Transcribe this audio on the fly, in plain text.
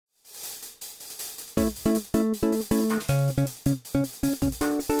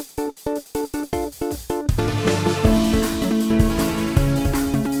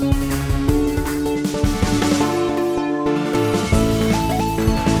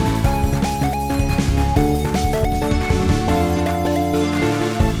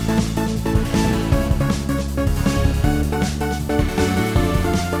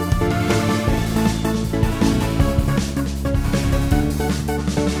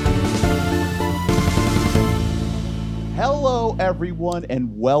Everyone,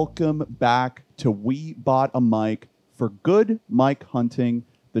 and welcome back to We Bought a Mic for Good Mic Hunting,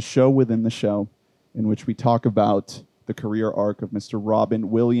 the show within the show, in which we talk about the career arc of Mr.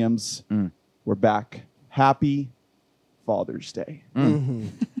 Robin Williams. We're back. Happy Father's Day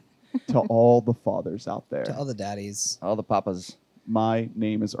to all the fathers out there. To all the daddies. All the papas. My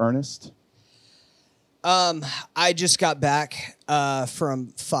name is Ernest. I just got back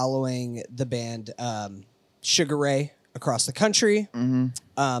from following the band Sugar Ray across the country.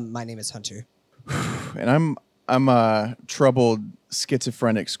 My name is Hunter. And I'm a troubled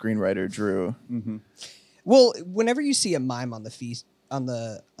schizophrenic screenwriter, Drew. Well, whenever you see a mime on the feast on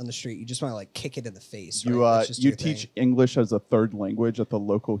the street, you just want to like kick it in the face. You right? That's just you your teach thing. English as a third language at the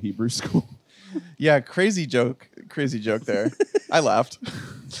local Hebrew school. Yeah, crazy joke there. I laughed.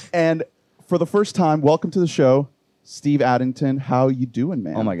 And for the first time, welcome to the show, Steve Addington. How you doing,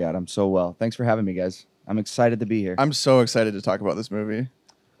 man? Oh my God, I'm so well. Thanks for having me, guys. I'm excited to be here. I'm so excited to talk about this movie.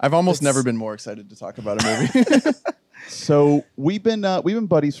 I've almost never been more excited to talk about a movie. So we've been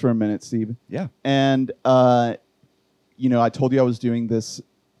buddies for a minute, Steve. Yeah. And you know, I told you I was doing this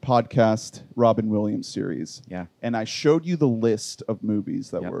podcast Robin Williams series. Yeah. And I showed you the list of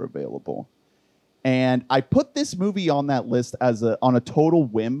movies that were available. And I put this movie on that list as on a total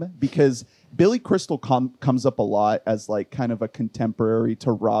whim because Billy Crystal comes up a lot as like kind of a contemporary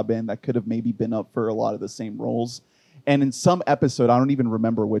to Robin that could have maybe been up for a lot of the same roles. And in some episode, I don't even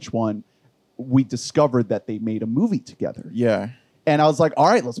remember which one, we discovered that they made a movie together. Yeah. And I was like, all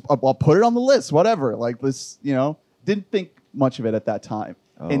right, I'll put it on the list, whatever. Like this, you know, didn't think much of it at that time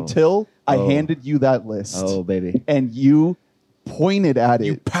until I handed you that list. Oh, baby. And you pointed at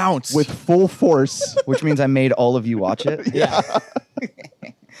You it pounced. with full force. Which means I made all of you watch it. Yeah.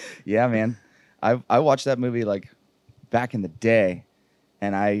 Yeah, man. I watched that movie like back in the day,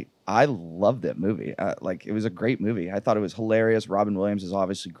 and I loved that movie. Like it was a great movie. I thought it was hilarious. Robin Williams is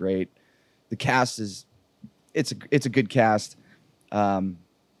obviously great. The cast it's a good cast. I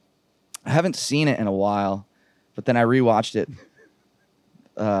haven't seen it in a while, but then I rewatched it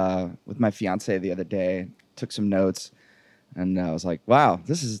with my fiance the other day. Took some notes, and I was like, "Wow,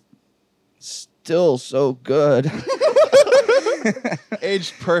 this is still so good."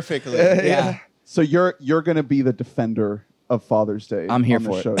 Aged perfectly. Yeah. So you're going to be the defender of Father's Day. I'm here on the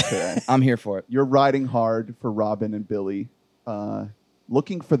for it. show today. I'm here for it. You're riding hard for Robin and Billy,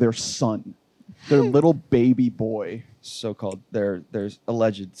 looking for their son, their little baby boy. So-called their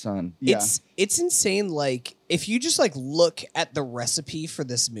alleged son. Yeah. It's insane. Like if you just like look at the recipe for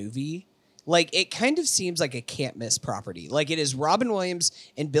this movie, like it kind of seems like a can't miss property. Like it is Robin Williams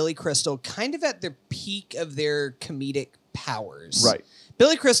and Billy Crystal kind of at the peak of their comedic powers. Right.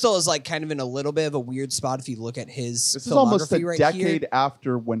 Billy Crystal is like kind of in a little bit of a weird spot if you look at his This is almost a right decade here.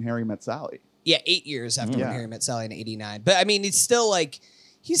 after When Harry Met Sally. Yeah, 8 years after Yeah. When Harry Met Sally in '89. But I mean, he's still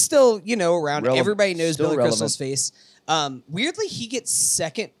you know around. Everybody knows Still Billy relevant. Crystal's face. Weirdly, he gets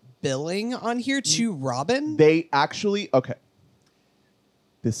second billing on here to Robin. They actually okay.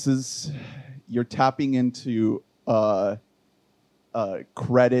 You're tapping into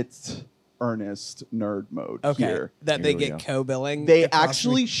credits earnest nerd mode here. That they Here we get go. co-billing. They across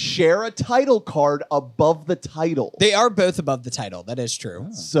actually share a title card above the title. They are both above the title. That is true.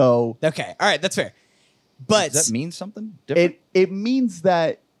 So Okay. All right. That's fair. But Does that mean something different? it means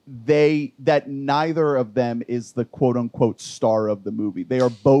that neither of them is the quote unquote star of the movie. They are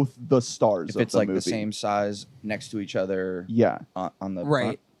both the stars If of it's the like movie. the same size next to each other Yeah. on the right.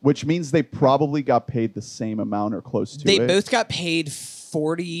 front. Which means they probably got paid the same amount or close to They it. both got paid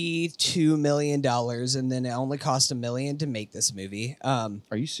 $42 million, and then it only cost $1 million to make this movie. Are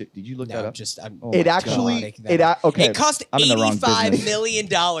you did you look that No, up? just I'm. Oh It my actually God. okay. It cost I'm in the wrong $85 business. million,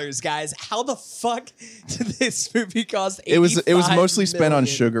 guys. How the fuck did this movie cost? It was mostly $85 spent on million?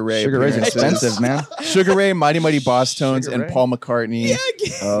 Sugar Ray. Sugar Ray's appearances. expensive, man. Sugar Ray, Mighty Mighty Boss Tones, Sugar and Ray? Paul McCartney. Yeah,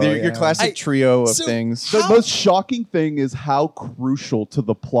 Oh, Your yeah. classic trio of so- things. The How- most shocking thing is how crucial to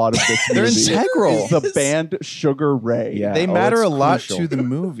the plot of this They're movie integral. is the Yes. band Sugar Ray. Yeah. They Oh, matter it's a lot crucial. to the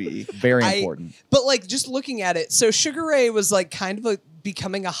movie. Very important. But like just looking at it, so Sugar Ray was like kind of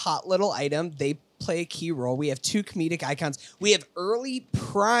becoming a hot little item. They play a key role. We have 2 comedic icons. We have early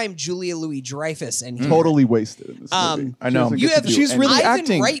prime Julia Louis-Dreyfus in here. Totally wasted in this movie. I know. She doesn't You get have- to do She's really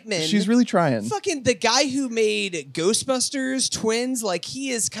anything. Ivan acting. Reitman. She's really trying. Fucking the guy who made Ghostbusters Twins, like he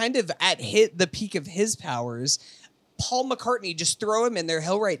is kind of at the peak of his powers. Paul McCartney, just throw him in there.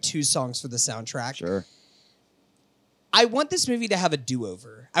 He'll write 2 songs for the soundtrack. Sure. I want this movie to have a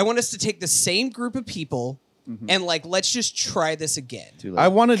do-over. I want us to take the same group of people and like let's just try this again. Too late. I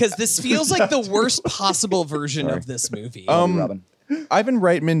wanted Because this feels like the worst possible version of this movie. Robin. Ivan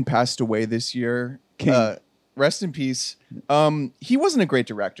Reitman passed away this year. King. Rest in peace. He wasn't a great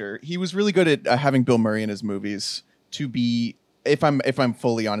director. He was really good at having Bill Murray in his movies. To be, if I'm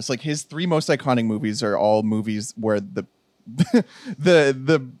fully honest, like his 3 most iconic movies are all movies where the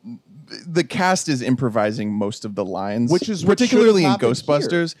the cast is improvising most of the lines, Which is what particularly should in happen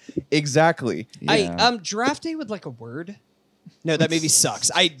Ghostbusters. Exactly. Yeah. Draft Day with like a word. No, that movie sucks.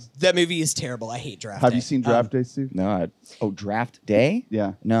 That movie is terrible. I hate Draft Have Day. you seen Draft Day, Steve? No. Draft Day?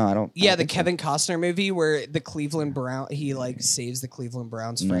 Yeah. No, I don't. Yeah, I the don't think Kevin Costner movie where the Cleveland Brown he like saves the Cleveland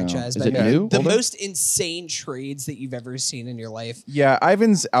Browns No. franchise. Is by it making new? The Older? most insane trades that you've ever seen in your life. Yeah,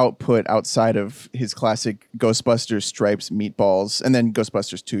 Ivan's output outside of his classic Ghostbusters, Stripes, Meatballs, and then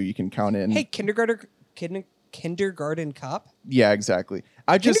Ghostbusters 2 you can count in. Hey, Kindergarten Cop. Yeah, exactly.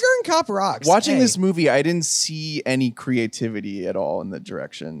 I just Kindergarten Cop rocks. watching Hey. this movie, I didn't see any creativity at all in the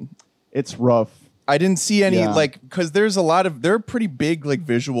direction. It's rough. I didn't see any Yeah. because there's a lot of they're pretty big like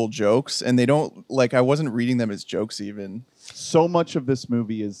visual jokes, and they don't like I wasn't reading them as jokes even. So much of this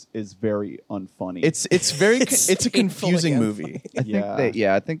movie is very unfunny. It's very It's it's a painfully confusing unfunny. movie.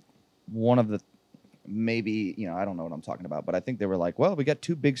 yeah. I think one of the maybe I don't know what I'm talking about, but I think they were like, well, we got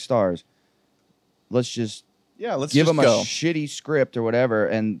 2 big stars. Let's just Yeah, let's give just them go. a shitty script or whatever,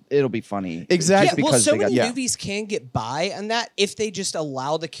 and it'll be funny. Exactly. Just Yeah, well, because so they got many yeah. movies can get by on that if they just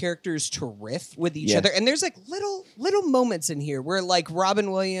allow the characters to riff with each Yeah. other. And there's like little moments in here where like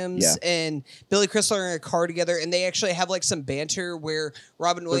Robin Williams Yeah. and Billy Crystal are in a car together, and they actually have like some banter where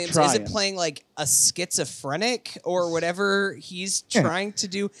Robin Williams isn't trying. playing like a schizophrenic or whatever he's trying to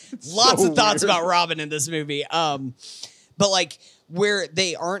do. Lots of thoughts weird. about Robin in this movie. But like where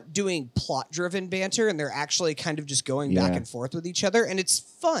they aren't doing plot-driven banter and they're actually kind of just going back Yeah. and forth with each other, and it's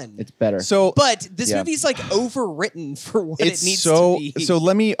fun. It's better. So But this Yeah. movie's like overwritten for what it's it needs so to be. so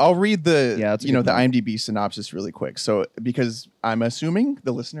I'll read the Yeah, that's a the good point. IMDb synopsis really quick. So because I'm assuming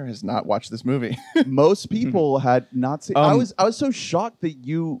the listener has not watched this movie. Most people had not seen. I Um, was so shocked that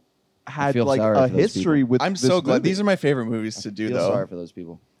you had feel like sorry a for those history with. I'm this so glad. movie. These are my favorite movies to do feel though. sorry for those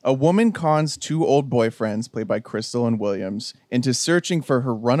people. A woman cons 2 old boyfriends, played by Crystal and Williams, into searching for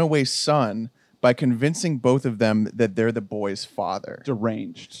her runaway son by convincing both of them that they're the boy's father.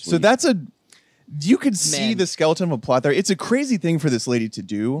 deranged. So that's you could see Man. the skeleton of a plot there. It's a crazy thing for this lady to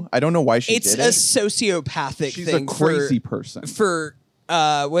do. I don't know why she it's did a it. sociopathic she's thing a crazy person. for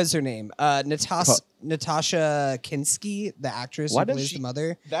what's her name? Natasha Kinski, the actress Why who does plays she- the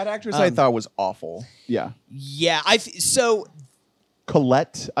mother. That actress I thought was awful. Yeah, Yeah, so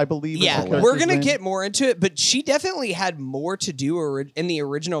Colette, I believe. is yeah, the we're character's gonna name. get more into it, but she definitely had more to do in the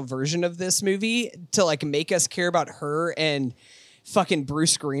original version of this movie to like make us care about her and fucking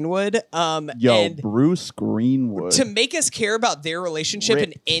Bruce Greenwood. Yo, and Bruce Greenwood. to make us care about their relationship in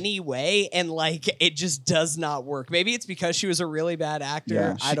Ripped. any way, and like it just does not work. Maybe it's because she was a really bad actor.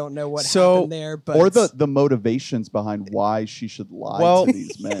 Yeah. I don't know what So- happened there, but or the motivations behind why she should lie Well, to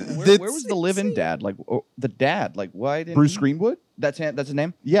these men. Where was the live-in dad? Like the dad? Like why didn't Bruce he- Greenwood? That's his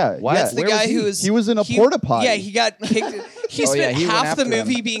name. Yeah, Why? yeah. that's the Where guy was he? who was He was in a porta potty. Yeah, he got kicked. He Oh, yeah, spent he went half the after him.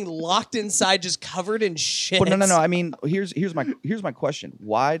 movie being locked inside, just covered in shit. But no. I mean, here's my question.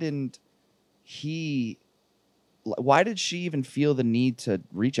 Why didn't he? Why did she even feel the need to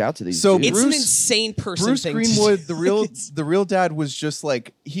reach out to these? So dudes? It's an Bruce- insane person. Bruce thing to Greenwood, do. the real dad, was just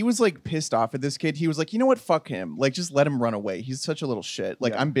like he was like pissed off at this kid. He was like, you know what, fuck him. Like, just let him run away. He's such a little shit.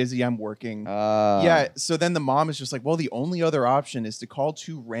 Like, Yeah. I'm busy. I'm working. Uh, Yeah. So then the mom is just like, well, the only other option is to call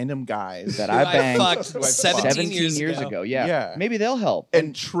 2 random guys that Who I I banged fucked Who I fucked. 17 years years ago. Yeah. Yeah. Maybe they'll help.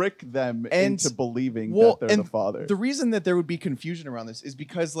 and trick them and- into believing well, that they're and the father. The reason that there would be confusion around this is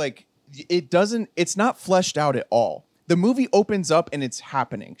because like it's not fleshed out at all. The movie opens up and it's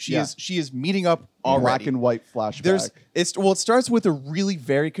happening. She is meeting up already. Black and white flashback. It starts with a really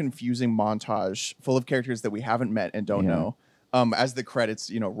very confusing montage full of characters that we haven't met and don't Yeah. know. As the credits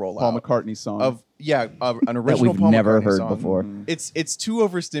roll Paul out McCartney song. of an that original we've Paul never McCartney heard song. before. It's too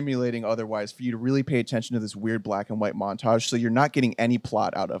overstimulating otherwise for you to really pay attention to this weird black and white montage. So you're not getting any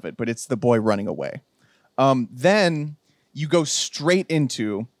plot out of it, but it's the boy running away. Then you go straight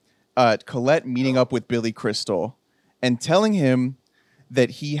into Colette meeting up with Billy Crystal and telling him that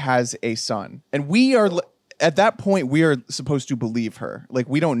he has a son, and we are at that point we are supposed to believe her. Like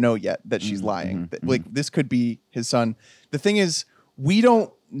we don't know yet that she's lying. Like this could be his son. The thing is, we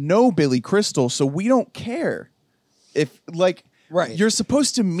don't know Billy Crystal, so we don't care if like. Right. You're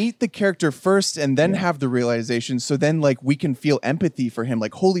supposed to meet the character first and then have the realization. So then like we can feel empathy for him.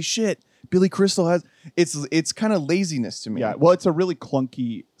 Like, holy shit, Billy Crystal has it's kind of laziness to me. Yeah, well, it's a really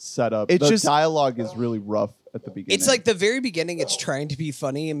clunky setup. It's the just- dialogue is really rough at the beginning. It's like the very beginning, it's trying to be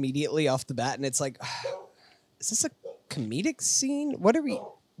funny immediately off the bat, and it's like, is this a comedic scene? What are we?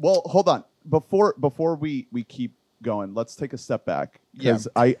 Well, hold on. Before we keep going, let's take a step back Yeah. because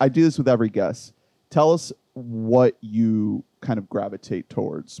I do this with every guest. Tell us what you kind of gravitate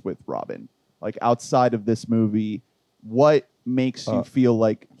towards with Robin. Like outside of this movie, what makes you feel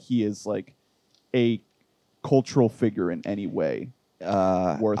like he is like a cultural figure in any way?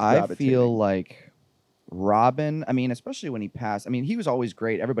 Worth I gravitating? feel like Robin, I mean, especially when he passed, I mean, he was always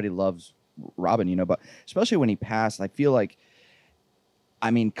great. Everybody loves Robin, you know, but especially when he passed, I feel like,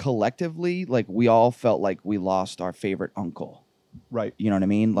 I mean, collectively, like we all felt like we lost our favorite uncle. Right. You know what I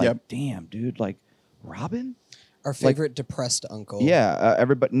mean? Like, Yep. damn, dude, like Robin? Our favorite depressed uncle. Yeah,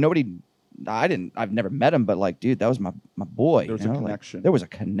 everybody, nobody. I've never met him, but like, dude, that was my boy. There was you a know? Like, connection. there was a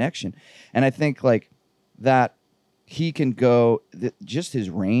connection, and I think like that he can go just his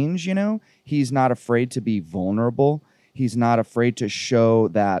range. You know, he's not afraid to be vulnerable. He's not afraid to show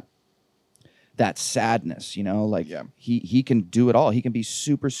that sadness. You know, like Yeah. he can do it all. He can be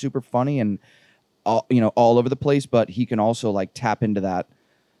super funny and all all over the place, but he can also like tap into that.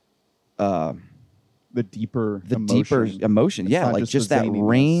 The deeper Deeper emotion. It's Yeah, not like just just the that zaniness.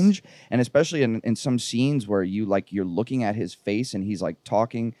 range. And especially in some scenes where you're looking at his face and he's like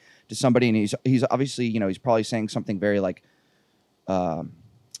talking to somebody and he's obviously, you know, he's probably saying something very like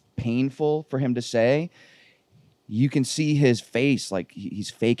painful for him to say. You can see his face, like he's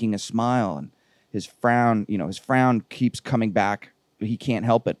faking a smile, and his frown keeps coming back. He can't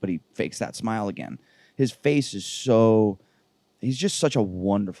help it, but he fakes that smile again. His face is he's just such a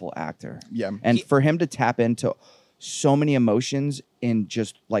wonderful actor. Yeah. And for him to tap into so many emotions in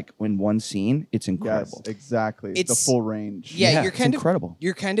just like in one scene, it's incredible. Yes, exactly. The It's- full range. Yeah, Yeah, you're it's kind incredible.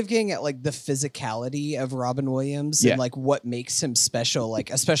 You're kind of getting at like the physicality of Robin Williams Yeah. and like what makes him special,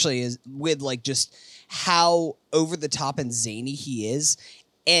 like especially with like just how over the top and zany he is.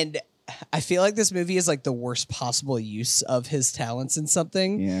 And I feel like this movie is like the worst possible use of his talents in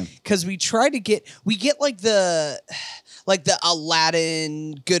something. Yeah. Because we get like the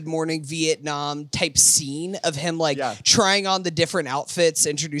Aladdin Good Morning Vietnam type scene of him like Yeah. trying on the different outfits,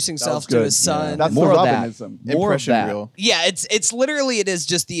 introducing That himself was to good. his son. That's More the of that. Robinism. More of Impression that. reel. Yeah, it's literally it is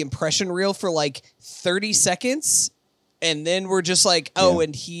just the impression reel for like 30 seconds, and then we're just like, oh, Yeah.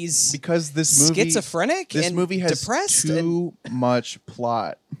 and he's Because this movie schizophrenic This and movie has depressed too much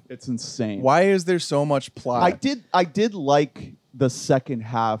plot. It's insane. Why is there so much plot? I did like the second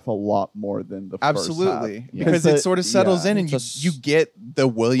half a lot more than the Absolutely, first half. because it sort of settles yeah. in, and It's you get the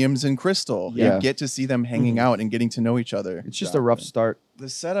Williams and Crystal. Yeah. You get to see them hanging out and getting to know each other. It's just a rough start. The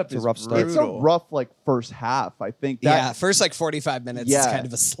setup It's a is rough start. It's a brutal. rough like first half. I think that yeah, first like 45 minutes is kind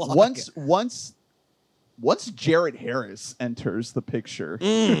of a slog. Once Jared Harris enters the picture,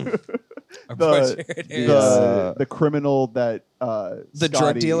 Of course, Jared Harris. the criminal that The drug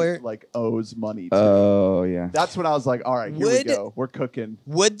Scotty, dealer? like owes money to. Oh yeah. That's when I was like, all right, here we Would- go. We're cooking.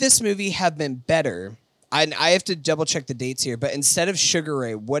 Would this movie have been better? I have to double check the dates here, but instead of Sugar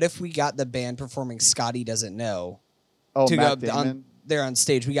Ray, what if we got the band performing Scotty Doesn't Know Oh, to Matt go Damon. on there on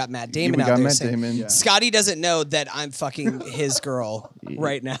stage? We got Matt Yeah, Damon we out got there Matt saying, Damon. Yeah. Scotty doesn't know that I'm fucking his girl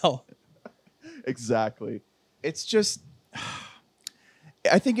right now. Exactly. It's just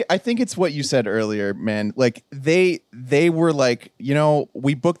I think it's what you said earlier, man. Like they were like, you know,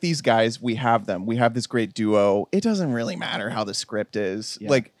 we book these guys, we have them. We have this great duo. It doesn't really matter how the script is. Yeah.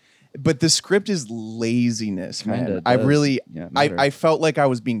 Like but the script is laziness, man. Kinda I does. really Yeah, it I matters. felt like I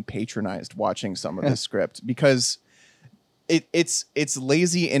was being patronized watching some of this script because it's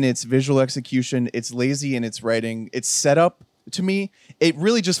lazy in its visual execution, it's lazy in its writing, it's set up. To me, it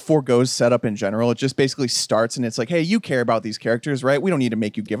really just forgoes setup in general. It just basically starts and it's like, hey, you care about these characters, right? We don't need to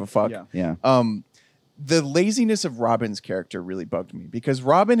make you give a fuck. Yeah. Yeah. The laziness of Robin's character really bugged me because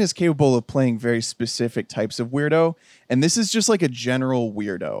Robin is capable of playing very specific types of weirdo, and this is just like a general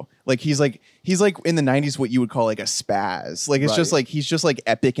weirdo. Like he's like in the 90s what you would call like a spaz. Like it's just Right. like he's just like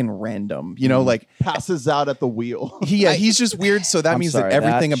epic and random, you know, like Passes out at the wheel. he's just weird, so that I'm means sorry, that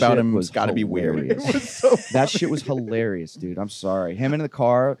everything that about shit him was has got to be weird. hilarious. It was so That shit was hilarious, dude. I'm sorry. Him in the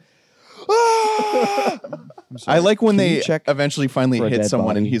car. I'm sorry. I like when Can you they check eventually finally for a hit dead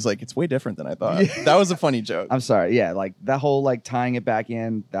someone and body? he's like, it's way different than I thought. That was a funny joke. I'm sorry. Yeah, like that whole like tying it back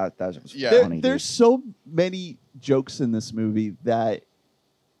in. That was Yeah. funny. dude. There's so many jokes in this movie that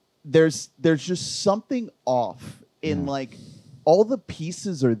there's just something off in Yeah. like all the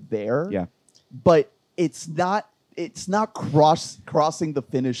pieces are there. Yeah. But it's not crossing the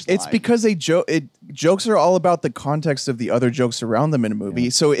finish line. It's because jokes are all about the context of the other jokes around them in a movie. Yeah.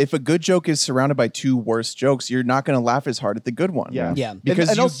 So if a good joke is surrounded by two worse jokes, you're not going to laugh as hard at the good one. Yeah. Yeah. Because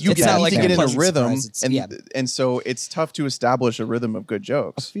And you, also- you It's get not need like to a get in a pleasant rhythm, surprise. and so it's tough to establish a rhythm of good I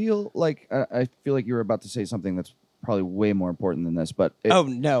jokes. feel like you were about to say something that's probably way more important than this, but Oh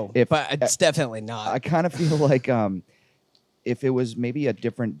no, if- but it's definitely not. I kind of feel like if it was maybe a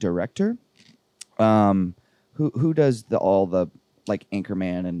different director, who does all the like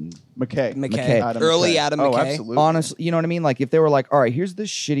Anchorman and McKay. McKay. Adam Early McKay. Adam Oh, McKay. absolutely. honestly, you know what I mean? Like if they were like, all right, here's this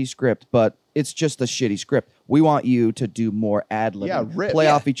shitty script, but it's just a shitty script. We want you to do more ad libbing, Yeah, riff. play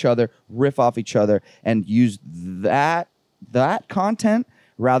Yeah. off each other, riff off each other, and use that content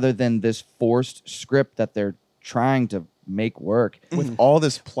rather than this forced script that they're trying to make work. With all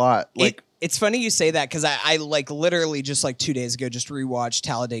this plot, like It's funny you say that because I like literally just like 2 days ago just rewatched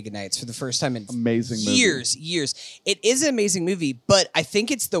Talladega Nights for the first time in Amazing movie. years. It is an amazing movie, but I think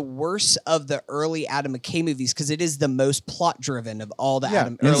it's the worst of the early Adam McKay movies because it is the most plot driven of all the early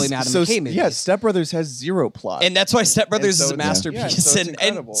Adam McKay movies. Yeah, Step Brothers has zero plot. And that's why Step Brothers so is a it's- masterpiece, yeah, so it's and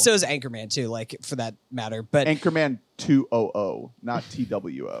incredible. so is Anchorman too, like for that matter. But Anchorman 200, not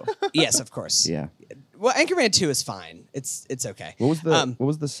TWO. yes, of course. Yeah. Well, Anchorman 2 is fine. It's okay. What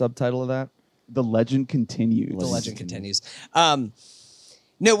was the subtitle of that? The legend continues. The legend continues.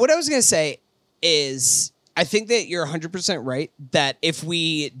 No, what I was going to say is I think that you're 100% right that if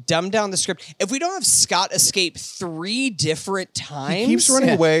we dumb down the script, if we don't have Scott escape 3 different times, he keeps running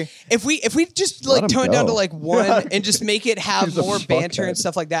away. If we just Let like him tone it down to go. like one and just make it have He's a more banter fuckhead. and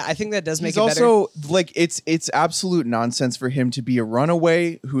stuff like that, I think that does make He's it better. also like it's absolute nonsense for him to be a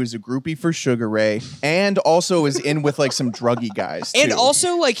runaway who is a groupie for Sugar Ray and also is in with like some druggy guys. And too.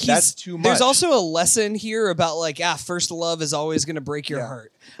 also, like, That's too there's much. also a lesson here about like, first love is always going to break your Yeah.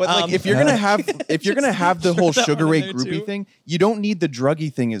 heart. But like if you're gonna have the whole that Sugar one in Ray there, groupie too. thing, you don't need the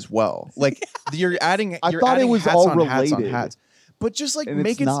druggy thing as well. Like you're adding. I you're thought it adding was hats all on hats on related. hats. But just like And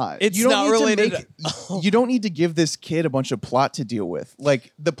make it's it. not. It's you don't not need related To at all. you don't need to give this kid a bunch of plot to deal with.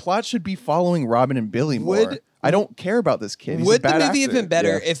 Like the plot should be following Robin and Billy more. Would- I don't care about this kid. He's a Would the bad movie have actor. been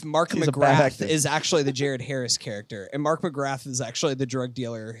better Yeah. if Mark He's a bad McGrath actor. is actually the Jared Harris character, and Mark McGrath is actually the drug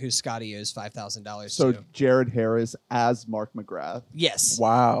dealer who Scotty owes $5,000 So to? Jared Harris as Mark McGrath. Yes.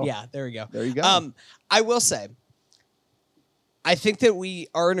 Wow. Yeah. There we go. There you go. I will say, I think that we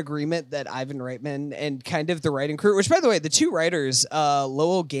are in agreement that Ivan Reitman and kind of the writing crew, which by the way, the 2 writers,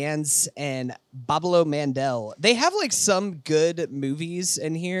 Lowell Gans and Babalo Mandel, they have like some good movies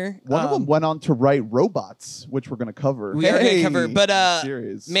in here. One of them went on to write Robots, which we're going to cover. We are going to cover, but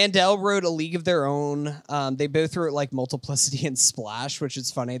Series. Mandel wrote A League of Their Own. They both wrote like Multiplicity and Splash, which is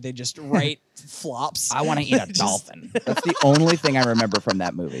funny. They just write flops. I want to eat a Just- dolphin. That's the only thing I remember from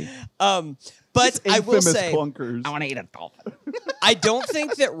that movie. But I will Infamous say, clunkers. I want to eat a dolphin. I don't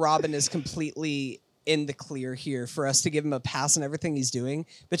think that Robin is completely in the clear here for us to give him a pass on everything he's doing.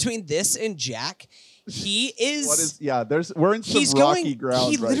 Between this and Jack, he is. What is? Yeah, we're in some He's rocky going.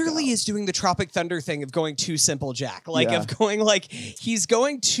 ground. He right literally now. is doing the Tropic Thunder thing of going too simple, Jack. Like Yeah. of going like he's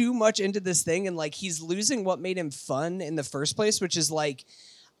going too much into this thing, and like he's losing what made him fun in the first place, which is like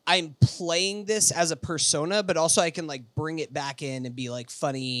I'm playing this as a persona, but also I can like bring it back in and be like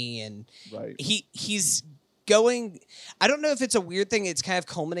funny and Right. he's going. I don't know if it's a weird thing. It's kind of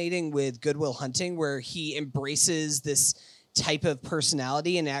culminating with Good Will Hunting, where he embraces this type of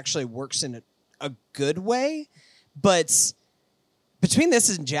personality and actually works in a good way. But between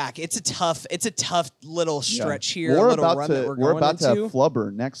this and Jack, it's a tough little stretch here. We're a little about run to that we're we're going about to into. have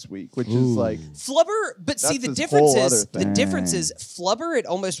Flubber next week, which is Ooh. like Flubber, but see That's the his whole difference is other thing. the difference is Flubber. It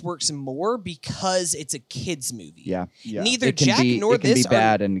almost works more because it's a kids movie. Yeah. yeah. Neither It can Jack be, nor it can this be are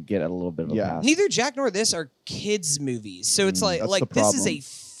bad and get a little bit of Yeah. a pass. neither Jack nor this are kids movies. So it's like that's the this is problem. a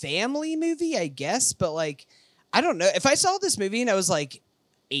family movie, I guess, but like I don't know. If I saw this movie and I was like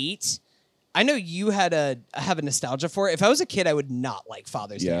 8, I know you have a nostalgia for it. If I was a kid, I would not like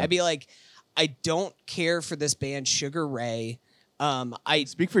Father's Day. Yeah. I'd be like, I don't care for this band Sugar Ray. I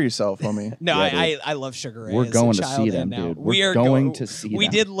Speak for yourself, homie. no, Yeah, I love Sugar Ray. We're as a going to child see them, and now. dude. We We're are going to see We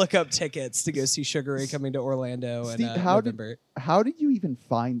them. did look up tickets to go see Sugar Ray coming to Orlando Steve, in how did November. how did you even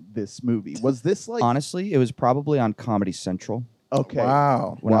find this movie? Was this like Honestly, it was probably on Comedy Central okay?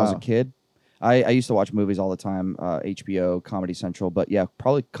 Wow. when I was a Wow. kid. I used to watch movies all the time, HBO, Comedy Central, but yeah,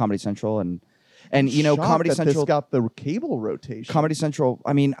 probably Comedy Central. And And you know, Shocked Comedy that Central this got the cable rotation. Comedy Central,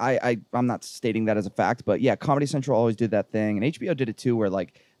 I mean, I'm not stating that as a fact, but yeah, Comedy Central always did that thing, and HBO did it too, where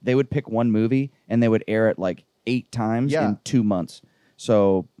like they would pick one movie and they would air it like 8 times Yeah. in 2 months.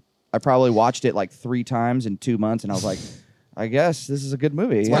 So I probably watched it like 3 times in 2 months, and I was like, I guess this is a good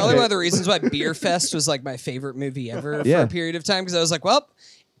movie. Probably Yeah. one of the reasons why Beer Fest was like my favorite movie ever for Yeah. a period of time, because I was like, well,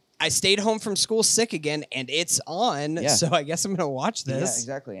 I stayed home from school sick again, and it's on, Yeah. so I guess I'm gonna watch Yeah, this.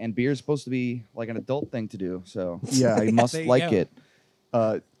 exactly. And beer is supposed to be like an adult thing to do, so Yeah. I must There you like go.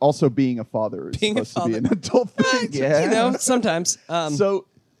 it. Also, being a father is Being a supposed to be an father. adult thing. Yeah. You know, sometimes. So,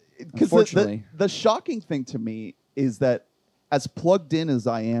 because Unfortunately. the shocking thing to me is that as plugged in as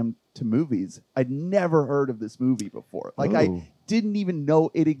I am to movies, I'd never heard of this movie before. Like, Ooh. I didn't even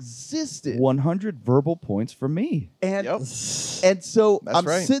know it existed. 100 verbal points for me. And Yep. and so That's I'm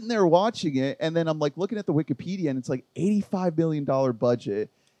right. sitting there watching it, and then I'm like looking at the Wikipedia, and it's like $85 million budget,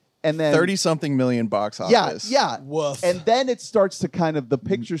 and then 30-something million box yeah, office. yeah, Woof. and then it starts to kind of the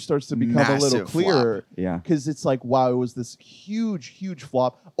picture starts to become a little Massive clearer. Yeah. Because it's like, wow, it was this huge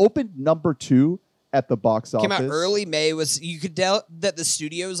flop. Opened number 2 at the box office. Came out early May. You could tell that the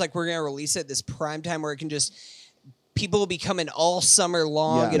studios like we're gonna release it this prime time where it can just people will be coming all summer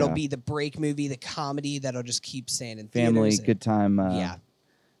long. Yeah. It'll Yeah. be the break movie, the comedy that'll just keep staying in Family, theaters. good time. Yeah.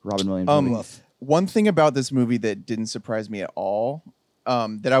 Robin Williams. movie. Woof. One thing about this movie that didn't surprise me at all,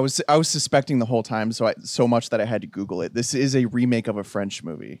 that I was suspecting the whole time, so much that I had to Google it. This is a remake of a French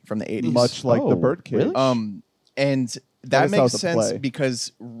movie from the 80s. much like the Oh, Birdcage. really? And guess that that makes was a sense play.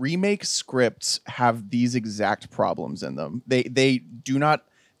 because remake scripts have these exact problems in them. They do not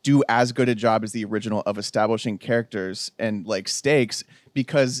do as good a job as the original of establishing characters and like stakes,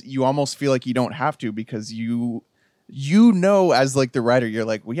 because you almost feel like you don't have to, because you know, as like the writer, you're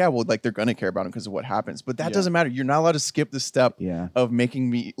like, well, yeah, well, like they're gonna care about him because of what happens, but that Yeah. doesn't matter. You're not allowed to skip the step Yeah. of making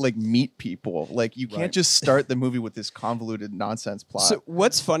me like meet people. Like you can't Right. just start the movie with this convoluted nonsense plot. So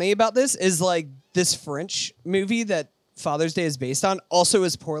what's funny about this is like this French movie that Father's Day is based on also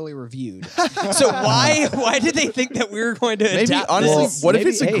is poorly reviewed. So why did they think that we were going to maybe adapt honestly, this? what if maybe-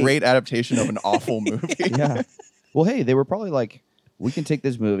 it's a hey. great adaptation of an awful movie? Yeah. Well, hey, they were probably like, we can take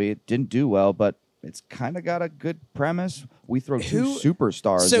this movie. It didn't do well, but it's kind of got a good premise. We throw 2 Who-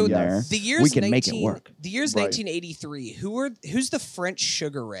 superstars So in there. the year's we can make it 19 work. The year's Right. 1983. Who's the French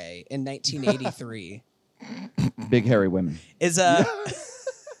Sugar Ray in 1983? Big hairy women. Is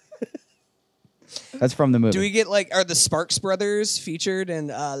That's from the movie. do we get like are the Sparks brothers featured in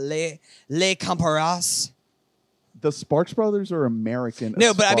Les Comparas? the Sparks Brothers are American.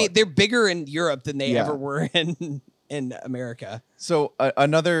 No, as but I mean fuck. they're bigger in Europe than they Yeah. ever were in America. So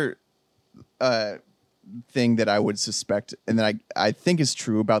another thing that I would suspect, and that I think is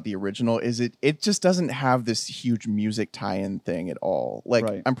true about the original, is it just doesn't have this huge music tie-in thing at all. Like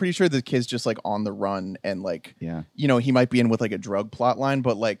Right. I'm pretty sure the kid's just like on the run, and like Yeah. you know, he might be in with like a drug plot line,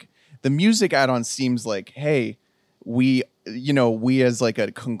 but like the music add-on seems like, hey, we as like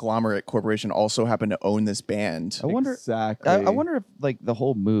a conglomerate corporation also happen to own this band. I wonder. exactly. I wonder if like the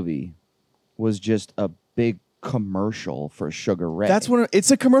whole movie was just a big commercial for Sugar Ray. That's what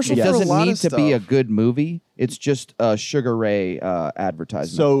it's a commercial It for a doesn't lot need of to be a stuff. good movie. It's just a Sugar Ray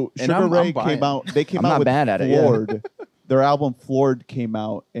advertisement. So And Sugar I'm Ray buying. came out. They came I'm out not with bad at it, yeah. Floored. Their album Floored came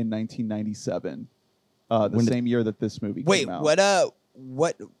out in 1997, the When did- same year that this movie Wait, came out.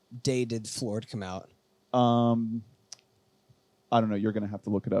 what day did Floored come out? I don't know. You're gonna have to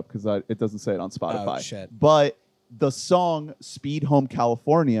look it up because it doesn't say it on Spotify. Oh, shit. But the song "Speed Home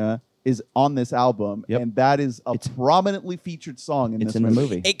California" is on this album, Yep. and that is a It's- prominently featured song in it's this in the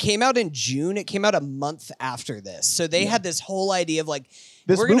movie. movie. It came out in June. It came out a month after this. So they had this whole idea of like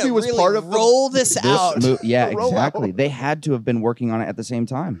This we're movie gonna was really part of the- roll this out. Yeah, The rollout. exactly. They had to have been working on it at the same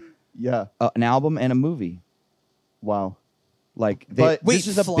time. Yeah. An album and a movie. Wow. Like, But- Wait, this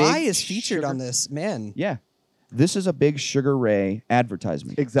is a Fly big is featured Sugar- on this, man. Yeah, this is a big Sugar Ray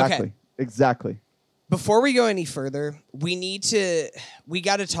advertisement. Exactly. Okay. Exactly. Before we go any further, we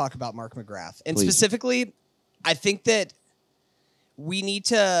got to talk about Mark McGrath. And Please. specifically, I think that we need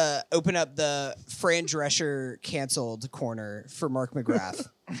to open up the Fran Drescher canceled corner for Mark McGrath.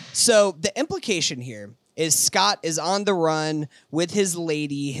 So the implication here is Scott is on the run with his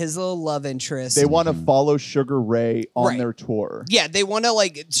lady, his little love interest. They want to follow Sugar Ray on Right. their tour. Yeah, they want to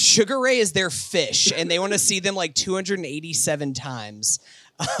like Sugar Ray is their fish, and they want to see them like 287 times.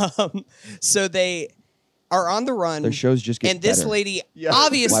 So they are on the run. Their shows just get and this better. lady, Yeah. Why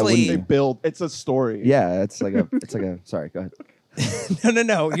obviously, wouldn't They you? build. It's a story. Yeah, it's like a. Sorry, go ahead.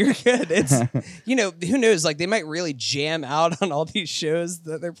 no, you're good. It's who knows? Like they might really jam out on all these shows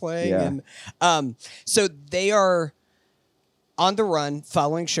that they're playing, Yeah. and so they are on the run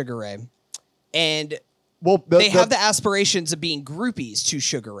following Sugar Ray. and Well, they have the aspirations of being groupies to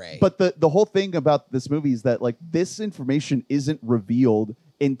Sugar Ray. But the whole thing about this movie is that like this information isn't revealed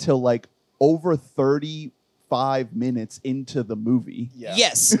until like over 35 minutes into the movie. Yeah.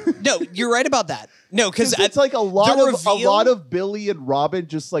 Yes, no, you're right about that. No, because It's like a lot reveal- of Billy and Robin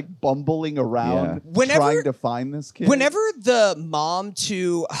just like bumbling around Whenever- trying to find this kid. whenever the mom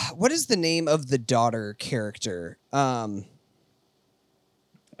to what is the name of the daughter character?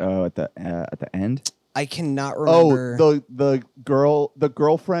 Oh, at the end. I cannot remember. the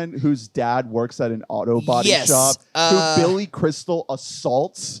girlfriend whose dad works at an auto body Yes, shop who Billy Crystal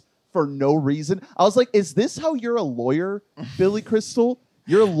assaults for no reason. I was like, is this how you're a lawyer, Billy Crystal?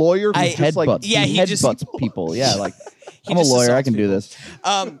 You're a lawyer who just like Headbutts. Yeah, he he just- headbutts people. Yeah, like He I'm a just lawyer. I assaults can do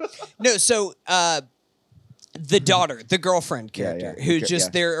people. this. No, so the daughter, the girlfriend character, yeah. who's just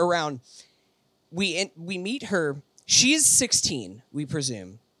Yeah. there around. We meet her. She is 16, we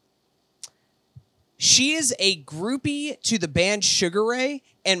presume. She is a groupie to the band Sugar Ray,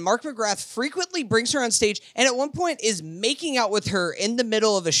 and Mark McGrath frequently brings her on stage, and at one point is making out with her in the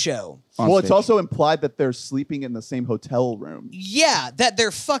middle of a show. On Well, it's stage. also implied that they're sleeping in the same hotel room. Yeah, that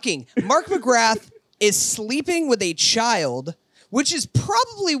they're fucking. Mark McGrath is sleeping with a child, which is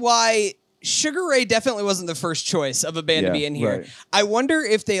probably why Sugar Ray definitely wasn't the first choice of a band to Yeah, be in here. right. I wonder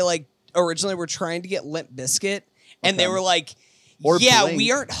if they like originally were trying to get Limp Bizkit, and they Okay. were like, Or yeah, Blink.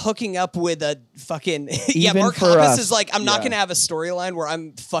 we aren't hooking up with a fucking. Even Mark for Hoppus us. is like, I'm not Yeah. going to have a storyline where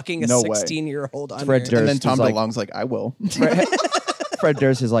I'm fucking a No way. 16-year-old on Fred here. Durst. And then is Tom like- DeLonge's like, I will. Fred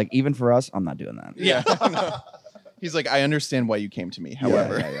Durst is like, even for us, I'm not doing that. Yeah. He's like, I understand why you came to me.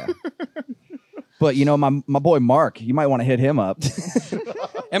 However, Yeah. But you know, my boy Mark, you might want to hit him up.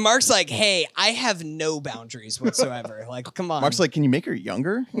 And Mark's like, hey, I have no boundaries whatsoever. Like, come on. Mark's like, can you make her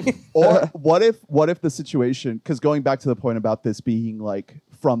younger? Or what if the situation, because going back to the point about this being like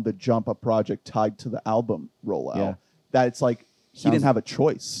from the jump a project tied to the album rollout, Yeah. that it's like he Sounds- didn't have a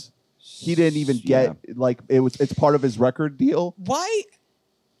choice. He didn't even get Yeah. like it's part of his record deal.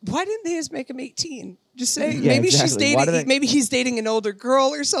 why didn't they just make him 18? Just say Yeah, maybe she's exactly. Why dating did they- maybe he's dating an older girl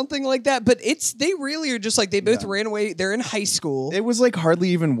or something like that. But they really are just like they both ran away. They're in high school. It was like hardly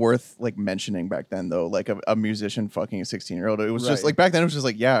even worth like mentioning back then, though. Like a musician fucking a 16-year-old. It was just Right. like back then. It was just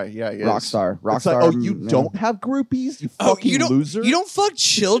like, yeah, he is. Rockstar. It's like, oh, you don't have groupies, you fucking you don't loser. you don't fuck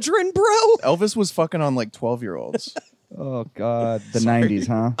children, bro. Elvis was fucking on like 12-year-olds. Oh God, the '90s,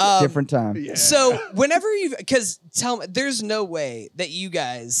 huh? Different time. So whenever you because tell me, there's no way that you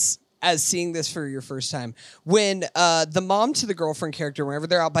guys. As seeing this for your first time, when the mom to the girlfriend character, whenever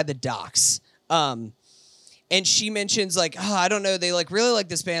they're out by the docks, and she mentions like, oh, I don't know, they like really like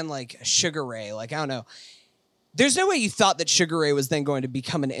this band like Sugar Ray, like I don't know. There's no way you thought that Sugar Ray was then going to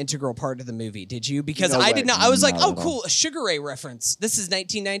become an integral part of the movie, did you? Because No I way. did not. I was like, Not oh, at all. cool, a Sugar Ray reference. This is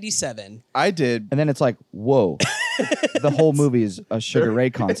 1997. I did. And then it's like, whoa, the whole movie is a Sugar Ray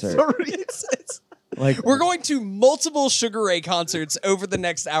concert. It's- Like we're going to multiple Sugar Ray concerts over the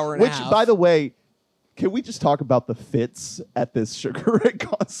next hour and Which, a half. by the way, can we just talk about the fits at this Sugar Ray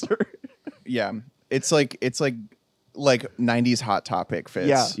concert? Yeah, it's like 90s Hot Topic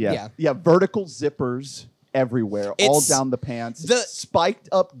fits. Yeah. Yeah. Yeah, vertical zippers everywhere, all It's- down the pants, the- spiked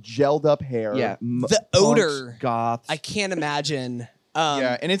up, gelled up hair. yeah, The punks, odor. goths. I can't imagine.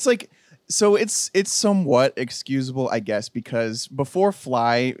 Yeah, and it's like so it's somewhat excusable, I guess, because before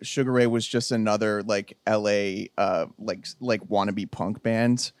Fly, Sugar Ray was just another like LA like wannabe punk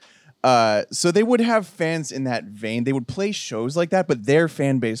band. So they would have fans in that vein. They would play shows like that, but their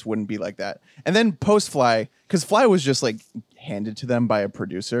fan base wouldn't be like that. And then post Fly, because Fly was just like handed to them by a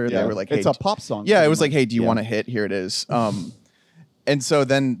producer. Yeah. They were like, "Hey, it's a pop song. yeah, it pretty was like, much. hey, do you Yeah. want a hit? Here it is. And so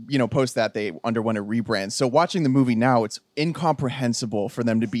then, post that they underwent a rebrand. So watching the movie now, it's incomprehensible for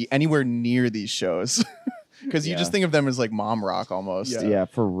them to be anywhere near these shows. Because you Yeah. just think of them as like mom rock almost. Yeah. yeah,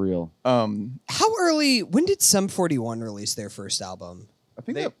 for real. How early? When did Sum 41 release their first album? I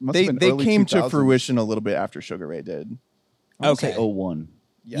think They, that must they, have been they early came to 2000s. fruition a little bit after Sugar Ray did. I would Okay. say 01.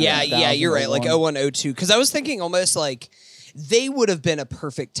 Yeah, you're right. Like 01, 02. Because I was thinking almost like they would have been a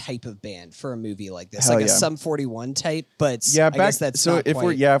perfect type of band for a movie like this, Hell like a yeah. Sum 41 type. But Yeah, I back guess that's so not if quite.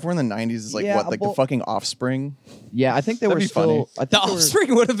 we're in the 90s, it's like Yeah, what, like well- the fucking Offspring. Yeah, I think they That'd were be still. funny. I The think they were,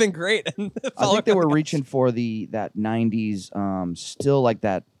 Offspring would have been great. I think they were reaching for that '90s, still like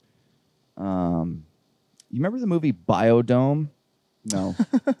that. You remember the movie Biodome? No.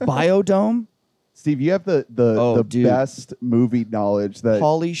 Biodome. Steve, you have the Oh, dude. best movie knowledge that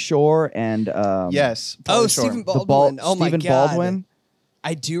Pauly Shore and Yes. Oh, Pauly Shore. Stephen Baldwin. Oh my Stephen god. Baldwin.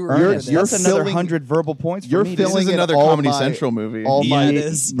 I do remember You're- this. you're That's another filling- 100 verbal points for you're me. This filling is in another all Comedy my- Central movie. all Yeah, my, it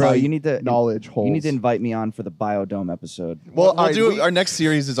is. Bro, my you need to knowledge holes. You need to invite me on for the Biodome episode. Well, we'll do our next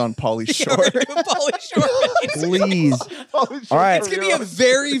series is on Pauly Yeah, Shore. we're doing Pauly Shore Please. All right. It's gonna be a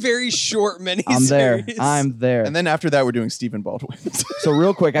very, very short mini I'm there. series. I'm there. And then after that, we're doing Stephen Baldwin. So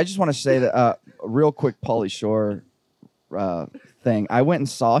real quick, I just want to say that real quick Pauly Shore thing. I went and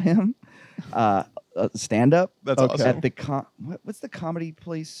saw him stand up. That's Okay. awesome. At the what's the comedy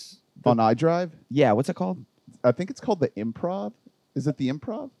place? on iDrive. Yeah, what's it called? I think it's called the Improv. Is it the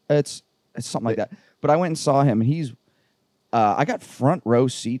Improv? It's something like that. But I went and saw him, and he's. I got front row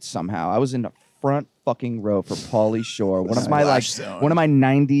seats somehow. I was in the front fucking row for Pauly Shore, one of my Splash Zone. one of my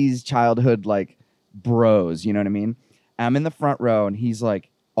 '90s childhood like bros. You know what I mean? I'm in the front row, and he's like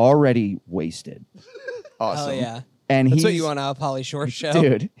already wasted, Awesome. Hell yeah. and That's he's what you want out of a Pauly Shore show.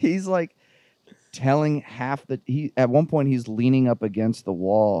 dude. He's like telling he at one point he's leaning up against the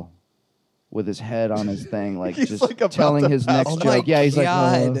wall with his head on his thing, like He's just like about telling to his pass next Oh joke. my Yeah, he's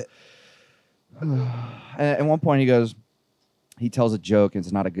God. like. At one point, he tells a joke, and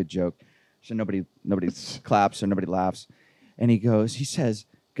it's not a good joke, so nobody claps or nobody laughs, and he says,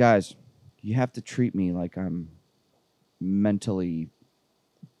 "Guys, you have to treat me like I'm mentally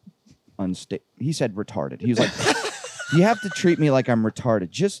unstable." He said retarded. He was like, "You have to treat me like I'm retarded.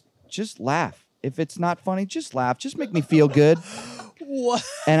 Just laugh. If it's not funny, just laugh. Just make me feel good." What?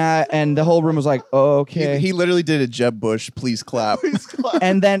 And the whole room was like, "Oh, okay." He literally did a Jeb Bush, please clap.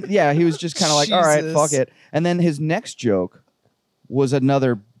 And then he was just kind of like, all right, Jesus. fuck it. And then his next joke was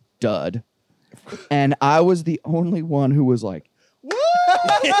another dud, and I was the only one who was like,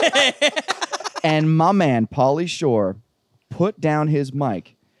 and my man Pauly Shore put down his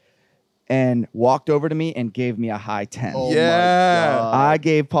mic and walked over to me and gave me a high 10. Oh Yeah. my God. I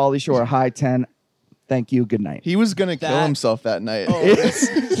gave Pauly Shore a high 10. Thank you. Good night. He was gonna kill That- himself that night.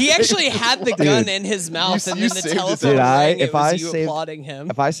 He actually had the gun in his mouth, You- and you then the saved it. telephone Dude, rang. if It was I you saved- applauding him.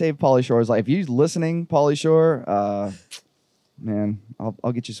 If I save Pauly Shore's life, if you're listening, Pauly Shore, man,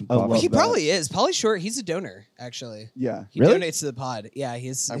 I'll get you some I coffee. love He that. probably is. Pauly Shore, he's a donor, actually. Yeah, He Really? donates to the pod. Yeah,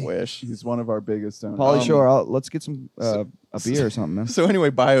 he's. I wish. he's one of our biggest donors. Pauly Shore, let's get some a beer or something, man. So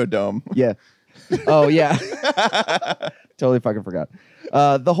anyway, Biodome. Yeah. Oh yeah. Totally fucking forgot.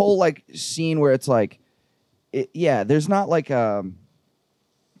 The whole like scene where it's like, there's not like I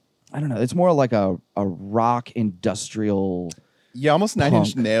don't know. It's more like a rock industrial Yeah, almost 9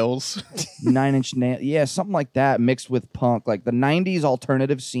 Inch Punk. Nails. 9-inch nail. Yeah, something like that mixed with punk, like the '90s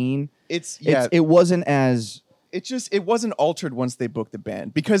alternative scene. It wasn't as It wasn't altered once they booked the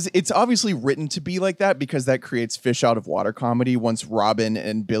band because it's obviously written to be like that because that creates fish out of water comedy. Once Robin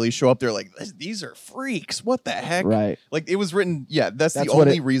and Billy show up, they're like, these are freaks. What the heck? right. Like it was written. Yeah, that's the That's what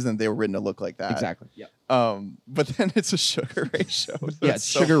only reason they were written to look like that. Exactly. Yeah. But then it's a Sugar Ray show. Yeah, That's it's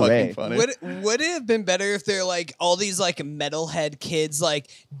so Sugar fucking Ray. Funny. Would it have been better if they're like all these like metalhead kids like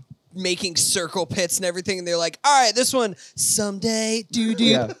making circle pits and everything, and they're like, all right, this one someday, do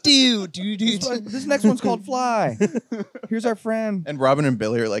Yeah. This This next one's called Fly. Here's our friend. And Robin and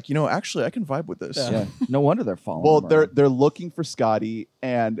Billy are like, actually, I can vibe with this. Yeah. No wonder they're falling. Well, around. they're looking for Scotty,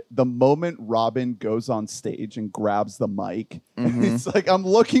 and the moment Robin goes on stage and grabs the mic, it's like, I'm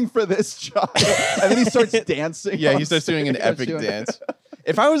looking for this child, and then he starts dancing. Yeah, on he starts doing an stage. epic dance.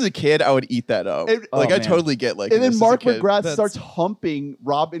 If I was a kid, I would eat that up. It- Oh, I man. totally get like. And this then as a Mark kid. McGrath That's- starts humping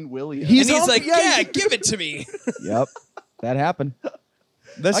Robin Williams. He's and he's humping- like, yeah, yeah, give it to me. Yep. That happened.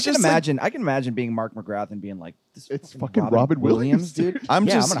 That's I can just like- imagine. I can imagine being Mark McGrath and being like, "This It's fucking fucking Robin Williams, dude." I'm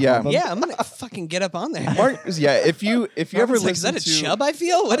yeah, just- I'm gonna yeah. hump him. Yeah, I'm gonna fucking get up on there. Mark, yeah. If you ever Robin's like, is listen that a to chub I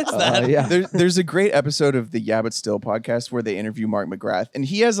feel? What is that? Yeah. there's a great episode of the Yeah But Still podcast where they interview Mark McGrath, and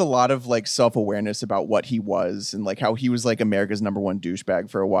he has a lot of like self-awareness about what he was and like how he was like America's #1 douchebag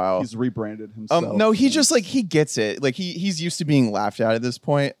for a while. He's rebranded himself. No, he just like he gets it. Like he's used to being laughed at this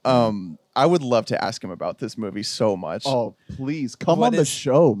point. I would love to ask him about this movie so much. Oh, please come What on the is-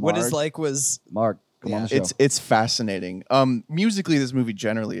 show, Mark. What is like was Mark, come on the show. It's fascinating. Musically, this movie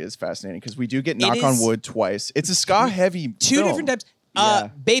generally is fascinating because we do get It Knock on is- Wood twice. It's a ska heavy two different types. Yeah.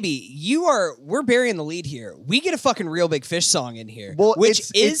 Baby, we're burying the lead here. We get a fucking Real Big Fish song in here, Well, which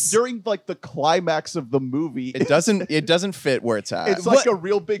it's is during like the climax of the movie. It doesn't fit where it's at. It's like What- a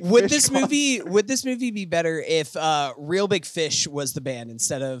real big. would Fish this concert. movie would this movie be better if Real Big Fish was the band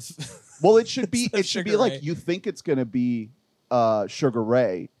instead of Well, it should be. Instead of It should be Sugar like Ray. you think it's gonna be Sugar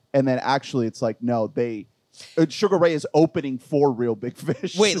Ray, and then actually it's like no, Sugar Ray is opening for Real Big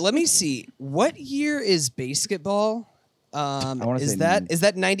Fish. Wait, let me see. What year is Basketball? wanna Is say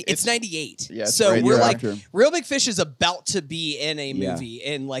that 90? It's 98. Yeah, it's so right we're there like, after. Real Big Fish is about to be in a Yeah. movie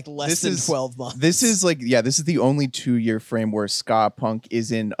in like less than 12 months. This is like, this is the only 2-year frame where ska punk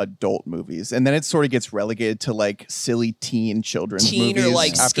is in adult movies, and then it sort of gets relegated to like silly children's teen movies or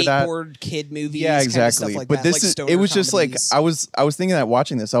like after that. skateboard kid movies. Yeah, kind of exactly. stuff like but that, this like is stoner it was just like comedies. I was thinking that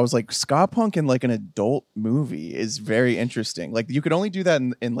watching this, I was like, ska punk in like an adult movie is very interesting. Like you could only do that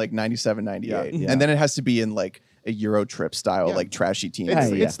in like 97, 98. Yeah. And then it has to be in like a Euro Trip style, Yeah. like trashy teen It's,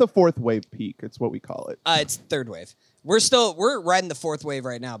 movie. Yeah. it's the fourth wave peak. It's what we call it. It's third wave. We're riding the fourth wave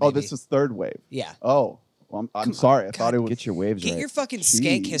right now, baby. Oh, this is third wave. yeah. Oh, well, I'm sorry. I thought it was. Get your waves Get right. your fucking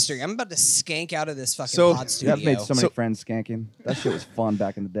skank Jeez. history. I'm about to skank out of this fucking So- pod You studio. guys made so many So- friends skanking. That shit was fun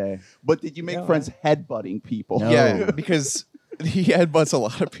back in the day. But did you make friends headbutting people? No. Yeah, because he headbutts a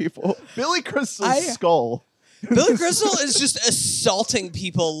lot of people. Billy Crystal's I- skull. Billy Crystal is just assaulting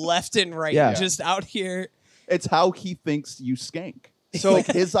people left and right, Yeah. just out here. It's how he thinks you skank. So- like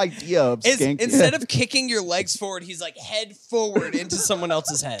his idea of skanking. Instead of kicking your legs forward, he's like head forward into someone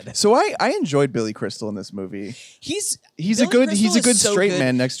else's head. So I enjoyed Billy Crystal in this movie. He's He's a Billy good he's a Crystal good is so straight good.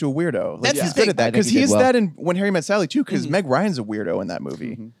 man next to a weirdo. Like, That's he's the good thing. at that I think because he he did is well. that in When Harry Met Sally too. Because Meg Ryan's a weirdo in that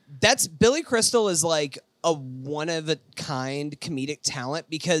movie. That's Billy Crystal is like a one of a kind comedic talent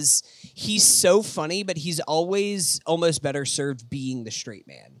because he's so funny, but he's always almost better served being the straight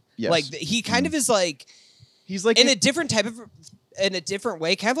man. Yes. Like he kind of is like He's like in a different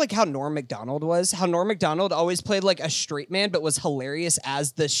way, kind of like how Norm Macdonald was. How Norm Macdonald always played like a straight man, but was hilarious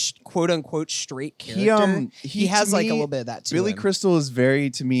as the quote unquote straight character. He has to like a me, little bit of that too. Billy Crystal is very,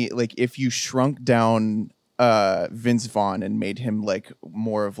 to me, like if you shrunk down Vince Vaughn and made him like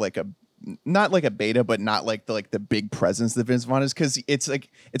more of like a not like a beta, but not like the big presence that Vince Vaughn is, because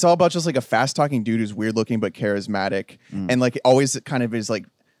it's all about just like a fast talking dude who's weird looking but charismatic and like always kind of is like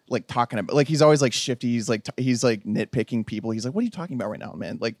talking about, like he's always like shifty. He's like he's like nitpicking people. He's like, what are you talking about right now,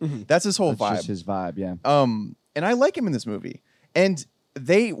 man? Like that's his whole That's vibe. just his vibe, yeah. And I like him in this movie. And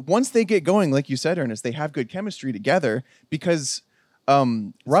once they get going, like you said, Ernest, they have good chemistry together because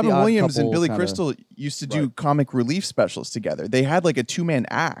Robin Odd Williams and Couple Billy kinda- Crystal used to do comic relief specials together. They had like a 2-man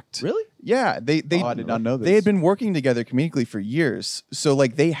act. Really? Yeah, they Oh, I did not know this. They had been working together comedically for years, so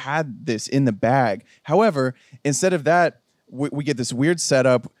like they had this in the bag. However, instead of that, we get this weird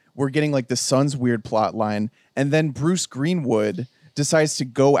setup. We're getting like the son's weird plot line, and then Bruce Greenwood decides to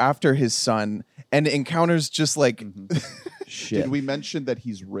go after his son and encounters just like Shit. Did we mention that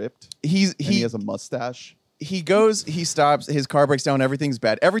he's ripped? he And he has a mustache. he goes, he stops, his car breaks down, everything's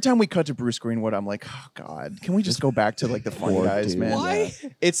bad. Every time we cut to Bruce Greenwood, I'm like, oh God, can we just go back to like the funny Poor guys, dude. man? Why?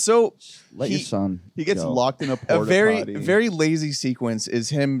 It's so Let your son. He gets go. locked in a porta a very potty. very lazy sequence is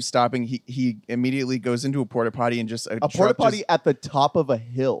him stopping. He immediately goes into a porta potty and just a porta potty at the top of a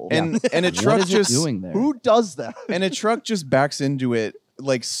hill. and a What truck is it just doing there? Who does that? and a truck just backs into it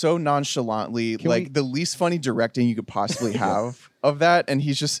like so nonchalantly, Can like we- the least funny directing you could possibly have of that. And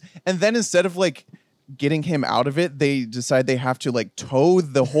he's just, and then instead of like getting him out of it, they decide they have to like tow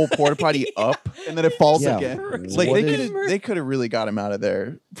the whole porta potty up. And then it falls Yeah. again. It's like What they is- could have really got him out of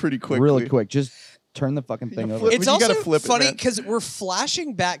there pretty quickly. Really quick. Just turn the fucking thing over. flip- It's You also gotta flip it, funny man. because we're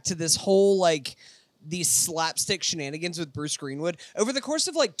flashing back to this whole like these slapstick shenanigans with Bruce Greenwood over the course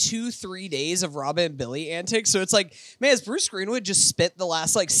of like 2-3 days of Robin and Billy antics. So it's like, man, has Bruce Greenwood just spent the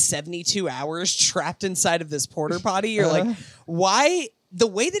last like 72 hours trapped inside of this porta potty? You're like, why? The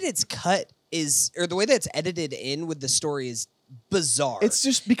way that it's cut is, or the way that it's edited in with the story is bizarre. It's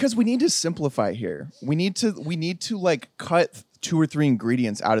just because we need to simplify here. We need to like cut 2 or 3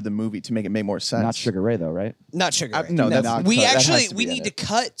 ingredients out of the movie to make it make more sense. Not Sugar Ray, though, right? not Sugar Ray. No, that's not we cut. That actually has to we be need to added.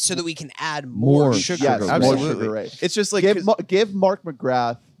 cut so that we can add more More sugar. Yes, Sugar more Ray. absolutely. Sugar Ray. It's just like Give Mark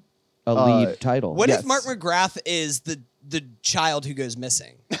McGrath. A lead title. What Yes. if Mark McGrath is the child who goes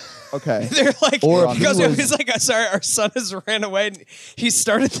missing? Okay. They're like, Or if he goes, he was- he's like, sorry, our son has ran away. And he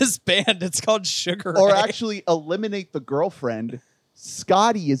started this band. It's called Sugar Or Ray. actually eliminate the girlfriend.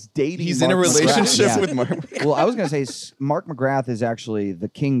 Scotty is dating. he's in a Mark McGrath. relationship Yeah. with Mark. Well, I was going to say Mark McGrath is actually the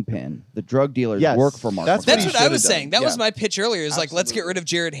kingpin. The drug dealers Yes. work for Mark That's McGrath. That's he what I should've was done. saying. That was Yeah. my pitch earlier. Is like, let's get rid of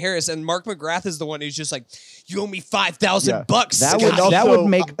Jared Harris, and Mark McGrath is the one who's just like, you owe me $5,000 Yeah. bucks. That Scotty." would also- that would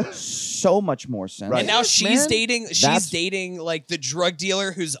make so much more sense. Right. And now Yes, she's man. dating. She's That's- dating like the drug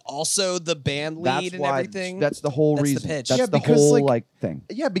dealer who's also the band lead That's and why. everything. That's the whole That's the reason. pitch. That's Yeah, the because, whole like- thing.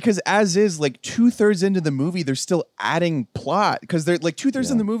 Yeah, because as is, like 2/3 into the movie, they're still adding plot because they're like 2/3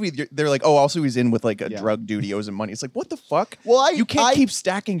 in Yeah. the movie. They're like, oh, also he's in with like a Yeah. drug dude. He owes him money. It's like, what the fuck? Well, you can't keep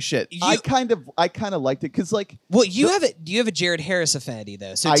stacking shit. I kind of liked it because like Well, you have it. You have a Jared Harris affinity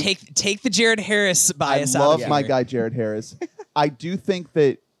though, so take the Jared Harris I bias out love of my here. guy Jared Harris. I do think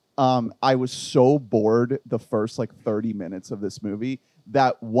that I was so bored the first like 30 minutes of this movie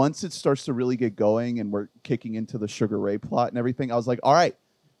that once it starts to really get going and we're kicking into the Sugar Ray plot and everything, I was like, all right,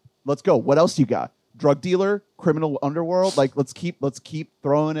 let's go. What else you got? Drug dealer, criminal underworld. Like, let's keep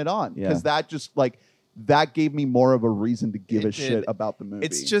throwing it on, because that just like that gave me more of a reason to give a shit about the movie.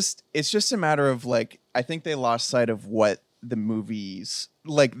 It's just a matter of like, I think they lost sight of what the movies,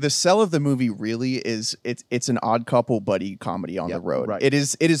 like the sell of the movie really is. It's an Odd Couple buddy comedy on the road. Right. It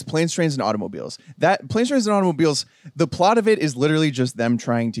is Planes, Trains, and Automobiles. That Planes, Trains, and Automobiles, the plot of it is literally just them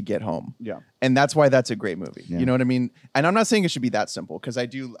trying to get home. Yeah. And that's why that's a great movie. Yeah. You know what I mean? And I'm not saying it should be that simple, because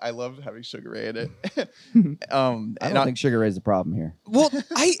I love having Sugar Ray in it. I don't think Sugar Ray's the problem here. Well,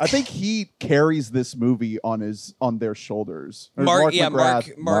 I think he carries this movie on their shoulders. Or Mark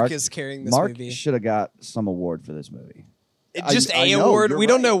McGrath. is carrying this Mark movie. should have got some award for this movie. Just I a know, award. you're We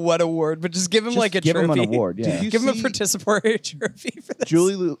don't right. know what award, but just give him Just like a give trophy. him an award. Yeah. Did you Give him a see participatory trophy for this.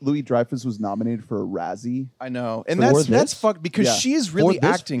 Julie Louis-Dreyfus was nominated for a Razzie. I know, and For that's this? fucked, because Yeah. she is really For this?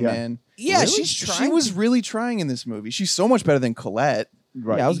 acting, Yeah. man. Yeah, Really? she's She trying. was really trying in this movie. She's so much better than Colette.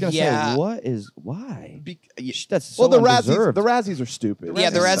 Right. Yeah, I was gonna Yeah. say, why? That's so well, the undeserved. Razzies are stupid. Yeah,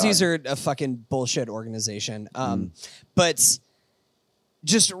 the Razzies Razzies are a fucking bullshit organization. But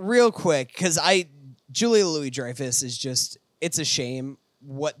just real quick, because Julia Louis-Dreyfus is just, it's a shame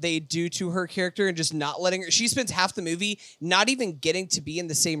what they do to her character and just not letting her. She spends half the movie not even getting to be in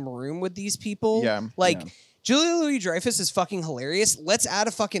the same room with these people. Yeah. Like, Yeah. Julia Louis-Dreyfus is fucking hilarious. Let's add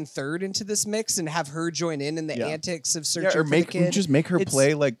a fucking third into this mix and have her join in the Yeah. antics of searching Or for the kid. just make her It's-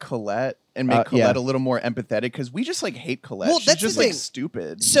 play like Colette and make yeah. Colette a little more empathetic, because we just like hate Colette. Well, She's that's the just like thing.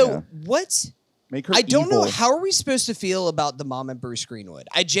 stupid. So Yeah. what? Make her I don't know. evil. How are we supposed to feel about the mom and Bruce Greenwood?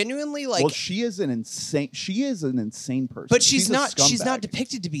 I genuinely like. Well, she is an insane person. But she's a not. She's not scumbag.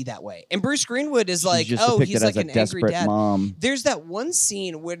 depicted to be that way. And Bruce Greenwood is She's like, just oh, depicted he's like as a an angry desperate dad. mom. There's that one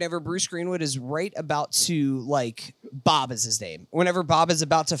scene whenever Bruce Greenwood is right about to like Bob is his name. Whenever Bob is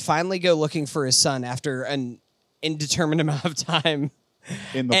about to finally go looking for his son after an indeterminate amount of time.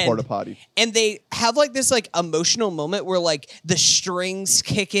 in the porta potty. And they have like this like emotional moment where like the strings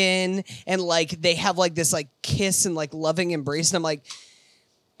kick in and like they have like this like kiss and like loving embrace. And I'm like,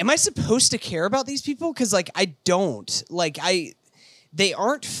 am I supposed to care about these people? Because like I don't. Like they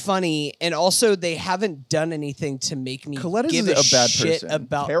aren't funny, and also they haven't done anything to make me Colette is give a bad shit person.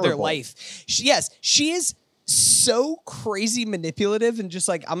 about their Terrible. life. She is so crazy manipulative and just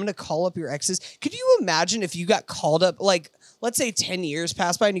like, I'm gonna call up your exes. Could you imagine if you got called up, like let's say 10 years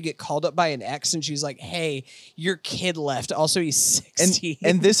pass by and you get called up by an ex and she's like, hey, your kid left, also he's 60.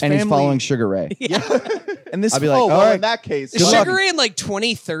 and this And family, he's following Sugar Ray. and this I'd be like, Oh, all well, right. in that case, Good luck. Sugar Ray in like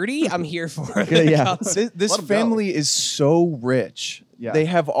 2030, I'm here for it. Yeah. this Let 'em family is so rich. Yeah. They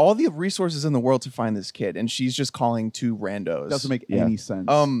have all the resources in the world to find this kid, and she's just calling two randos. doesn't make Yeah. any sense.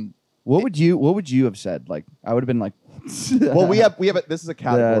 What would you have said? Like, I would have been like, well, we have this is a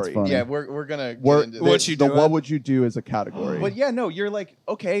category. funny. yeah, we're gonna get We're, into the, this. the what would you do is a category. But yeah, no, you're like,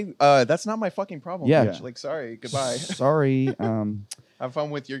 okay, that's not my fucking problem. Yeah. bitch. Like, sorry, goodbye. sorry. Have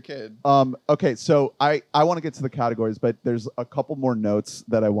fun with your kid. Okay, so I want to get to the categories, but there's a couple more notes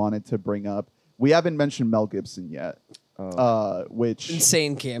that I wanted to bring up. We haven't mentioned Mel Gibson yet, which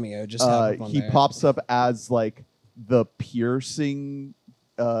Insane cameo. Just have him on he there. pops up as like the piercing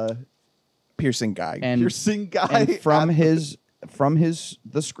Piercing guy. And piercing guy. and from at-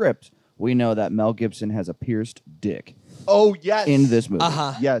 the script, we know that Mel Gibson has a pierced dick oh yes, in this movie.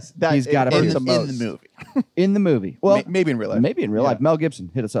 Uh-huh. yes, that He's got it a hurt piercing- the in most. the movie. In the movie. Well, Maybe in real life. maybe in real Yeah. life. Mel Gibson,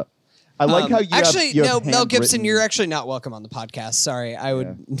 hit us up. I like how you actually have, you no have Mel Gibson. handwritten- You're actually not welcome on the podcast. Sorry, I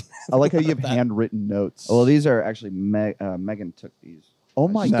would. I like how you have handwritten notes. Well, these are actually Megan took these. oh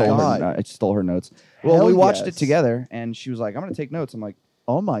my Stole god! I stole her notes. Well, Hell we watched yes. it together, and she was like, "I'm going to take notes." I'm like,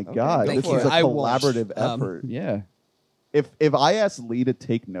 Oh my god! go This for is it. a I won't. collaborative Um, effort. "Yeah." If I asked Lee to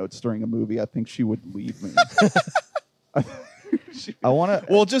take notes during a movie, I think she would leave me. I want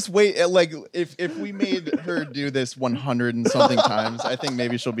to. Well, just wait. Like, if we made her do this 100 and something times, I think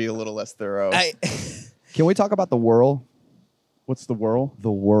maybe she'll be a little less thorough. Can we talk about the whirl? What's the whirl?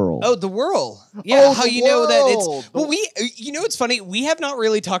 The whirl. Oh, the whirl. Yeah, Oh, how the you know that whirl. it's well. You know, it's funny. We have not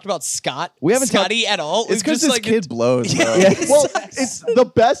really talked about Scott. We haven't Scotty at all. it's because just this like kid blows, bro. Yeah. Well, it's the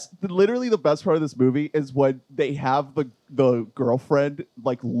best. Literally, the best part of this movie is when they have the girlfriend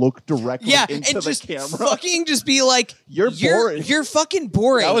like look directly yeah, into and the just camera. fucking just be like, You're boring." You're fucking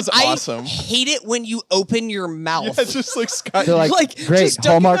boring. That was awesome. I hate it when you open your mouth. Yeah, just like Scott. They're like, great, just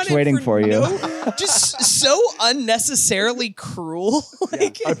dunking Hallmark's on it waiting for you. just so unnecessarily cruel.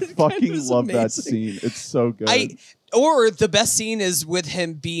 Like, I it kind fucking of is love that amazing. scene. It's so good. Or the best scene is with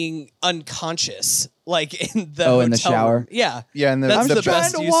him being unconscious, like in the in the hotel shower. room. Yeah, Yeah, and That's I'm the just trying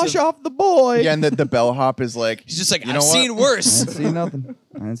best to use wash of- off the boy. yeah, and the bellhop is like, he's just like, you know I've what? seen I worse. didn't see nothing.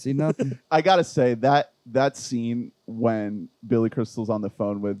 I didn't see nothing. I gotta say that scene when Billy Crystal's on the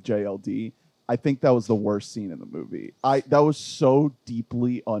phone with JLD, I think that was the worst scene in the movie. That was so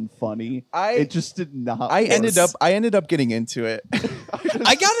deeply unfunny. It just did not. I work. ended up getting into it.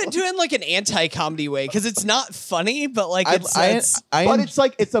 I got into it in like an anti-comedy way because it's not funny, but like it's But it's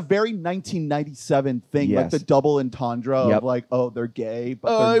like it's a very 1997 thing, like Yes. the double entendre Yep. of like, oh, they're gay,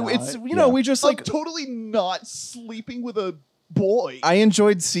 but they're not. it's we just like like totally not sleeping with a boy. I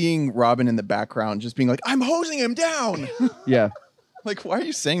enjoyed seeing Robin in the background just being like, I'm hosing him down. Yeah. Like, why are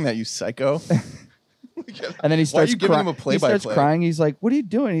you saying that, you psycho? And then he Why are starts you giving him a he starts play-by-play? crying. He's like, "What are you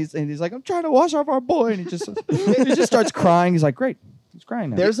doing?" He's like, "I'm trying to wash off our boy." And he just starts crying. He's like, "Great." He's crying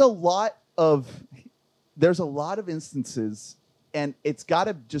now. There's a lot of instances, and it's got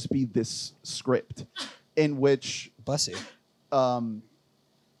to just be this script in which bless you.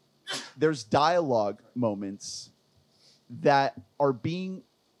 there's dialogue moments that are being,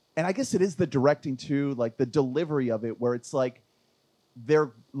 and I guess it is the directing too, like the delivery of it, where it's like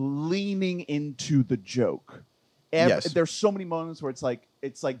they're leaning into the joke. Yes. There's so many moments where it's like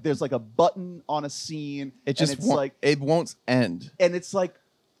there's like a button on a scene. It just and it's won't, like, it won't end. and it's like,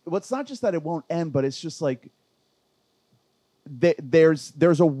 well, it's not just that it won't end, but it's just like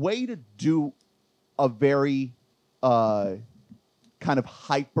there's a way to do a very kind of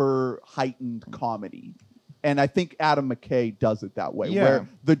hyper heightened comedy, and I think Adam McKay does it that way, Yeah. where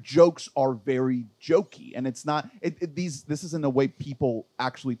the jokes are very jokey, and it's not this isn't a way people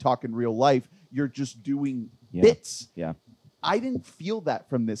actually talk in real life. You're just doing Yeah. bits. Yeah. I didn't feel that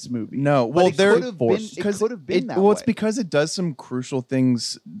from this movie. No, But well, it they're could have been, forced. it could have been that well, way. it's because it does some crucial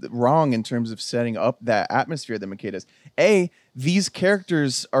things wrong in terms of setting up that atmosphere that McKay does. These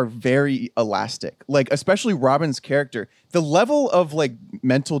characters are very elastic, like especially Robin's character. The level of like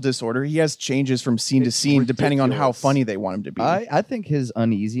mental disorder he has changes from scene to It's scene depending on how ridiculous. funny they want him to be. I think his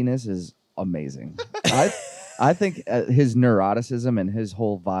uneasiness is amazing. I think his neuroticism and his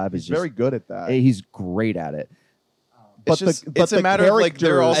whole vibe is He's just very good at that. He's great at it. but it's a matter of like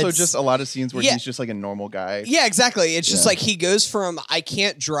there are also It's- just a lot of scenes where Yeah. he's just like a normal guy. Yeah, exactly. It's just Yeah. like he goes from I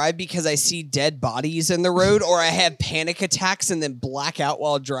can't drive because I see dead bodies in the road or I have panic attacks and then black out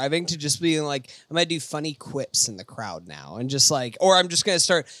while driving to just being like, I'm going to do funny quips in the crowd now. And just like, or I'm just going to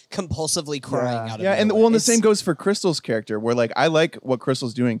start compulsively crying out of Yeah, and nowhere. the It's- same goes for Crystal's character, where like I like what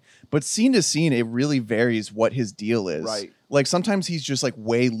Crystal's doing, but scene to scene, it really varies what his deal is. Right. Like sometimes he's just like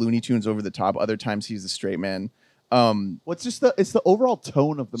way Looney Tunes over the top. Other times he's the straight man. What's just it's the overall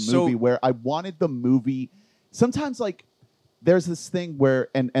tone of the So- movie where I wanted the movie. Sometimes like there's this thing where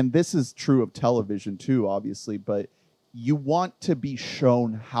and this is true of television too, obviously, but you want to be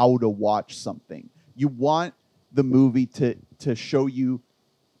shown how to watch something. You want the movie to show you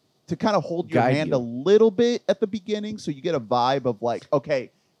to kind of hold your Guide hand you. a little bit at the beginning so you get a vibe of like,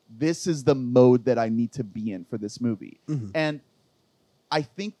 okay, this is the mode that I need to be in for this movie. And I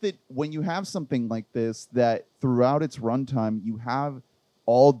think that when you have something like this, that throughout its runtime, you have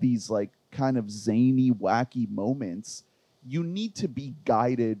all these like kind of zany, wacky moments, you need to be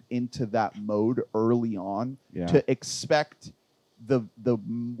guided into that mode early on Yeah. to expect the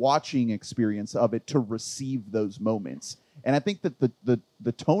watching experience of it to receive those moments. And I think that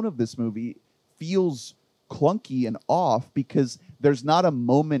the tone of this movie feels clunky and off because there's not a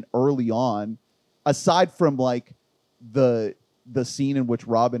moment early on, aside from like the scene in which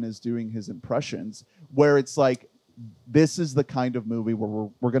Robin is doing his impressions, where it's like, this is the kind of movie where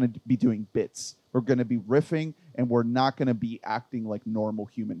we're going to be doing bits. We're going to be riffing, and we're not going to be acting like normal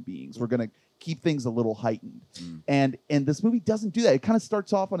human beings. We're going to keep things a little heightened. And this movie doesn't do that. It kind of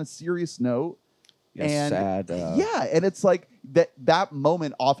starts off on a serious note. Yeah, And sad. yeah, and it's like that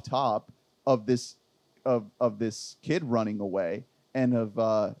moment off top of this of this kid running away and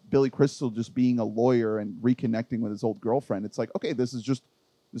of Billy Crystal just being a lawyer and reconnecting with his old girlfriend. It's like, okay, this is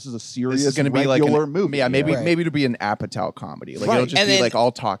a serious, This is going to be like regular an, movie. Yeah, maybe Right. maybe it'll be an Apatow comedy. Like Right. it'll just And be then like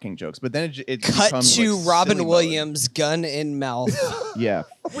all talking jokes. But then it cut becomes, to like, Robin silly mode. Williams, gun in mouth. yeah.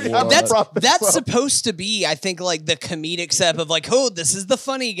 We have that's brought this that's up. supposed to be, I think, like the comedic step of like, oh, this is the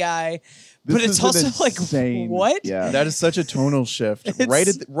funny guy, This but is it's an also insane- like, what? Yeah. That is such a tonal shift. It's right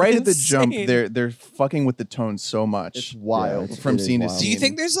at the jump, insane. they're fucking with the tone so much. It's wild. it's- from it is scene to wild. Do you scene.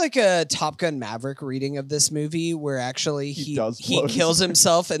 think there's like a Top Gun Maverick reading of this movie where actually He he does blow his kills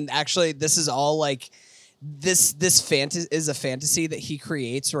himself and actually this is all like this fantasy is a fantasy that he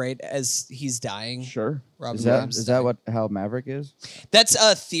creates right as he's dying. Sure. Robin Is that Williams is that dying. what how Maverick is? That's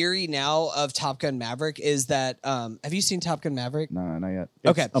a theory now of Top Gun Maverick. Is that have you seen Top Gun Maverick? No, not yet.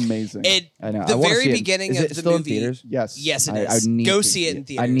 It's Okay. amazing. I know. The I wanna very see it. beginning Is of it the still movie. in theaters? yes. Yes, it I is. need Go to see it in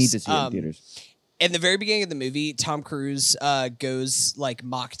theaters. I need to see it in theaters. In the very beginning of the movie, Tom Cruise goes like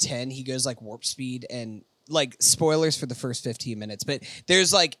Mach 10. He goes like warp speed and like spoilers for the first 15 minutes. But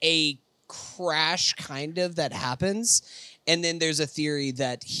there's like a crash kind of that happens. And then there's a theory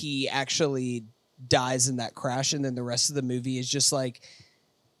that he actually dies in that crash. And then the rest of the movie is just like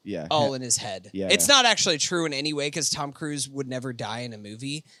Yeah. all in his head. Yeah, It's yeah. not actually true in any way because Tom Cruise would never die in a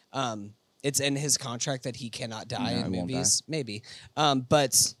movie. It's in his contract that he cannot die No, in he won't movies. Maybe.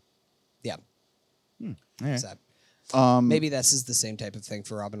 But yeah. All right. So maybe this is the same type of thing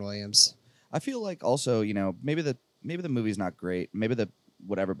for Robin Williams. I feel like also, maybe the movie's not great, maybe the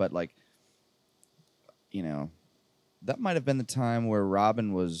whatever, but like, that might have been the time where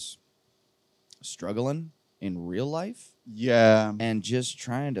Robin was struggling in real life Yeah. and just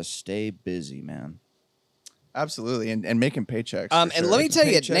trying to stay busy, man. Absolutely, and making paychecks. for And sure. let me tell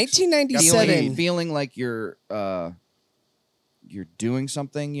you, Paychecks. 1997. Feeling like you're doing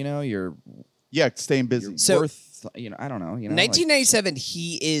something, you're Yeah, staying busy. So- worth, I don't know, 1997,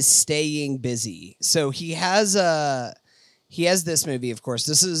 he is staying busy. So he has this movie, of course.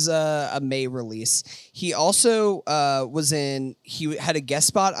 This is a May release. He also he had a guest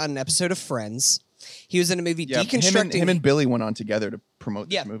spot on an episode of Friends. He was in a movie Yeah, deconstructing. him and Billy went on together to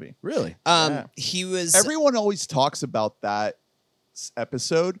promote Yeah. this movie. really. Yeah. He was Everyone always talks about that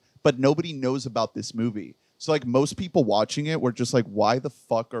episode, but nobody knows about this movie. So like most people watching it were just like, why the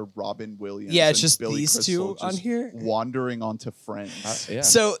fuck are Robin Williams? Yeah, it's and just Billy these Crystal two on just here. wandering onto Friends. Yeah.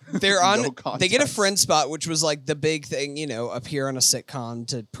 So they're on. No They get a context. friend spot, which was like the big thing, appear on a sitcom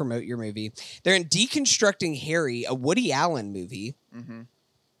to promote your movie. They're in Deconstructing Harry, a Woody Allen movie.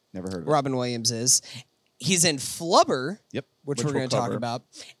 Never heard of it. Robin Williams is. He's in Flubber. Yep. Which Which we're going we'll to talk cover. about,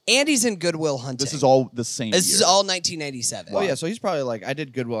 and he's in Good Will Hunting. This is all the same. This is year. all 1997. Oh yeah, so he's probably like, I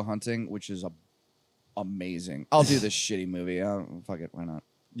did Good Will Hunting, which is amazing. I'll do this shitty movie. Fuck it, why not?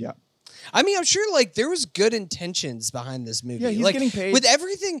 Yeah. I mean, I'm sure like there was good intentions behind this movie. Yeah, he's like, getting paid. with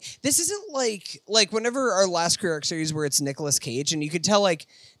everything. This isn't like whenever our last Career Arc series where it's Nicolas Cage, and you could tell like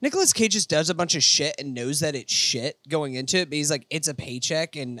Nicolas Cage just does a bunch of shit and knows that it's shit going into it, but he's like, it's a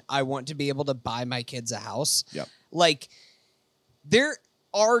paycheck, and I want to be able to buy my kids a house. Yep. Like there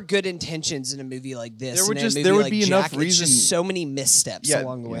are good intentions in a movie like this. There would and in a just- movie there would like be enough Jack, reason- It's just so many missteps Yeah,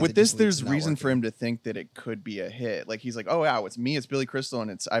 along the way. with that this, just leads there's to not reason for working. him to think that it could be a hit. Like he's like, oh wow, it's me, it's Billy Crystal,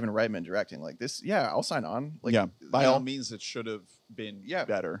 and it's Ivan Reitman directing. Like this, yeah, I'll sign on. Like, yeah. By you know, all means, it should have been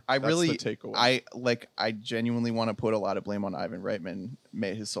better. I That's really, the takeaway. I genuinely want to put a lot of blame on Ivan Reitman.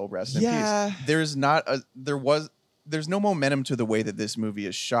 May his soul rest in Yeah. peace. There's no momentum to the way that this movie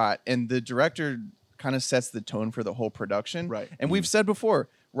is shot, and the director kind of sets the tone for the whole production. Right. And we've said before,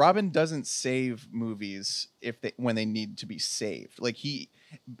 Robin doesn't save movies when they need to be saved. Like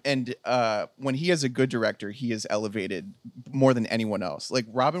when he has a good director, he is elevated more than anyone else. Like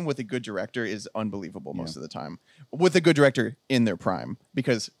Robin with a good director is unbelievable most of the time. With a good director in their prime,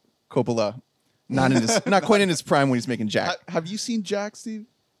 because Coppola not quite in his prime when he's making Jack. Have you seen Jack, Steve?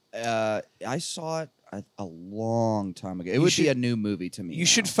 I saw it a long time ago. It You would be should- a new movie to me. You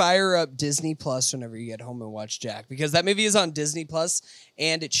should now. fire up Disney Plus whenever you get home and watch Jack, because that movie is on Disney Plus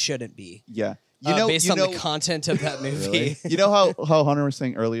and it shouldn't be. Yeah. Based on the content of that movie. Really? You know how Hunter was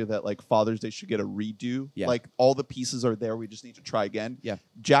saying earlier that like Father's Day should get a redo? Yeah. Like all the pieces are there. We just need to try again. Yeah.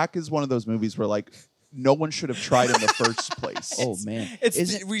 Jack is one of those movies where like no one should have tried in the first place. Oh man,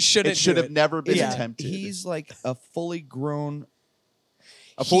 We shouldn't. it should do have never been Yeah. attempted. He's like a fully grown.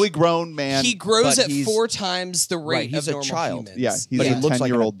 a fully grown man. He grows but at he's- 4 times the rate Right, he's of a normal child. humans. Yeah, he's But a he looks like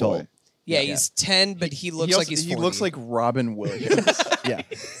an 10-year-old adult. boy. Yeah, Yeah. he's 10, but he looks like he's 40. He looks like Robin Williams. Yeah,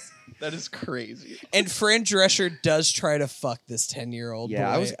 That is crazy. And Fran Drescher does try to fuck this 10-year-old boy.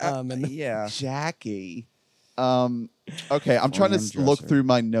 yeah. I was. and yeah. Jackie. Okay, I'm trying to Fran look Dresser. through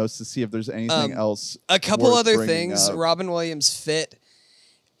my notes to see if there's anything else. a couple worth other bringing things. up. Robin Williams fit.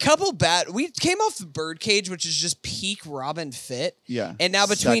 We came off the Birdcage, which is just peak Robin fit. Yeah. And now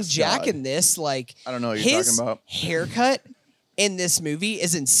between Sex Jack god. and this, like I don't know what you're his talking about. haircut in this movie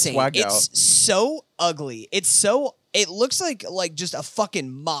is insane. Swagged it's out. so ugly. It looks like just a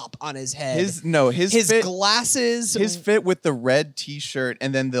fucking mop on his head. His fit, glasses. his fit with the red T-shirt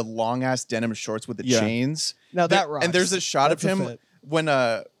and then the long ass denim shorts with the Yeah. chains. Now that rocks. And there's a shot That's of a him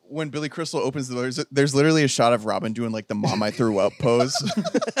fit. when Billy Crystal opens the doors. There's literally a shot of Robin doing like the "mom I threw up" pose.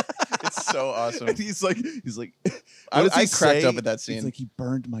 That's so awesome. And he's like, I what does he cracked say? up at that scene. He's like, he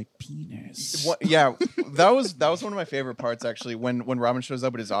burned my penis. Yeah, that was one of my favorite parts actually. When Robin shows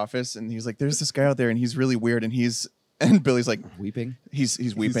up at his office and he's like, "There's this guy out there and he's really weird," and Billy's like, Weeping. he's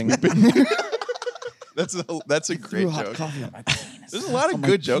weeping. That's a great joke. Coffee on my penis. There's a lot of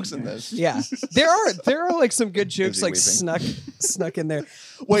good jokes in this. Yeah, there are like some good jokes he like weeping? snuck in there.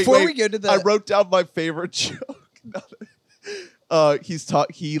 Wait, Before we go to the, I wrote down my favorite joke.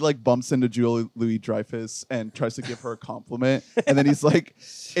 He like bumps into Julia Louis-Dreyfus and tries to give her a compliment, and then he's like,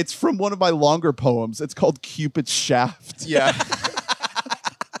 "It's from one of my longer poems. It's called Cupid's Shaft." Yeah.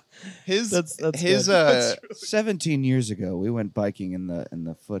 His That's his good. 17 years ago, we went biking in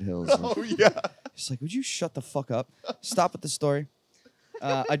the foothills. Oh yeah. It's like, would you shut the fuck up? Stop with the story.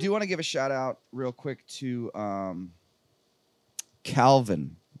 I do want to give a shout out real quick to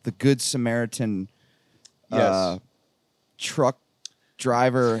Calvin, the Good Samaritan Yes. truck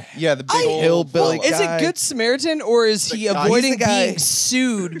driver. yeah, the big old hillbilly is guy. it Good Samaritan or is he guy- avoiding he's the guy- being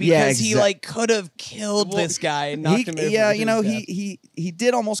sued because Yeah, he like could have killed this guy and knocked him over? Yeah, with you know, his death? he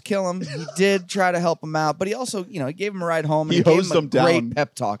did almost kill him. He did try to help him out, but he also, you know, he gave him a ride home and He gave hosed him a him down. great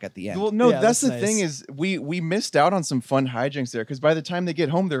pep talk at the end. Well, no, Yeah, that's the that's thing nice. is we missed out on some fun hijinks there because by the time they get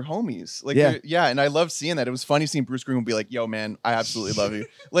home, they're homies. Like, Yeah. yeah, and I love seeing that. It was funny seeing Bruce Green be like, "Yo, man, I absolutely love you."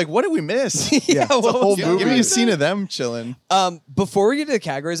 Like, what did we miss? yeah, the what whole was Give, going give me on? a scene of them chilling. Before we get to the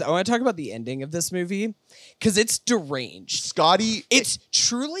categories, I want to talk about the ending of this movie because it's deranged. Scotty. It's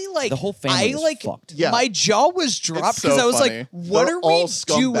truly like The whole family I is like fucked. Yeah. my jaw was dropped so because I was funny. like, "What They're are we all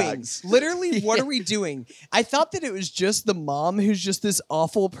doing? scumbags. Literally, what are we doing?" I thought that it was just the mom who's just this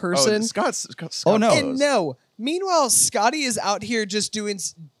awful person. Scott Oh, no. And no. Meanwhile, Scotty is out here just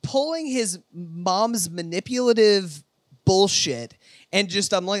pulling his mom's manipulative bullshit. And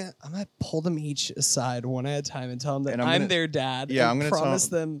just, I'm going to pull them each aside one at a time and tell them that And I'm gonna- their dad. Yeah, and I'm gonna promise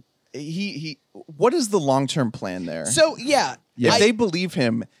tell- them. What is the long-term plan there? So, yeah. if I- they believe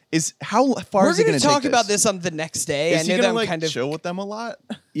him, is how far we're is he going going to talk about this on the next day. Is I he know going that to I'm like kind of chill with them a lot?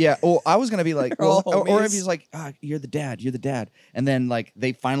 Yeah, well, I was gonna be like, They're all or if homies. he's like, you're the dad, and then like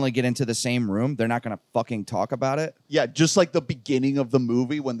they finally get into the same room, they're not gonna fucking talk about it. Yeah, just like the beginning of the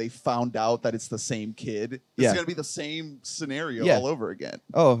movie when they found out that it's the same kid. This Yeah. is gonna be the same scenario Yeah. all over again.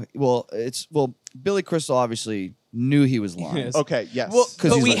 Oh, well, Billy Crystal obviously knew he was lying. Yes. Okay, yes. Well,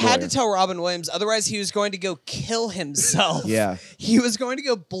 'Cause but he's we a had lawyer. to tell Robin Williams, otherwise he was going to go kill himself. Yeah. He was going to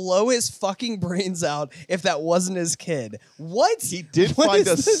go blow his fucking brains out if that wasn't his kid. What? he did What find is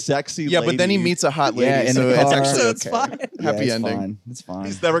a this? sexy Yeah, but then he lady. meets a hot lady, Yeah, in so the it's car. actually So it's okay. fine. Yeah, Happy it's ending. Fine. It's fine.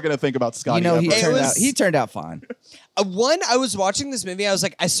 He's never gonna think about Scotty. You know, ever. he turned out fine. I was watching this movie. I was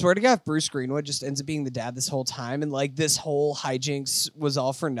like, I swear to God, if Bruce Greenwood just ends up being the dad this whole time, and like this whole hijinks was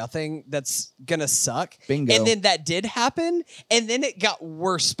all for nothing. That's gonna suck. Bingo. And then that did happen, and then it got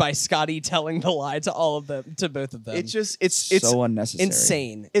worse by Scotty telling the lie to all of them, to both of them. It's it's So unnecessary.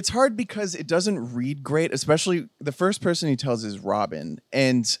 insane. it's hard because it doesn't read great, especially the first person he tells is Robin.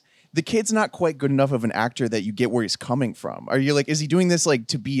 And the kid's not quite good enough of an actor that you get where he's coming from. Are you like, is he doing this like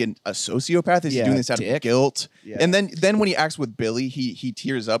to be a sociopath? Is he Yeah, doing this out of dick. guilt? Yeah. And then when he acts with Billy, he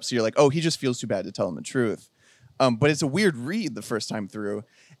tears up. So you're like, oh, he just feels too bad to tell him the truth. But it's a weird read the first time through.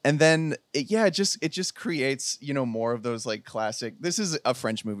 And then it just creates, more of those like classic. This is a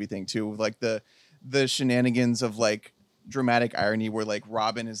French movie thing too, like the shenanigans of like dramatic irony where like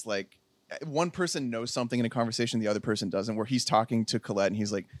Robin is like one person knows something in a conversation the other person doesn't, where he's talking to Colette and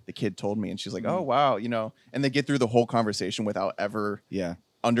he's like, the kid told me, and she's like, oh wow, and they get through the whole conversation without ever Yeah.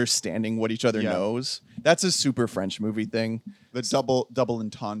 understanding what each other Yeah. knows. That's a super French movie thing. The double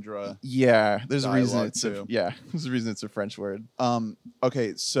entendre. Yeah, there's a reason Dialogue, too. there's a reason it's a French word.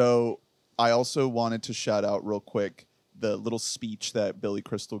 Okay, so I also wanted to shout out real quick the little speech that Billy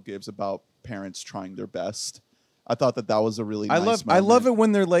Crystal gives about parents trying their best. I thought that was a really nice I love it moment.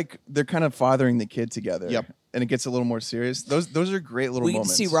 when they're kind of fathering the kid together. Yep. And it gets a little more serious. Those are great little We get to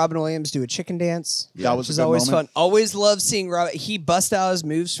moments. see Robin Williams do a chicken dance. That was Which is a good always moment. fun. Always love seeing Robin. He busts out his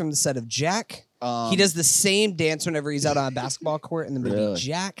moves from the set of Jack. Um, He does the same dance whenever he's out on a basketball court in the movie Really?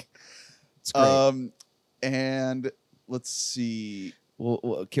 Jack. It's great. And let's see.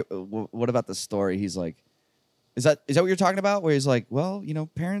 What about the story? He's like, is that what you're talking about? Where he's like, well,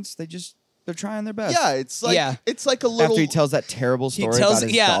 parents, they're trying their best. Yeah, it's like Yeah. it's like a little. After he tells that terrible He story tells- about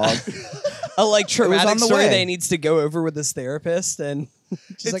his yeah. dog. A like traumatic on the story way. that he needs to go over with his therapist, and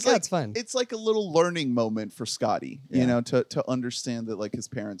she's like, "Yeah, it's fine." It's like a little learning moment for Scotty, Yeah. to understand that like his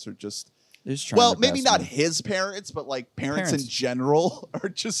parents are just They're just trying well, their maybe best, not man. his parents, but like parents in Parents. general are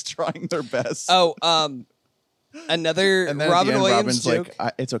just trying their best. Oh, Another And then Robin at the end, Williams Robin's joke.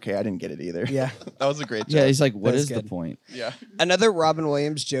 like, "It's okay, I didn't get it either." Yeah. That was a great joke. Yeah, he's like, what That's is the good. point? Yeah. Another Robin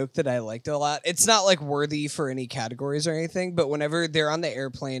Williams joke that I liked a lot. It's not like worthy for any categories or anything, but whenever they're on the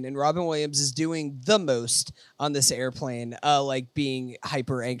airplane and Robin Williams is doing the most on this airplane, like being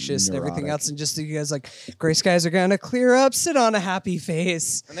hyper anxious and everything Neurotic. else, and just you guys like, gray skies are gonna clear up, sit on a happy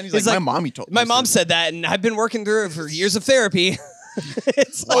face. And then he's like, "My mommy told me My mom this." said that, and I've been working through it for years of therapy.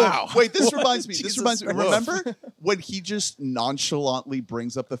 It's like, Wow. Oh, wait, this reminds me. This Jesus reminds me. Christ. Remember when he just nonchalantly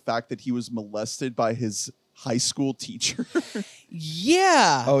brings up the fact that he was molested by his high school teacher?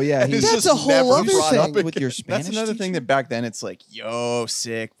 yeah. Oh yeah, And he's it's That's just a whole never other brought up thing. with your Spanish. That's another thing teacher? that back then it's like, "Yo,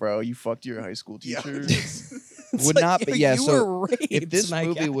 sick, bro. You fucked your high school Yeah. teacher." It's would like, not be. Yeah, you so were raped, if this my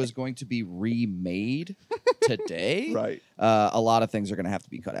movie guy. was going to be remade today, Right. a lot of things are going to have to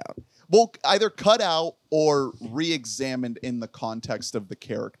be cut out. Well, either cut out or re-examined in the context of the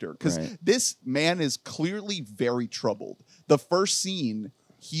character, because Right. this man is clearly very troubled. The first scene,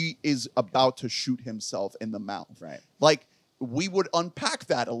 he is about to shoot himself in the mouth. Right. Like, we would unpack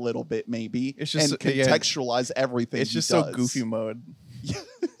that a little bit, maybe, It's just- and yeah. contextualize everything. It's he just so does. goofy mode.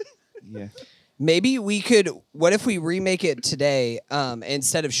 Yeah. Maybe we could. What if we remake it today?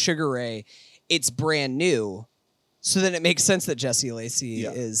 Instead of Sugar Ray, it's brand new. So then it makes sense that Jesse Lacey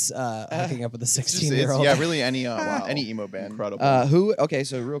Yeah. is hooking up with a It's just, 16-year-old. yeah, really any Wow. any emo band. Incredible. Who? Okay,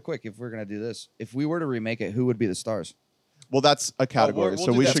 so real quick, if we're gonna do this, if we were to remake it, who would be the stars? Well, that's a category, we'll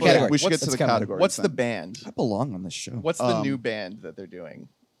so do we that. should That's get what- we should get what's- to the it's coming. category. What's the band? I belong on this show. What's the Um, new band that they're doing?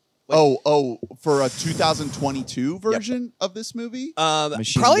 Oh, for a 2022 version of this movie?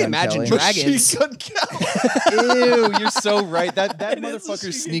 Machine Probably Gun Imagine Kelly. Dragons. Machine Gun Kelly. Ew, you're so right. That It is motherfucker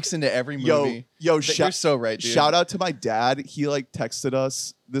Machine- sneaks into every Yo, movie. yo, You're so right, dude. shout out to my dad. He like texted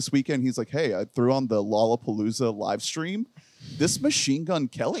us this weekend. He's like, "Hey, I threw on the Lollapalooza live stream. This Machine Gun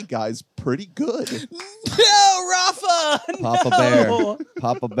Kelly guy's pretty good." No, Rafa. Papa no. Bear.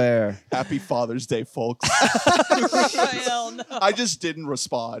 Papa Bear. Happy Father's Day, folks. Hell no. I just didn't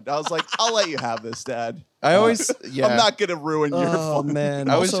respond. I was like, "I'll let you have this, Dad. I always, yeah. I'm not gonna ruin your Oh fun." man.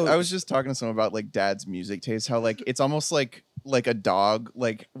 I was Also- I was just talking to someone about like dad's music taste. How like it's almost like a dog.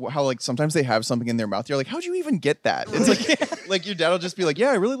 Like how like sometimes they have something in their mouth. You're like, how'd you even get that? It's like like your dad will just be like, yeah,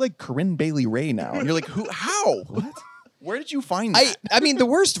 I really like Corinne Bailey Ray now, and you're like, who? How? What? Where did you find that? I mean, the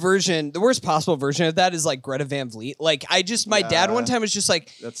worst possible version of that is like Greta Van Vliet. Like, my dad one Yeah. time was just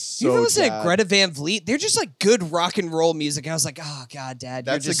like, That's "Do you ever so listen to dad. Greta Van Vliet? They're just like good rock and roll music." And I was like, "Oh God, Dad,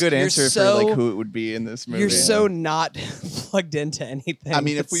 That's you're a good you're answer so, for like who it would be in this movie. You're so not plugged into anything." I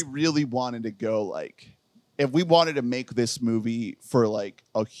mean, if we It's- really wanted to go like, if we wanted to make this movie for like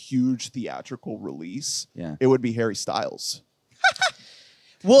a huge theatrical release, Yeah. it would be Harry Styles.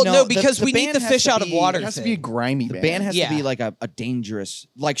 well, No, no, the- because the we need band the has fish to out of be- water. It has to be a thing. grimy The band. band has Yeah. to be like a dangerous,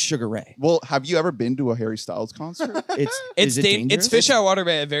 like Sugar Ray. Well, have you ever been to a Harry Styles concert? It's It's is it dangerous? it's fish out of water,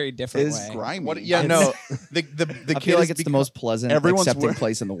 but in a very different It's way. grimy. What? Yeah, It's- no. The I kid feel like is it's the become- most pleasant, Everyone's accepting wear-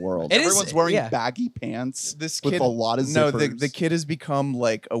 place in the world. It is- Everyone's wearing yeah. baggy pants This with kid, a lot of no, zippers. the kid has become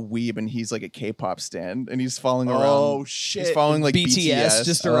like a weeb, and he's like a K-pop stan, and he's following around. Oh shit! He's following like BTS, BTS.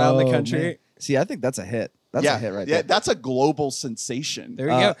 just around the Oh, country. man. See, I think that's a hit. That's yeah, a hit right yeah, there. that's a global sensation. There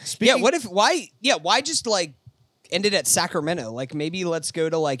you Uh, go. speaking- Yeah, what if why just like end it at Sacramento? Like maybe let's go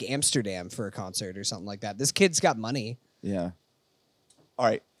to like Amsterdam for a concert or something like that. This kid's got money. Yeah. All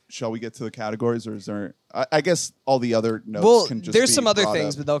right, shall we get to the categories, or is there? I guess all the other notes Well, can just there's be some other brought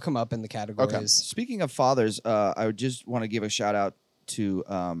things, up. but they'll come up in the categories. Speaking of fathers, I would just want to give a shout out to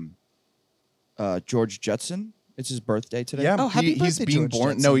George Jetson. It's his birthday today. Yeah, Oh, happy he's birthday, being George born.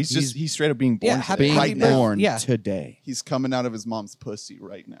 Jetson. No, he's straight up being born. Yeah, today. happy- being Right now. born Yeah. today. He's coming out of his mom's pussy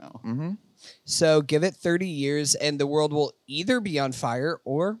right now. Mm-hmm. So give it 30 years, and the world will either be on fire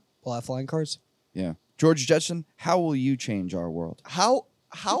or we'll have flying cars. Yeah. George Jetson, how will you change our world? How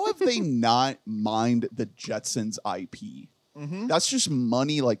have they not mined the Jetsons IP? Mm-hmm. That's just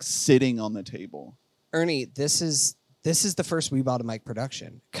money like sitting on the table. Ernie, this is the first We Bought a Mic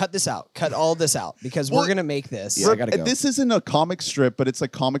production. Cut this out. Cut all this out because Well, we're gonna make this. Yeah, I gotta go. This isn't a comic strip, but it's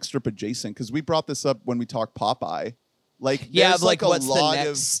like comic strip adjacent because we brought this up when we talked Popeye. Like, Yeah, there's like a what's the lot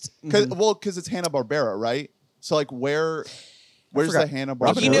next? of because Mhm. it's Hanna-Barbera, right? So like where's forgot. the Hanna-Barbera?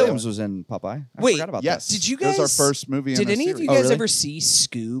 Robin You know- Williams was in Popeye. I Wait, forgot about Yes. that. Did you That was our guys- first movie. Did in a any of you series. guys really? ever see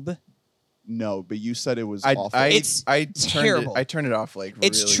Scoob? No, but you said it was I awful. It's turned terrible. it off like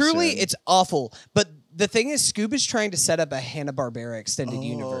It's really truly soon. it's awful. But the thing is, Scoob is trying to set up a Hanna-Barbera extended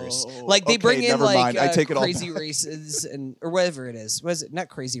universe. Like they okay, bring in never like mind. I take it all Crazy back. Races and or whatever it is. Was it not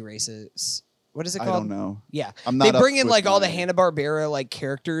Crazy Races? What is it I called? don't know. Yeah, I'm they not up bring in with like all the my- Hanna-Barbera like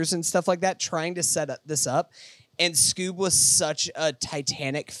characters and stuff like that, trying to set this up. and Scoob was such a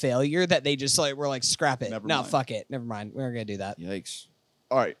Titanic failure that they just like were like, scrap it. Never No, mind. fuck it. Never mind. We're gonna do that. Yikes.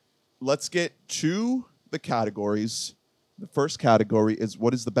 All right, let's get to the categories. The first category is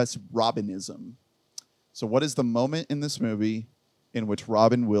what is the best Robinism? So what is the moment in this movie in which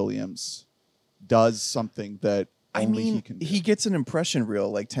Robin Williams does something that I only mean, he can do? he gets an impression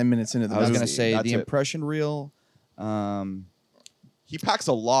reel like 10 minutes into the I was movie. gonna say That's the it. impression reel. He packs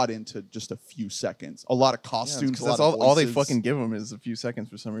a lot into just a few seconds. A lot of Yeah, costumes. 'cause a lot that's of all they voices. fucking give him is a few seconds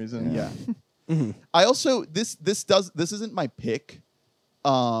for some reason. Yeah. I also this isn't my pick,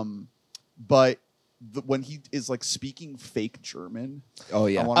 but when he is like speaking fake German. Oh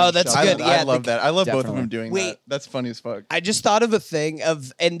yeah. I wanna Oh, that's shout good. that I Yeah, love that. I love both of Definitely. them doing Wait. that. That's funny as fuck. I just thought of a thing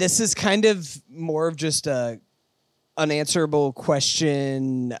of, and this is kind of more of just a unanswerable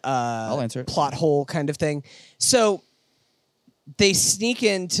question, I'll answer it. plot hole kind of thing. So they sneak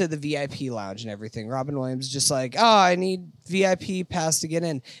into the VIP lounge and everything. Robin Williams is just like, oh, I need VIP pass to get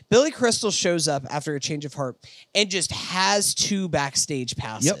in. Billy Crystal shows up after a change of heart and just has 2 backstage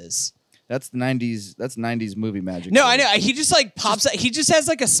passes. That's the 90s. That's 90s movie magic. No, I know. He just like pops up. He just has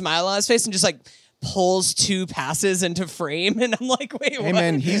like a smile on his face and just like pulls 2 passes into frame. And I'm like, wait, Hey, what?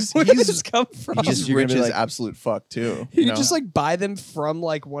 man, he's- Where did he's- this come from? He's you're gonna rich be as like- absolute fuck too. You know? just like buy them from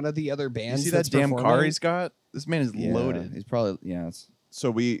like one of the other you bands. see that that's damn car performing? he's got? This man is Yeah, loaded. He's probably It's,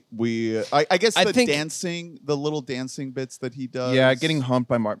 So I guess I the think- dancing, the little dancing bits that he does. Yeah, getting humped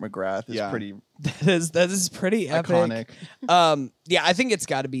by Mark McGrath is Yeah. pretty That is pretty epic. iconic. Yeah, I think it's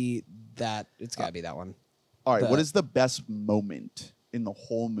got to be that. It's got to be that one. All right, the- what is the best moment in the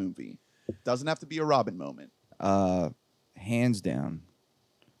whole movie? Doesn't have to be a Robin moment. hands down,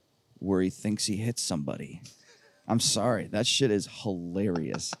 where he thinks he hits somebody. I'm sorry, that shit is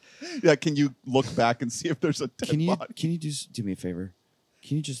hilarious. Yeah, can you look back and see if there's a dead Can you body? just do me a favor?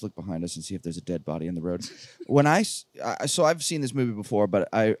 Can you just look behind us and see if there's a dead body in the road? When so I've seen this movie before, but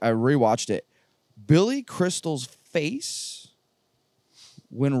I rewatched it. Billy Crystal's face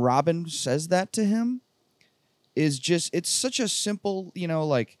when Robin says that to him is just, it's such a simple,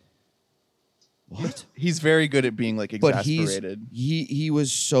 like, what? He's very good at being like But exasperated. he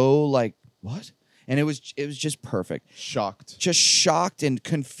was so like, what? And it was just perfect. Shocked. Just shocked and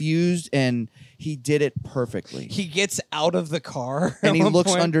confused, and he did it perfectly. He gets out of the car and at he one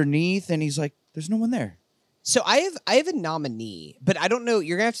looks point. underneath, and he's like, "There's no one there." So I have a nominee, but I don't know.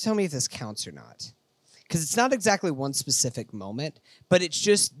 You're gonna have to tell me if this counts or not, because it's not exactly one specific moment, but it's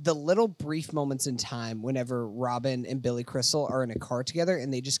just the little brief moments in time whenever Robin and Billy Crystal are in a car together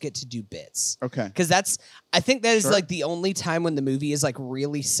and they just get to do bits. Okay. Because I think that is Sure. like the only time when the movie is like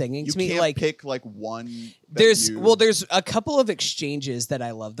really singing You to me. can't Like pick like one. that there's you- there's a couple of exchanges that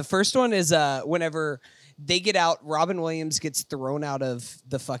I love. The first one is whenever they get out, Robin Williams gets thrown out of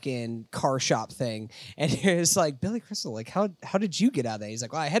the fucking car shop thing, and it's like, Billy Crystal, like how did you get out of there? He's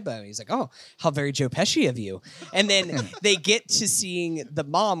like, well, I headbutted him. He's like, oh, how very Joe Pesci of you. And then they get to seeing the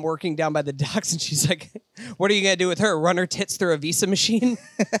mom working down by the docks, and she's like, what are you gonna do with her? Run her tits through a Visa machine?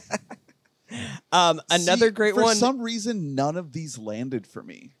 Another See, great for one. some reason, none of these landed for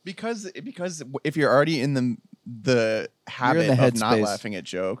me. because if you're already in the habit the of not headspace. laughing at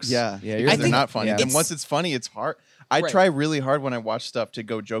jokes, Yeah, because you're I they're think not funny. yeah. Then it's- once it's funny, it's hard. I Right. try really hard when I watch stuff to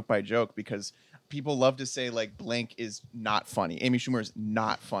go joke by joke because people love to say like blank is not funny. Amy Schumer is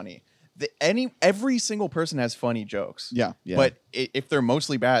not funny. Every single person has funny jokes. Yeah. Yeah. But if they're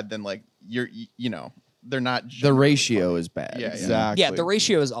mostly bad, then like they're not. The generally ratio funny. is bad. Yeah, Exactly. Yeah, the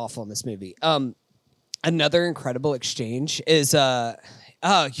ratio is awful in this movie. Another incredible exchange is oh,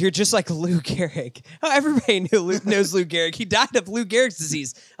 you're just like Lou Gehrig. Oh, everybody knows Lou Gehrig. He died of Lou Gehrig's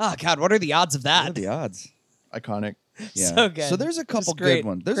disease. Oh God, what are the odds of What are that? the odds? Iconic. Yeah. So good. So there's a couple Just great, good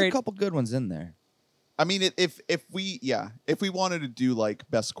ones. There's great. a couple good ones in there. I mean, if we wanted to do like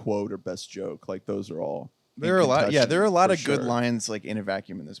best quote or best joke, like those are all. in There are a lot. Yeah, contention there are a lot for of good sure. lines like in a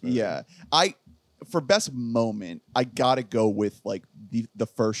vacuum in this movie. Yeah, for best moment, I gotta go with like the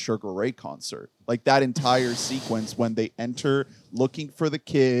first Sugar Ray concert, like that entire sequence when they enter looking for the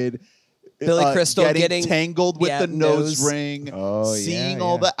kid. Billy Crystal getting- tangled with yeah, the nose nose. ring, Oh, yeah, seeing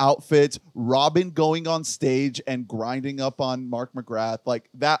all yeah. the outfits, Robin going on stage and grinding up on Mark McGrath, like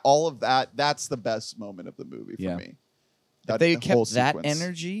that. All of that. That's the best moment of the movie for Yeah. me. If they whole kept that sequence.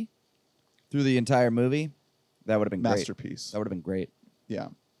 energy through the entire movie, that would have been great. Masterpiece. That would have been great. Yeah.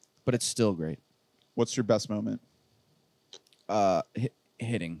 But it's still great. What's your best moment?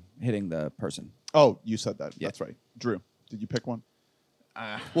 Hitting the person. Oh, you said that. Yeah. That's right. Drew, did you pick one?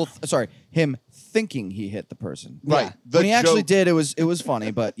 Well, sorry, him thinking he hit the person. Right. When he actually joke- did, it was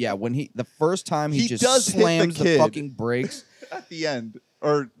funny. But yeah, when the first time he He just does hit the slams the kid. fucking brakes. At the end.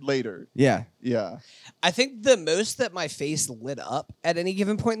 or later. Yeah. Yeah. I think the most that my face lit up at any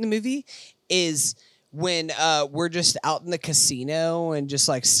given point in the movie is when we're just out in the casino and just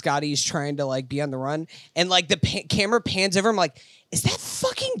like Scotty's trying to like be on the run and like the camera pans over. I'm like, is that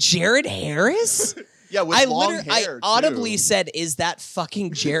fucking Jared Harris? Yeah, with long hair, I audibly too. said, "Is that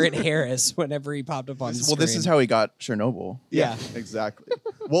fucking Jared Harris?" Whenever he popped up on the Well, this is how he got Chernobyl. Yeah. Exactly.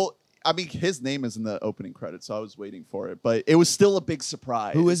 Well, I mean, his name is in the opening credits, so I was waiting for it, but it was still a big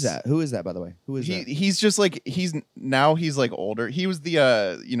surprise. Who is that? Who is that, by the way? Who is that? He's just like he's like older. He was the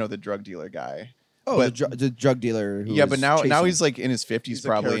the drug dealer guy. Oh, but- the drug dealer. Who Yeah, was but now chasing he's like in his 50s He's a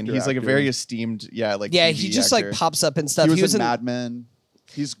probably, and character he's like a actor. very esteemed like Yeah, TV he just actor. like pops up and stuff. He was in Mad Men.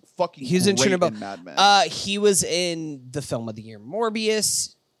 He's fucking He was in great Chernobyl. in Mad Men. He was in the film of the year,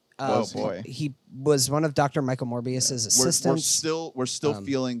 Morbius. Oh, boy. He was one of Dr. Michael Morbius's assistants. We're still Um,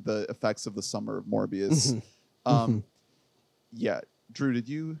 feeling the effects of the summer of Morbius. Yeah, Drew, did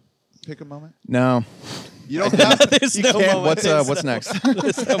you pick a moment? No. You don't have. There's you no can't- moment. What's There's what's no- next?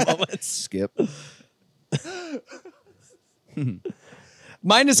 There's no moments. Skip.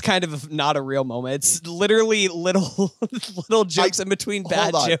 Mine is kind of not a real moment. It's literally little jokes in between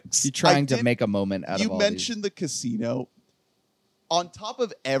bad hold on. jokes. You're trying to did- make a moment out of You all mentioned the casino. On top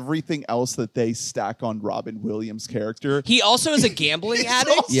of everything else that they stack on Robin Williams' character, He also is a gambling addict.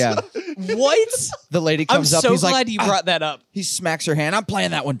 also- these. Yeah. What? The lady I'm comes up. so He's glad like, you "Ah." brought that up. He smacks her hand. I'm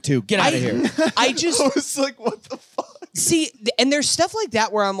playing that one too. Get out of here. I just I was like, "What the fuck?" see, and there's stuff like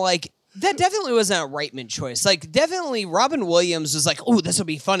that where I'm like, that definitely wasn't a Reitman choice. Like, definitely Robin Williams was like, oh, this will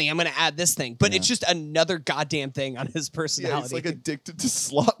be funny. I'm going to add this thing. But it's just another goddamn thing on his Yeah, personality. he's like addicted to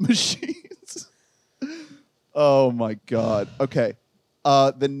slot machines. Oh my god. Okay.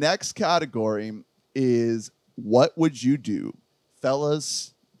 The next category is what would you do,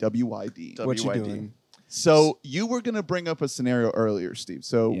 fellas? WYD. What you WYD. doing? So you were gonna bring up a scenario earlier, Steve.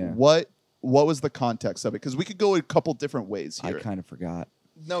 So Yeah. what was the context of it? Because we could go a couple different ways I here. kind of forgot.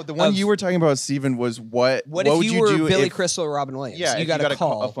 No, the one Of- you were talking about, Steven, was what What would if you were do Billy if, Crystal or Robin Williams? Yeah, you if got a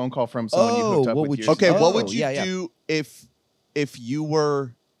call. a phone call from someone you hooked up what with would years you- Okay, ago. what would you yeah, yeah. do if you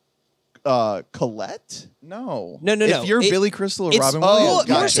were Colette? No. No. If you're It- Billy Crystal or it's Robin oh, Williams,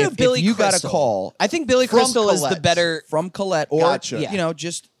 gotcha. more so If Billy you got Crystal. a call I think Billy From Crystal is the Colette. better. from Colette, or Gotcha. Yeah. you know,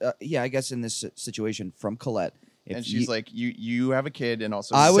 just I guess in this situation from Colette. If and she's you- like, you have a kid, and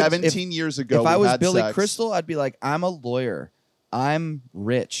also I would- 17 years ago, if I we was had Billy sex. Crystal, I'd be like, I'm a lawyer. I'm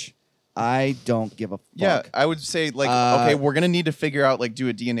rich. I don't give a fuck. Yeah, I would say like, okay, we're gonna need to figure out like do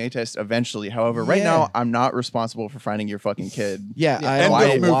a DNA test eventually. However, right Yeah. now I'm not responsible for finding your fucking kid. Yeah, I End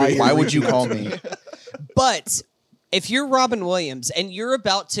don't of know movie. Why would reaching you out call to me? But if you're Robin Williams and you're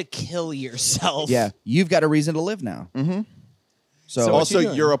about to kill yourself, Yeah, you've got a reason to live now. Mm-hmm. So, So what Also, you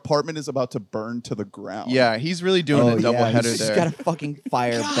doing? your apartment is about to burn to the ground. Yeah, he's really doing a double header he's there. got a fucking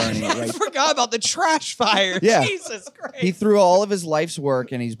fire God, burning it I right. forgot about the trash fire. Yeah. Jesus Christ. He threw all of his life's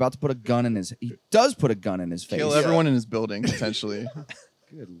work, and he's about to put a gun in his. He does put a gun in his face. Kill everyone in his building potentially.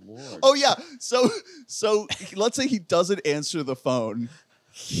 Good lord. Oh yeah. So let's say he doesn't answer the phone.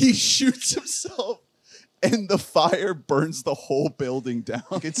 He shoots himself, and the fire burns the whole building down.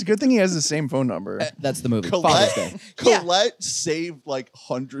 It's a good thing he has the same phone number. That's the movie. Father's Day. Colette saved like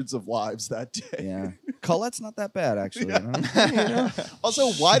hundreds of lives that day. Yeah, Colette's not that bad actually. You know?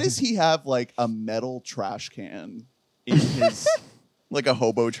 Also, why does he have like a metal trash can in his? Like a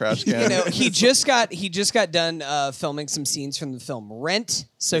hobo trash can. You know, he just got done filming some scenes from the film Rent,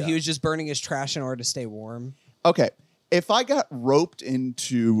 so he Yeah. was just burning his trash in order to stay warm. Okay, if I got roped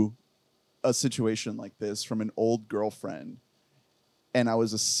into a situation like this from an old girlfriend, and I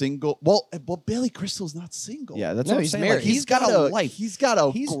was a single, well, Billy Crystal's not single. Yeah, that's No, what I'm he's saying. married. Like, he's got a life. He's got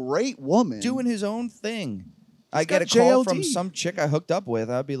a He's great woman doing his own thing. I got get a call JLD. from some chick I hooked up with.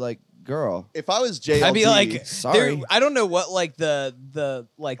 I'd be like, "Girl, If I was JLD, I'd be like, sorry. I don't know what like the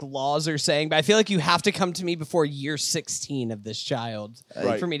like laws are saying, but I feel like you have to come to me before year 16 of this child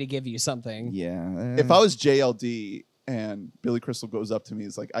Right. for me to give you something. yeah." if I was JLD and Billy Crystal goes up to me,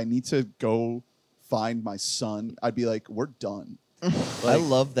 he's like, I need to go find my son. I'd be like, we're done. I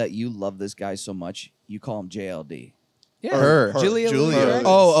love that you love this guy so much. You call him JLD. Yeah, Her. Julia. Julia. Louis-Dreyfus.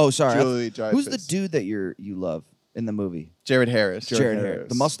 Oh, sorry. Julie Who's the Dreyfus. dude that you love in the movie? Jared Harris. Jared Harris. Harris.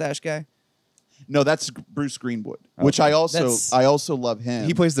 The mustache guy. No, that's Bruce Greenwood, which Okay. I That's- also love him.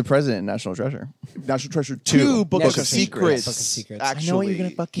 He plays the president in National Treasure. National Treasure 2, Book National of Secrets. Secrets. Book of Secrets.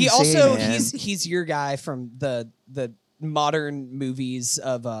 Actually, He also he's your guy from the modern movies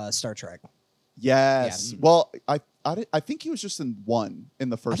of Star Trek. yes. Yeah. Well, I think he was just in the I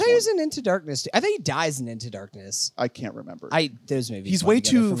first thought one. he was in Into Darkness. I thought he dies in Into Darkness. I can't remember. Those movies. He's blend way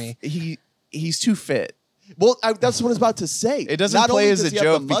together too for me. he's too fit. Well, that's what I was about to say. It doesn't Not play only as a does he have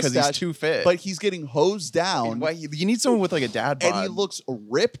the joke because he's mustache, too fit. but he's getting hosed down. Why, you need someone with like a dad bod. And he looks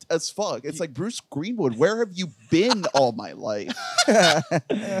ripped as fuck. It's like, Bruce Greenwood with like a dad bod. And he looks ripped as fuck. It's like, Bruce Greenwood, where have you been all my life?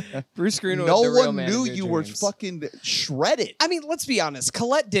 Bruce Greenwood. No the real one man knew of your you were dreams. fucking shredded. I mean, let's be honest.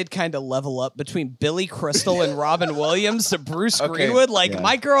 Colette did kind of level up between Billy Crystal and Robin Williams to Bruce Greenwood. Like,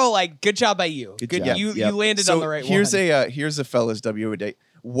 my girl, like, good job by you. Good job. You Yep. landed So on the right here's one. here's a fella's W a date.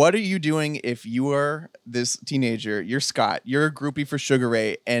 What are you doing if you are this teenager? You're Scott. You're a groupie for Sugar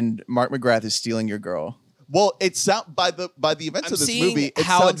Ray, and Mark McGrath is stealing your girl. Well, it sound by the events I'm of this seeing movie, it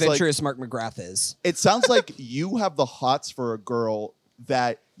how sounds like adventurous Mark McGrath is. it sounds like you have the hots for a girl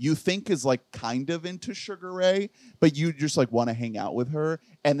that you think is like kind of into Sugar Ray, but you just like want to hang out with her,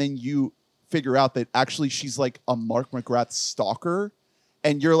 and then you figure out that actually she's like a Mark McGrath stalker,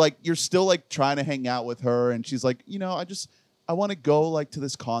 and you're still like trying to hang out with her, and she's like, I want to go like to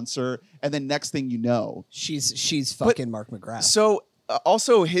this concert, and then next thing you know, She's fucking Mark McGrath. So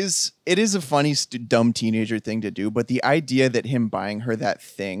also it is a funny dumb teenager thing to do, but the idea that him buying her that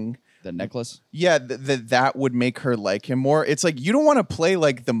thing, The necklace. yeah, that would make her like him more. It's like you don't want to play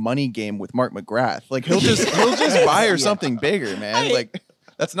like the money game with Mark McGrath. Like he'll just buy her something bigger, man. Like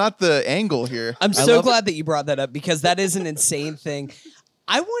that's not the angle here. I'm so glad that you brought that up because that is an insane thing.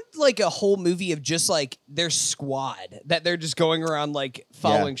 I want like a whole movie of just like their squad that they're just going around like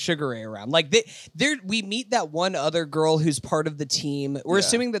following Sugar Ray around. Like we meet that one other girl who's part of the team. We're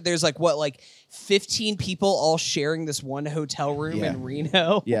assuming that there's like 15 people all sharing this one hotel room in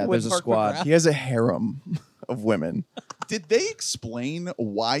Reno. Yeah, with there's a Mark squad. McGrath. He has a harem of women. did they explain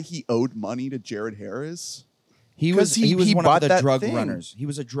why he owed money to Jared Harris? He 'Cause was he was he one bought of the that drug thing. runners. He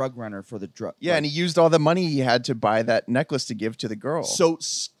was a drug runner for the drug. Yeah, and he used all the money he had to buy that necklace to give to the girl. So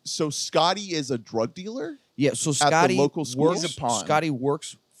Scotty is a drug dealer yeah. So the Scotty local school? works. He's a pawn. Scotty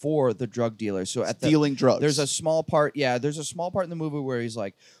works for the drug dealer. So at stealing drugs. there's a small part. Yeah, there's a small part in the movie where he's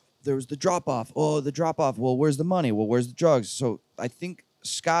like, "There was the drop off. Oh, the drop off. Well, where's the money? Well, where's the drugs?" So I think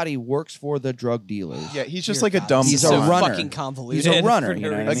Scotty works for the drug dealers. yeah, he's just Dear like a God, dumb He's so a pawn. runner. fucking convoluted. He's a runner, for you no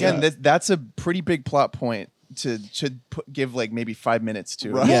know what I mean? reason. Again, that's a pretty big plot point to give like maybe 5 minutes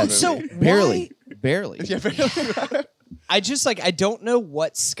to. Right. Yeah, in the so movie. barely, barely. Yeah, barely. I don't know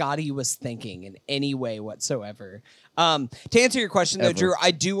what Scotty was thinking in any way whatsoever. To answer your question though, Ever. Drew,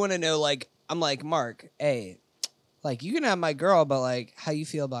 I do want to know, like, I'm like, Mark, hey, like you can have my girl, but like how you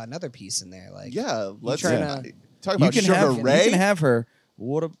feel about another piece in there? Like yeah, let's trying to- talk You about can Sugar have Ray. You can have her.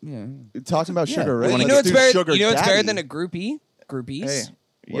 What a yeah. Talking about Yeah. Sugar Ray. You you wanna know let's it's do better. Sugar You know it's better Daddy. than a groupie. Groupies. Hey,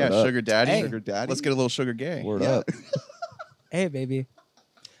 Word yeah, up. sugar daddy. Hey. Sugar Daddy. Let's get a little sugar gay. Word Yeah. up. Hey, baby.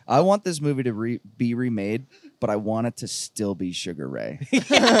 I want this movie to be remade, but I want it to still be Sugar Ray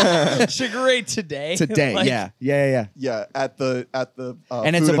Sugar Ray today. today. Like, yeah. Yeah, at the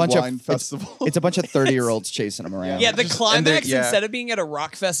And it's Food a bunch and Wine of festival. It's a bunch of 30-year-olds chasing him around. Yeah, the Just- climax yeah. instead of being at a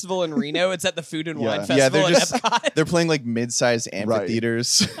rock festival in Reno, it's at the Food and Wine Yeah. Yeah, Festival they're just at Epcot. they're playing like mid-sized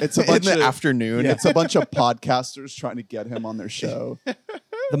amphitheaters. It's a bunch in the of- afternoon. It's a bunch of podcasters trying to get him on their show.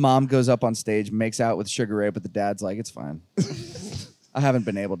 The mom goes up on stage, makes out with Sugar Ray, but the dad's like, "It's fine. I haven't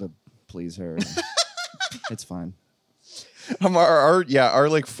been able to please her. It's fine." Our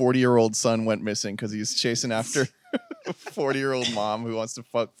like 40-year-old son went missing because he's chasing after a 40-year-old mom who wants to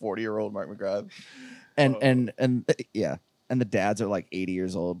fuck 40-year-old Mark McGrath. And yeah, and the dads are like 80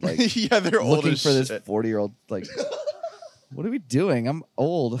 years old, like Yeah, they're old looking as for this shit. 40-year-old. Like, what are we doing? I'm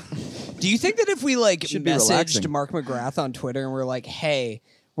old. Do you think that if we like Should be messaged relaxing. Mark McGrath on Twitter and we're like, hey,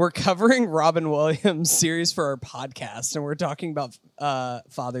 we're covering Robin Williams series for our podcast and we're talking about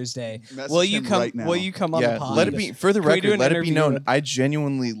Father's Day. Message Will you him come right now. will you come on the Yeah, pod? let it be for the Can we do record. an Let it be interview known. with- I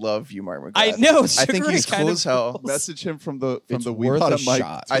genuinely love you, Mark McGrath. I know, I think Sugar he's Ray kind cool of as hell. Message him from the It's We worth Bought a a Mic.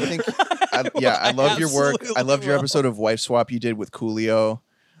 shot. I think, I love your work. I loved your Absolutely episode of Wife Swap you did with Coolio.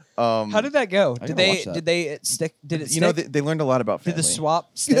 How did that go? I Did gotta watch that. they stick? Did it stick? You know, they learned a lot about did family. the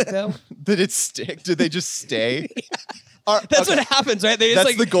swap stick though? Did it stick? Did they just stay? That's what happens, right? They just, That's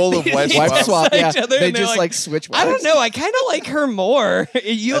like, the goal of Wife Wife Swap. swap, yeah. each other They and they're just like switch. I don't wives. know. I kind of like her more.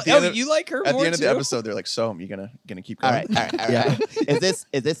 You At the end of- you like her At more the end of too? the episode, they're like, "So, you gonna keep All going?" right, all right, all Yeah. right.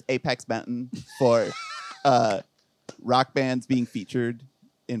 Is this Apex Mountain for rock bands being featured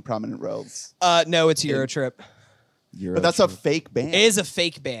in prominent roles? No, it's Eurotrip. But that's a fake band. It is a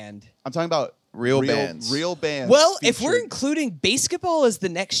fake band. I'm talking about Real bands. Real bands. Well, if we're featured. including basketball as the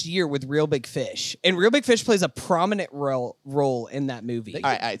next year with Real Big Fish, and Real Big Fish plays a prominent role in that movie. all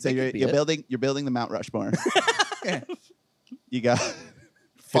right. So They you're, could be you're it. building the Mount Rushmore. You got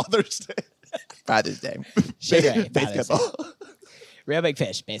Father's Day, Father's Day. Sugar Ray, basketball. Real Big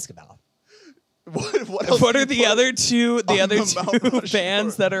Fish, basketball. What else What do are you the put other two? The on other the Mount two Rushmore?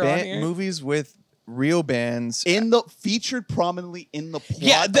 bands that are on Band, here. movies with real bands. Featured prominently in the plot.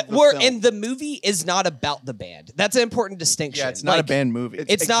 Yeah, of the we're film. and the movie is not about the band. That's an important distinction. Yeah, it's not a Like, band movie.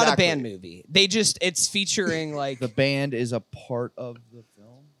 It's not a Exactly. band movie. It's featuring like The band is a part of the film.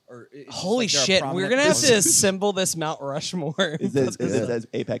 Or it's just holy like they're a shit. We're prominent gonna have to component? assemble this Mount Rushmore. Is this good.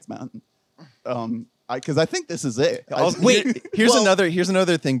 Apex Mountain? Because I think this is it. Wait, here's well-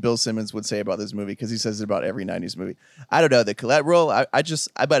 another thing Bill Simmons would say about this movie, because he says it about every '90s movie. I don't know, the collateral. I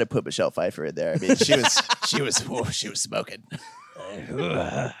better to put Michelle Pfeiffer in there. I mean, she was smoking.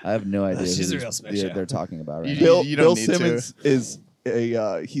 I have no idea She's who a real these- smash hit. they're talking about right You- now. Bill, you don't Bill need to. Simmons is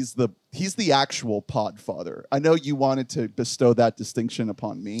he's the actual Podfather. I know you wanted to bestow that distinction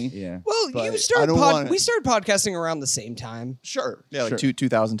upon me. Yeah. Well, But you I started don't wanna- we started podcasting around the same time. Sure. Yeah, like sure.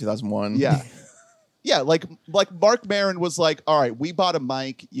 2000, 2001. Yeah. Yeah, like Mark Maron was like, all right, we bought a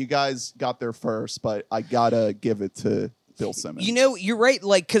mic. You guys got there first, but I gotta give it to Bill Simmons. You know, you're right.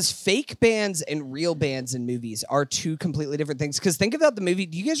 Like, because fake bands and real bands in movies are two completely different things. Because think about the movie.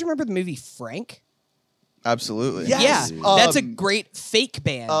 Do you guys remember the movie Frank? Absolutely. Yes. Yeah, that's a Um, great fake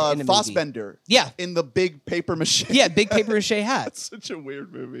band in a movie. Fassbender. Yeah. In the big paper mache. Yeah, big paper mache hats. That's such a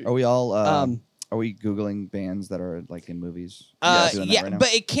weird movie. Are we all? Um, Are we googling bands that are like in movies? You guys doing that Yeah, right now?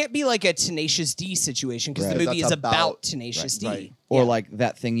 but it can't be like a Tenacious D situation because Right. the movie That's is about about- Tenacious right, D. right. or Yeah. like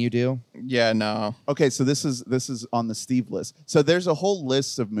that thing you do. Yeah, no. Okay, so this is on the Steve list. So there's a whole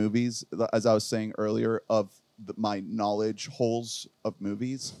list of movies, as I was saying earlier, of my knowledge holes of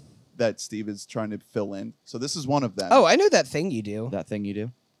movies that Steve is trying to fill in. So this is one of them. Oh, I know that thing you do. That thing you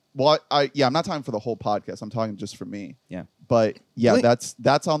do. Well, I'm not talking for the whole podcast. I'm talking just for me. Yeah. But yeah, Wait.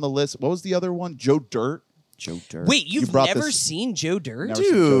 that's on the list. What was the other one? Joe Dirt. Joe Dirt. Wait, you've brought never this- seen Joe Dirt? Never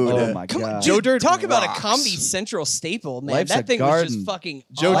seen Joe Dude. Dirt. Oh my Come on, god. Joe dude, Dirt talk about rocks. a Comedy Central staple, man. Life's that a thing was just garden. fucking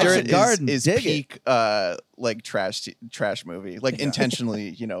Joe Life's a Dirt garden. is Dig it. peak like trash movie. Like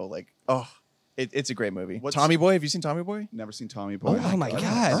intentionally, like it's a great movie. What's- Tommy Boy, have you seen Tommy Boy? Never seen Tommy Boy. Oh my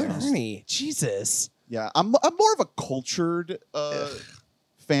god, Ernest. Ernie, Jesus! Yeah, I'm more of a cultured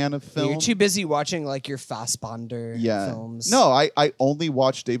fan of film. You're too busy watching like your Fassbender yeah. films. No, I only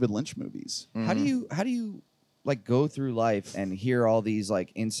watch David Lynch movies. How do you like go through life and hear all these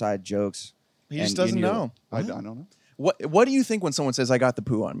like inside jokes? He just and doesn't you're- know. I don't know. What do you think when someone says "I got the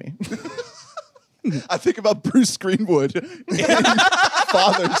poo on me"? I think about Bruce Greenwood and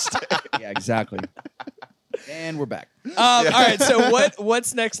Father's Day. Yeah, exactly. And we're back. All right. So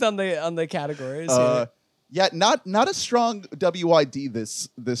what's next on the categories? here? Yeah, not a strong WID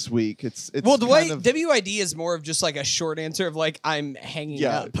this week. It's Well, the way kind of, WID is more of just like a short answer of like I'm hanging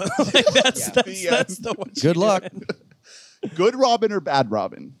Yeah. up. Like that's the one. Good luck. good Robin or bad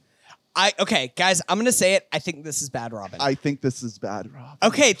Robin. Okay, guys, I'm gonna say it. I think this is bad Robin. I think this is bad Robin.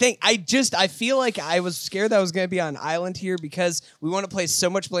 Okay, I feel like I was scared that I was going to be on an island here because we want to place so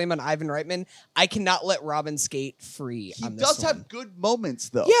much blame on Ivan Reitman. I cannot let Robin skate free He on this does one. have good moments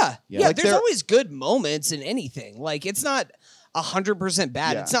though. Yeah. Like, There's there- always good moments in anything. Like it's not 100%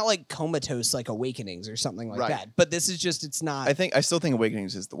 bad. Yeah. It's not like Comatose, like Awakenings or something like Right. that. But this is just, it's not. I still think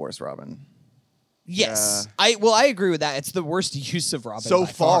Awakenings is the worst Robin. Yes, I agree with that. It's the worst use of Robin so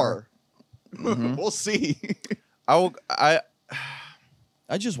by far. We'll see. I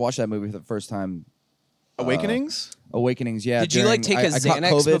just watched that movie for the first time. Awakenings. Awakenings. Yeah. Did you like take during- a I caught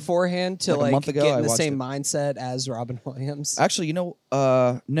Xanax COVID. beforehand to like a like month ago, get I in the watched same it. mindset as Robin Williams? Actually, no.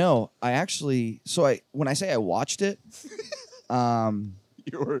 I actually. So when I say I watched it,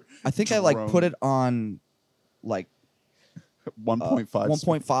 You're I think I like put it on like 1.5.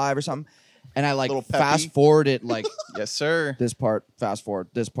 1.5 or something, and I like Little peppy. fast forward it like Yes, sir. this part, fast forward,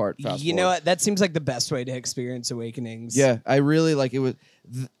 this part, fast You forward. know what? That seems like the best way to experience Awakenings. Yeah, I really like it. Was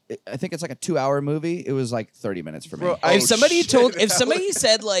I think it's like a 2-hour movie. It was like 30 minutes for me. Bro, If somebody shit. if somebody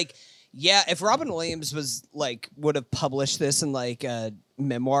said like, yeah, if Robin Williams was like would have published this in like a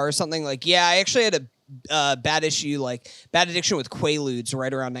memoir or something, like, yeah, I actually had a bad addiction with Quaaludes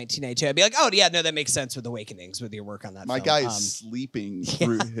right around 1992. I'd be like, oh yeah, no, that makes sense with Awakenings with your work on that. My film. guy is sleeping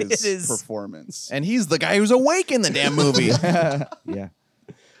through it his is. performance. And he's the guy who's awake in the damn movie. Yeah.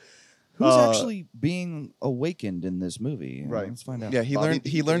 Who's actually being awakened in this movie? Right. Let's find out. Yeah, he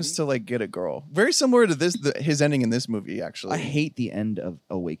Bobby learns Lee? to like get a girl. Very similar to his ending in this movie, actually. I hate the end of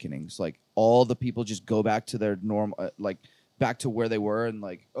Awakenings. Like all the people just go back to their normal, like back to where they were, and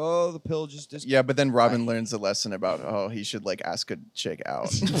like, oh, the pill just disappeared. Yeah, but then Robin learns a lesson about he should like ask a chick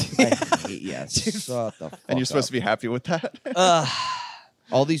out, I hate yes. Shut the fuck and you're supposed up. to be happy with that.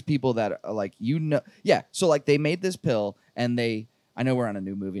 All these people that are like, yeah. So like they made this pill, and I know we're on a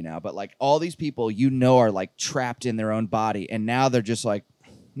new movie now, but like all these people are like trapped in their own body, and now they're just like,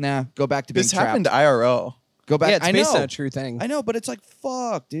 nah, go back to being This trapped. happened IRL. Go back. yeah, it's I based know. on a true thing. I know, but it's like,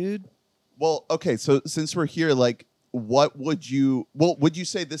 fuck, dude. Well, okay. So since we're here, like, what would you? Well, would you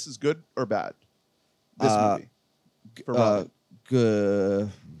say this is good or bad? This movie. For Robin? Good.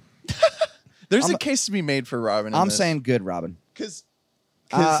 There's a case to be made for Robin. I'm saying good, Robin. Because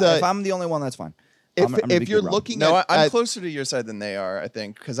If I'm the only one, that's fine. I'm gonna if be you're good, Robin. looking No, at, I'm at closer to your side than they are. I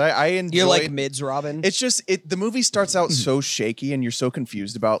think because I enjoy. You're like mids, Robin. It's just the movie starts out so shaky and you're so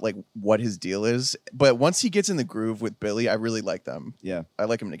confused about like what his deal is. But once he gets in the groove with Billy, I really like them. Yeah. I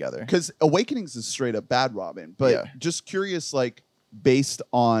like them together. because Awakenings is straight up bad Robin, but Yeah. just curious, like based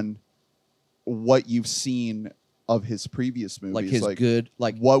on what you've seen of his previous movies, Like his good,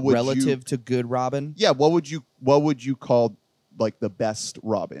 like what would relative to good Robin. yeah, what would you call like the best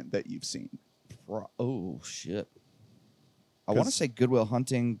Robin that you've seen? Oh shit! I want to 'Cause- say Goodwill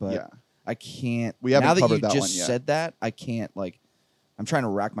Hunting, but Yeah. I can't. We haven't now that covered you that just one yet. said that, I can't like. I'm trying to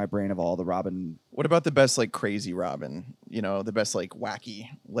rack my brain of all the Robin. What about the best like crazy Robin? You know, the best like wacky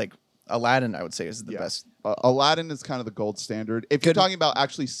like Aladdin. I would say is the Yeah. best. Aladdin is kind of the gold standard. If you're Good. talking about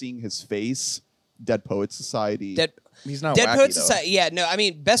actually seeing his face, Dead Poets Society. He's not Dead wacky, Poets though. Society. Yeah, no, I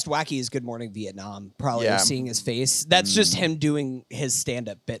mean, best wacky is Good Morning Vietnam. Probably Yeah. seeing his face. That's just him doing his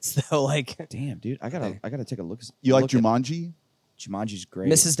stand-up bits, though. Like Damn, dude, I gotta take a look. You like look at- Jumanji? Jumanji's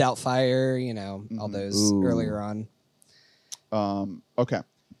great. Mrs. Doubtfire. You know, all Mhm. those Ooh. earlier on. Okay.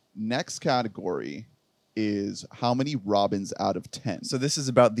 Next category is how many Robins out of 10? So this is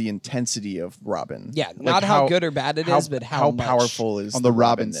about the intensity of Robin. Yeah, Like not how good or bad it is, but how much. powerful is On the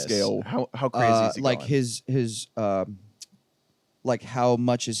Robin Robin-ness? scale. How crazy is he like going? his like how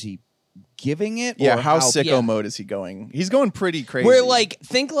much is he giving it? Yeah, or how sicko yeah. mode is he going? He's going pretty crazy. Where like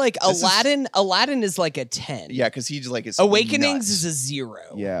think like This is- Aladdin. Aladdin is like a 10. yeah, because he's like it's Awakenings nuts. is a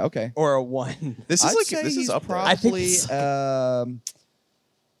 0. Yeah, okay. Or a 1. This is I'd like say this he's is up there. I think probably it's-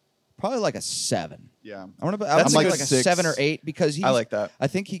 probably like a 7. yeah. I want to. That's I'm a like good a 6. 7 or 8 because he's. I like that. I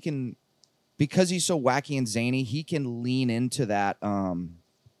think he can, because he's so wacky and zany. He can lean into that.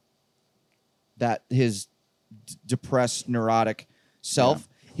 That his depressed, neurotic self.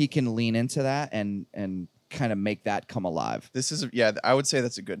 He can lean into that and kind of make that come alive. This is I would say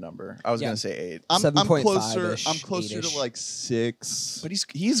that's a good number. I was Yeah. gonna say 8, I'm 7.5-ish, closer 8-ish. to like 6. but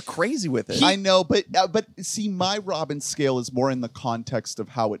he's crazy with it. I know, but see, my Robin scale is more in the context of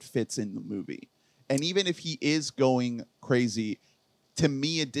how it fits in the movie. And even if he is going crazy, to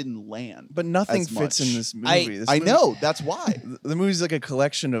me, it didn't land. but nothing as fits in much. this movie. This I movie- know, that's why. The movie's like a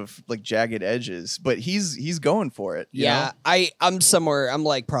collection of like jagged edges, but he's going for it. you Yeah, know? I'm somewhere. I'm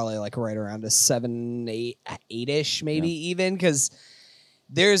like probably like right around a 7, 8-ish, maybe even because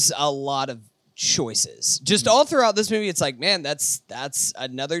there's a lot of choices just all throughout this movie. It's like, man, that's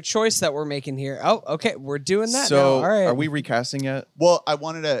another choice that we're making here. Oh, okay, we're doing that. So now. All right, are we recasting yet? Well, I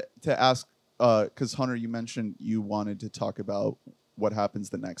wanted to ask, because Hunter, you mentioned you wanted to talk about what happens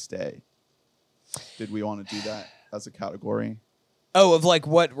the next day. Did we want to do that as a category? Oh, of like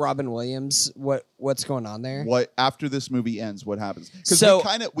what Robin Williams? What's going on there? What after this movie ends? What happens? Because So-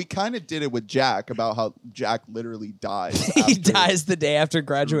 we kind of did it with Jack about how Jack literally dies. He after- dies the day after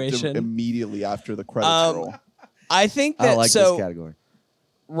graduation. immediately after the credits roll. I think that I like so. this category.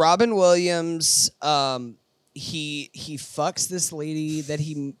 Robin Williams, he fucks this lady that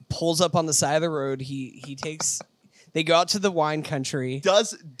he pulls up on the side of the road. He takes. They go out to the wine country.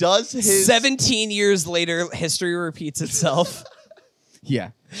 Does his 17 years later, history repeats itself. Yeah,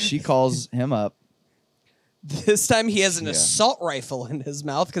 she calls him up. This time he has an Yeah. assault rifle in his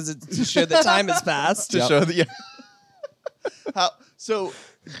mouth because it's to show that time has passed. To Yep. show that so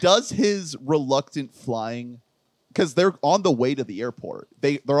does his reluctant flying, because they're on the way to the airport.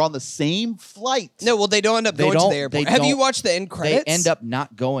 They're on the same flight. No, well, they don't end up They going to don't- the airport. they Have you don't- watched the end credits? They end up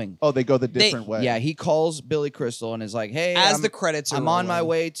not going. Oh, they go the different way. Yeah, he calls Billy Crystal and is like, "Hey, as I'm, the credits are I'm on my rolling.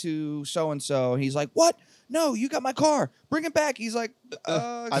 way to so and so." And he's like, "What? No, you got my car. Bring it back." He's like,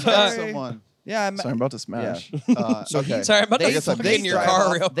 I met sorry. someone. Yeah, I met. So I'm about to smash. So okay. he- Sorry, I'm about They, to fuck they in your drive car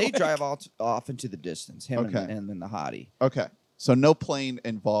off, real They quick. drive off into the distance. Him Okay. and then the hottie. Okay. So no plane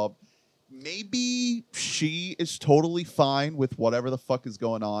involved. Maybe she is totally fine with whatever the fuck is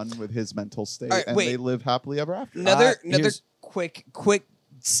going on with his mental state, All right, and wait. they live happily ever after. Another here's- quick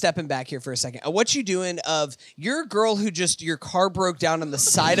stepping back here for a second. What you doing of you're a girl who just your car broke down on the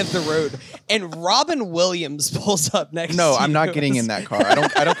side of the road and Robin Williams pulls up next No, to I'm you. not getting in that car.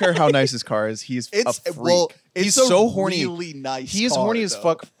 I don't care how nice his car is. He's a freak. He's a so horny. Really nice. He is car, horny as though.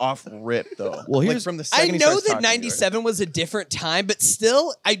 fuck off rip though. Well, like here's- from the I second he know starts that talking to her. 97 was a different time, but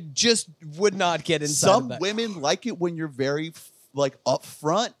still I just would not get inside of Some that. women like it when you're very like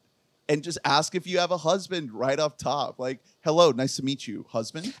upfront and just ask if you have a husband right up top. Like hello, nice to meet you,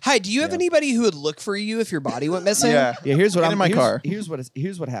 husband. Hi, do you have Yeah. anybody who would look for you if your body went missing? Yeah. Yeah, here's what Get I'm in my car. Here's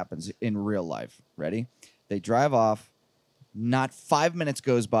what happens in real life. Ready? They drive off. Not 5 minutes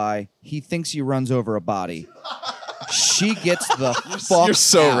goes by. He thinks he runs over a body. She gets the fuck. You're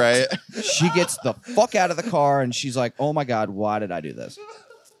so out. right. She gets the fuck out of the car, and she's like, "Oh my god, why did I do this?"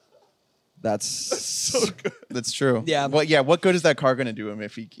 That's So good. That's true. Yeah. Well, yeah. What good is that car going to do him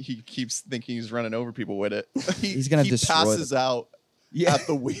if he keeps thinking he's running over people with it? He's gonna he destroy passes out Yeah. at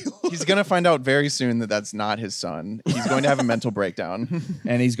the wheel. He's going to find out very soon that that's not his son. He's going to have a mental breakdown.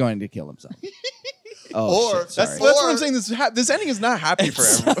 and he's going to kill himself. Oh, Or- shit, sorry. That's what Or- I'm saying. This ending is not happy for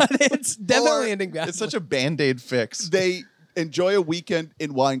him. It's definitely Or ending badly. It's such a band-aid fix. They enjoy a weekend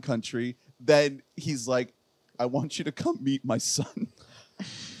in wine country. Then he's like, I want you to come meet my son.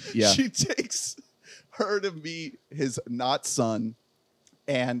 Yeah. She takes her to meet his not son,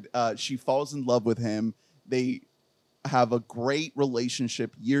 and she falls in love with him. They have a great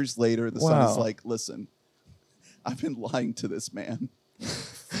relationship. Years later, the son is Wow. like, listen, I've been lying to this man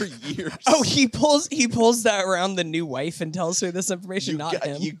for years. Oh, he pulls that around the new wife and tells her this information, not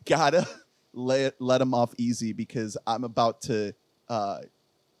him. You gotta let him off easy because I'm about to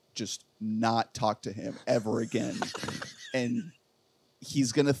just not talk to him ever again. And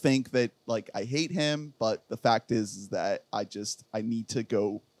he's gonna think that like I hate him, but the fact is that I need to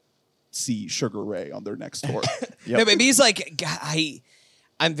go see Sugar Ray on their next tour. No, but he's like, "God,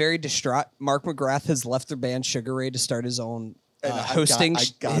 I'm very distraught. Mark McGrath has left the band Sugar Ray to start his own And hosting. I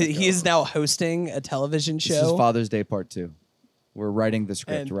gotta He go. is now hosting a television This is show. Father's Day Part 2. We're writing the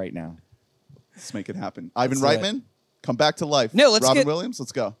script And- right now. Let's make it happen. Ivan Let's do Reitman, come back to life. No, let's Robin get- Williams,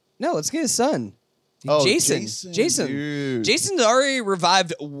 let's go. No, let's get his son. Oh, Jason. dude. Jason's already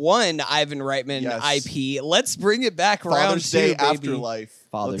revived one Ivan Reitman Yes. IP. Let's bring it back round Father's two, Day baby. Afterlife.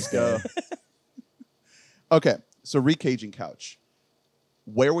 Father's Let's go. Okay, so recaging couch.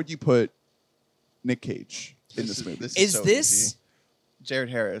 Where would you put Nick Cage in this movie? Is so this? easy. Jared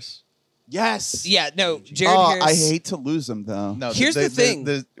Harris? Yes. Yeah, no. Jared Oh, Harris. I hate to lose him though. No. Here's the thing.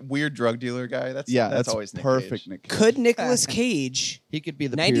 The weird drug dealer guy. That's That's always Nick perfect. Cage. Nick Cage. Could Nicolas Cage? He could be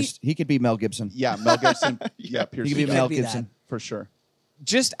the 90 Pierce. He could be Mel Gibson. Yeah, Mel Gibson. yeah, Pierce. He could be could Mel be Gibson. for sure.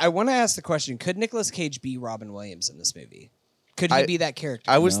 Just, I want to ask the question: could Nicolas Cage be Robin Williams in this movie? Could he I- be that character?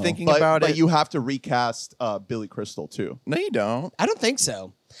 I was No. thinking But, about but it. you have to recast Billy Crystal too. No, you don't. I don't think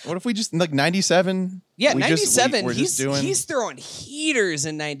so. What if we just like 97? Yeah, We just- 97. we're just doing. He's throwing heaters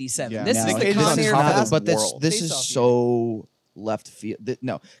in 97. Yeah. This No, is the Cage is Con on Air top of Fast. the but this world. this Face is off so left field.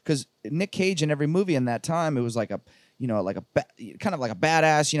 No, because Nick Cage in every movie in that time, it was like a kind of like a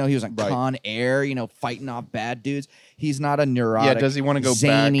badass. He was on Right. Con Air. Fighting off bad dudes. He's not a neurotic. does he wanna go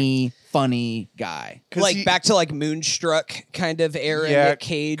zany, funny guy? Like back to like Moonstruck kind of era. Nick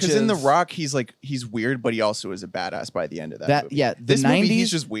Cage. Because in The of- Rock, he's weird, but he also is a badass by the end of that movie. The This 90s, movie,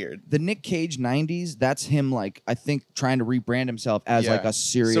 he's just weird. The Nick Cage 90s, that's him like I think trying to rebrand himself as Yeah. like a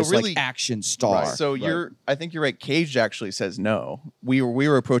serious So really- like action star. Right. So I think you're right. Cage actually says no. We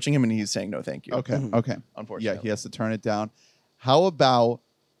were approaching him and he's saying no, thank you. Okay. Mm-hmm. Okay. Unfortunately. Yeah, he has to turn it down. How about?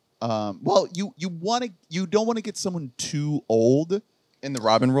 Well, you don't want to get someone too old. In the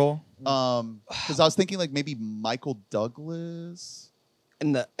Robin role, Because I was thinking like maybe Michael Douglas.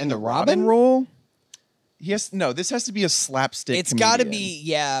 in the in the Robin role, yes. No, this has to be a slapstick. It's got to comedian. be.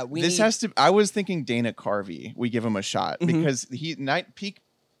 Yeah, we This need, has to. I was thinking Dana Carvey. We give him a shot because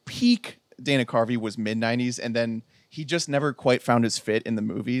peak Dana Carvey was mid '90s, and then he just never quite found his fit in the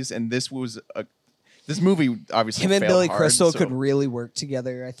movies. And this movie obviously him and failed Billy hard, Crystal so- could really work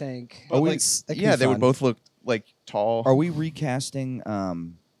together. I think. But like, That could yeah, be they fun. would both look like tall. Are we recasting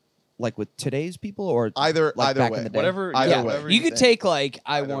like with today's people or Either like either back way. in the day? Whatever. Either Yeah, way. whatever you could think. take like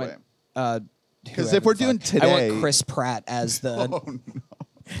I Either want. way. Because whoever if we're the doing fuck. today, I want Chris Pratt as the Oh, no.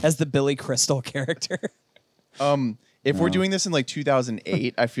 as the Billy Crystal character. If we're No. doing this in like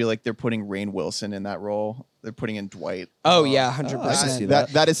 2008, I feel like they're putting Rainn Wilson in that role. They're putting in Dwight. Oh yeah, I can 100%. see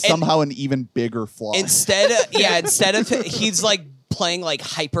that is And- somehow an even bigger flaw. Instead of he's like playing like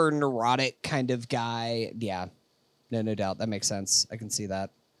hyper neurotic kind of guy. Yeah, no doubt that makes sense. I can see that.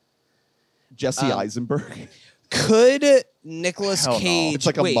 Jesse Eisenberg. Could Nicolas Hell no. Cage? It's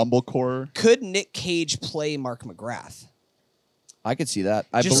like a wait, mumblecore. Could Nick Cage play Mark McGrath? I could see that.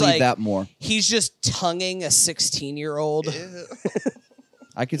 I Just believe like- that more. He's just tonguing a 16-year-old.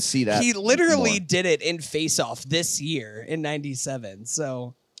 I could see that. He literally more. did it in Face Off this year in '97.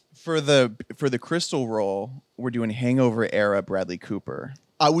 So For the Crystal role, we're doing Hangover era Bradley Cooper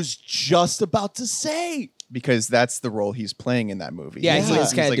I was just about to say. because that's the role he's playing in that movie. Yeah, he's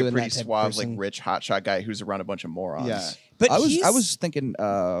he's kinda like doing a pretty that type of suave, person. like rich hotshot guy who's around a bunch of morons. Yeah. but I he's, was thinking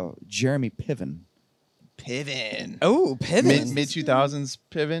Jeremy Piven. Piven. Oh, Piven. Mid 2000s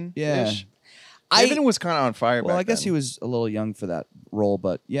Piven. Yeah. I- Piven was kind of on fire. Well, back I guess then. he was a little young for that role,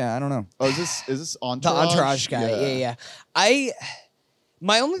 but yeah, I don't know. Oh, is this The Entourage? Entourage guy. Yeah.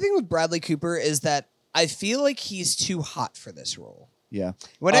 My only thing with Bradley Cooper is that I feel like he's too hot for this role. Yeah.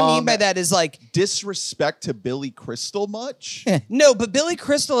 What I mean by that is like, Disrespect to Billy Crystal much? no, but Billy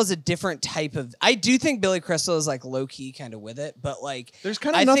Crystal is a different type of. I do think Billy Crystal is like low key kind of with it, but like There's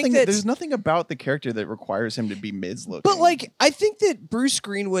kind I of think nothing. that- There's nothing about the character that requires him to be mids looking. But like, I think that Bruce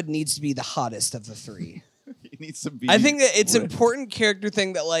Greenwood needs to be the hottest of the three. He needs to be. I think that it's an rich. important character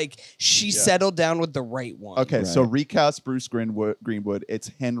thing that like she settled down with the right one. Okay, so Right. recast Bruce Greenwood.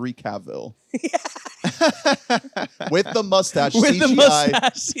 It's Henry Cavill with the mustache. With the CGI.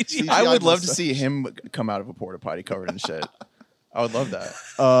 mustache, CGI. I would CGI love to mustache. see him come out of a porta potty covered in shit. I would love that.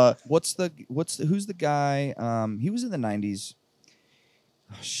 Who's the guy? He was in the 90s.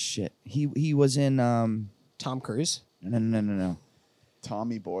 Oh shit. He was in Tom Cruise. no.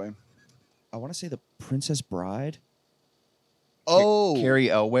 Tommy Boy. I want to say The Princess Bride. Oh, Carrie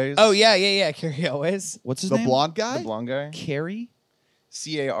Elways. Oh yeah. Carrie Elways. What's his the name? blonde guy. the blonde guy. Carrie?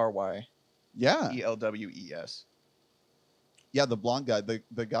 Cary Yeah, Elwes. yeah, the blonde guy.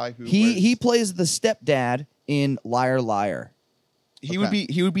 The guy who He plays the stepdad in Liar Liar. He would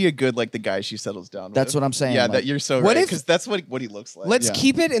be a good like the guy she settles down. That's with. what I'm saying, Yeah, like- that you're so What right if- because that's what he looks like. Let's Yeah.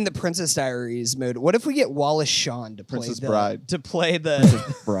 keep it in the Princess Diaries mode. What if we get Wallace Shawn to play Princess the Bride. to play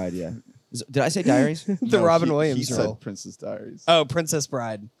the Bride, yeah. Did I say Diaries? the No, Robin he Williams role? said Princess Diaries. Oh, Princess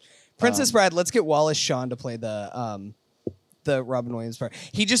Bride. Princess Bride. Let's get Wallace Shawn to play the Robin Williams part.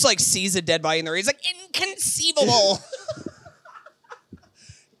 He just like sees a dead body in there. He's like inconceivable.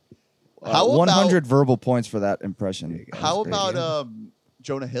 How about 100 verbal points for that impression. How That was great. about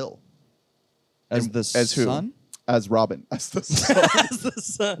Jonah Hill as the as who? son? as Robin? As the son. As the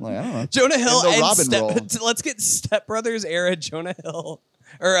son. Like, I don't know. Jonah Hill In the and Robin role. let's get Step Brothers era Jonah Hill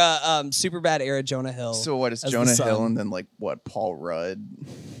or Superbad era Jonah Hill. So what is as the Jonah son. Hill and then like what Paul Rudd?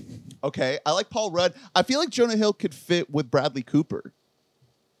 Okay, I like Paul Rudd. I feel like Jonah Hill could fit with Bradley Cooper.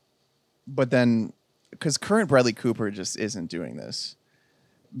 But then because current Bradley Cooper just isn't doing this.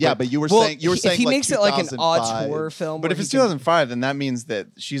 Yeah, but you were Well, saying if like he makes it like an 2005. auteur film, But where if he it's can- 2005, then that means that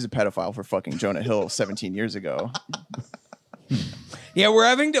she's a pedophile for fucking Jonah Hill 17 years ago. yeah, we're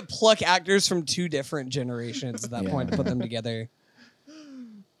having to pluck actors from two different generations at that point to put them together.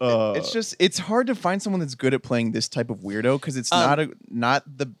 It's hard to find someone that's good at playing this type of weirdo because it's not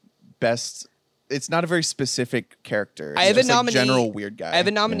the best. It's not a very specific character. I It's have a just, like, nominee. general weird guy. I have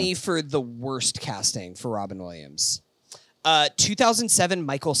a nominee for the worst casting for Robin Williams. 2007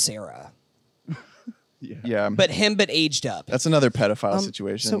 Michael Cera, Yeah, but aged up. that's another pedophile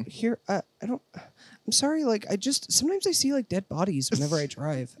situation. So here, I don't. I'm sorry. Like I just sometimes I see like dead bodies whenever I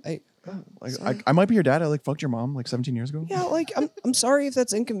drive. I might be your dad. I like fucked your mom like 17 years ago. Yeah, like I'm sorry if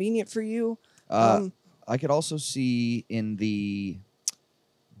that's inconvenient for you. I could also see in the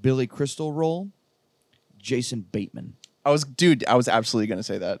Billy Crystal role, Jason Bateman. I was absolutely gonna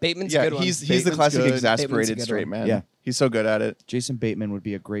say that. Bateman's a yeah, good one. he's the Bateman's classic good. Bateman's a exasperated good straight one. man. Yeah. He's so good at it. Jason Bateman would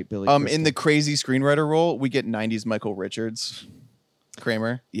be a great Billy In Crystal. the crazy screenwriter role, we get 90s Michael Richards,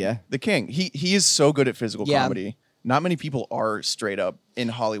 Kramer, Yeah. the king. He is so good at physical Yeah. comedy. Not many people are straight up in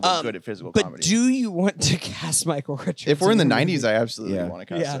Hollywood good at physical But comedy. do you want to cast Michael Richards? If we're in the your 90s, movie? I absolutely Yeah. want to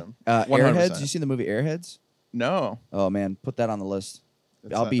cast Yeah. him. 'Airheads. 100%. You seen the movie Airheads? No. Oh man, put that on the list.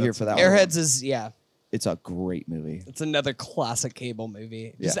 That's I'll not- be here that's for that not- one. Airheads is It's a great movie. It's another classic cable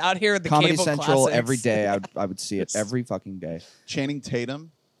movie. Just Yeah. out here at the Comedy cable Central classics. every day. I would see it every fucking day. Channing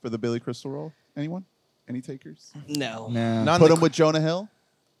Tatum for the Billy Crystal role. Anyone? Any takers? No. Nah. Not in Put the him with Jonah Hill.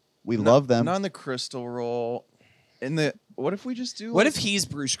 We love them. Not in the crystal role. In the what if we just do? What like- if he's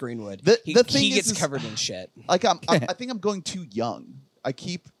Bruce Greenwood? The he thing he is- gets is- covered in shit. Like I think I'm going too young. I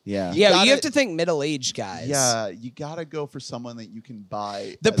keep. Yeah. Yeah, gotta- you have to think middle-aged guys. Yeah, you gotta go for someone that you can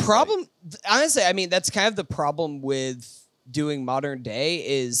buy. The as, like- problem, honestly, I mean, that's kind of the problem with doing modern day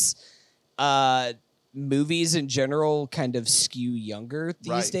is movies in general kind of skew younger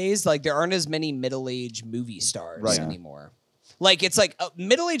these Right. days. Like there aren't as many middle-aged movie stars Right. anymore. Like it's like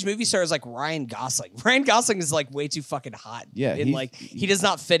middle-aged movie stars like Ryan Gosling. Ryan Gosling is like way too fucking hot. Yeah, and like he does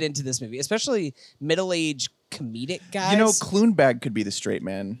not fit into this movie, especially middle-aged comedic guys. You know, Kloonbag could be the straight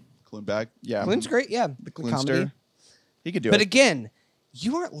man. Kloonbag. Yeah, Clooney's great, yeah. the comedy. Kloonster. He could do But it. again,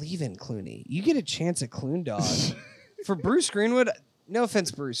 you aren't leaving Clooney. You get a chance at Cloon Dog. For Bruce Greenwood, no offense,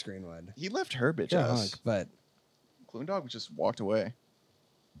 Bruce Greenwood. He left her bitch Yeah, ass. but Kloondog just walked away.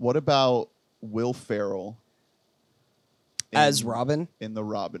 What about Will Ferrell as in- Robin, in the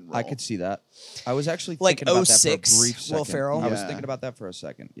Robin role? I could see that. I was actually Like thinking about that for 06 a brief second. Will Ferrell? I was Yeah. thinking about that for a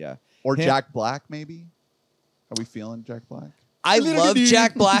second. Yeah. or Him- Jack Black maybe. Are we feeling Jack Black? I love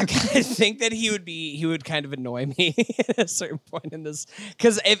Jack Black. I think that he would kind of annoy me at a certain point in this,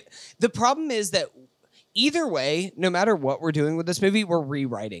 because if the problem is that either way, no matter what we're doing with this movie, we're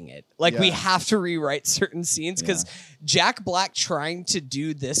rewriting it. Like we Yeah. have to rewrite certain scenes because Jack Black trying to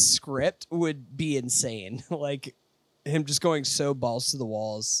do this script would be insane. Like him just going so balls to the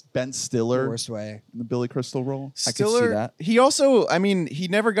walls, Ben the Stiller worst way. in the Billy Crystal role. I could see that. He also, I mean, he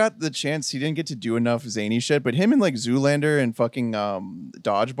never got the chance. He didn't get to do enough zany shit. But him and like Zoolander and fucking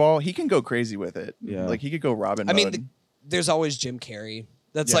Dodgeball, he can go crazy with it. Yeah. Like he could go Robin. I mode. mean, there's always Jim Carrey.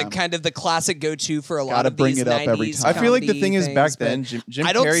 That's Yeah. like kind of the classic go-to for a lot Gotta of bring these it up every 90s time. I feel like the comedy thing is back things, but then, Jim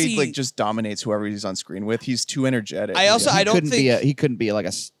I don't Carrey see- like just dominates whoever he's on screen with. He's too energetic. I also- He I don't couldn't be think- he couldn't be like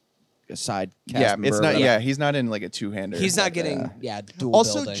a side cast yeah, member it's or not. whatever. Yeah, he's not in like a two-hander. he's not like getting that. dual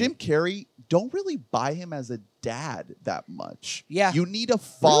Also, building. Jim Carrey, don't really buy him as a dad that much. Yeah. You need a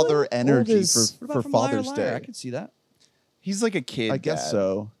father Really? energy Old is- for what about from Liar, Father's Liar? Day. I could see that. He's like a kid. I guess dad.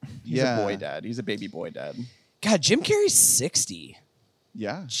 so. He's yeah. a boy dad. He's a baby boy dad. God, Jim Carrey's 60.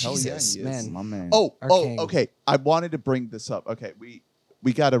 Yeah. Jesus, Hell yeah, he is. man. My man. Oh, Our oh, king. okay. I wanted to bring this up. Okay,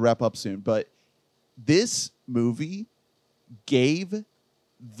 we got to wrap up soon, but this movie gave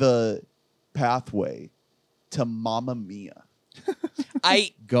the pathway to Mamma Mia.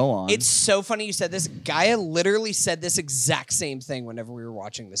 Go on. It's so funny you said this. Gaia literally said this exact same thing whenever we were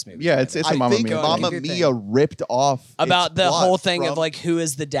watching this movie. Yeah, it's together. a I Mamma think Mia. Mamma Your thing. Mia ripped off about its the plot whole thing of from like who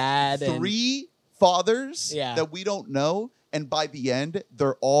is the dad and 3 fathers Yeah. that we don't know, and by the end,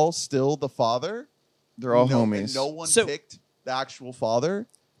 they're all still the father. They're all no, homies. And no one So- picked the actual father.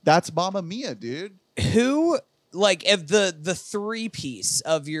 That's Mamma Mia, dude. who like if the three piece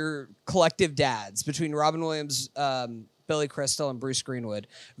of your collective dads between Robin Williams, Billy Crystal, and Bruce Greenwood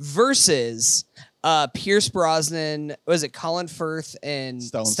versus Pierce Brosnan, was it Colin Firth and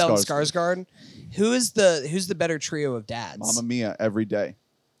Stellan Stellan Skarsgård. Skarsgård? Who's the better trio of dads? Mamma Mia every day,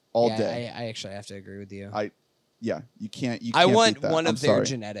 all Yeah, day. I actually have to agree with you. Yeah, you can't. You I can't want beat that. one I'm of their sorry.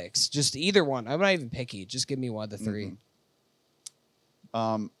 genetics. Just either one. I'm not even picky. Just give me one of the 3.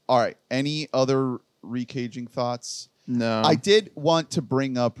 All right. Any other recaging thoughts? No. I did want to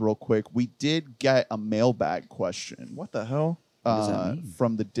bring up real quick. We did get a mailbag question. What the hell? What does that mean?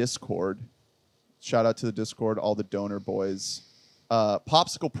 From the Discord. Shout out to the Discord, all the donor boys.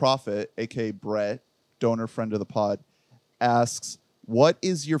 Popsicle Prophet, aka Brett, donor friend of the pod, asks, "What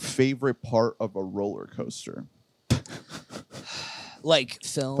is your favorite part of a roller coaster?" Like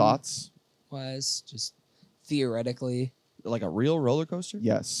film Thoughts? wise, just theoretically. like a real roller coaster?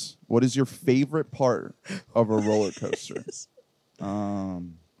 Yes. What is your favorite part of a roller coaster?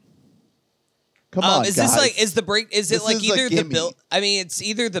 Um, Come on, is guys. this like is the break? Is This it like is a either the gimme. build? I mean, it's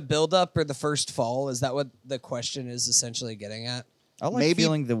either the build up or the first fall. Is that what the question is essentially getting at? I like Maybe-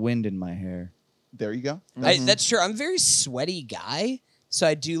 feeling the wind in my hair. There you go. That's true. I'm a very sweaty guy, so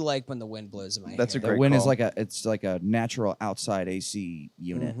I do like when the wind blows in my That's a hair. The Great wind is call. like a natural outside AC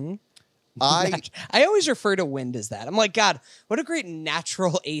unit. Mhm. I I always refer to wind as that. I'm like, God, what a great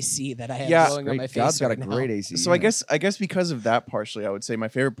natural AC that I have Yeah. blowing on my Great, face. God's got a right now. great AC. So unit. I guess because of that partially, I would say my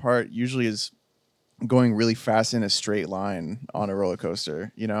favorite part usually is going really fast in a straight line on a roller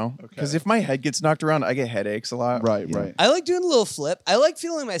coaster, you know? Because Okay. if my head gets knocked around, I get headaches a lot. right, Yeah. right. I like doing a little flip. I like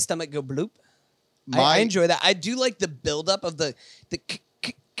feeling my stomach go bloop. I My enjoy that. I do like the buildup of the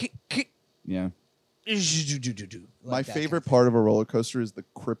yeah. My favorite part of a roller coaster is the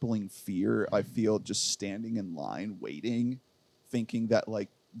crippling fear I feel just standing in line waiting, thinking that like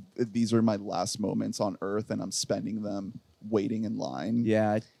these are my last moments on earth and I'm spending them waiting in line.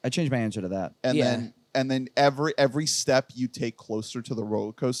 Yeah, I changed my answer to that. And Yeah. then every step you take closer to the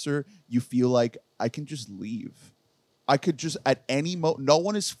roller coaster, you feel like I can just leave. I could just at any moment. No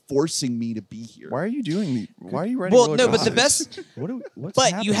one is forcing me to be here. Why are you doing Why are you riding Well, roller no, but the coasters? best. What's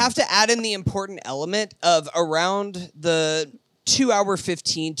But happening? you have to add in the important element of around the 2-hour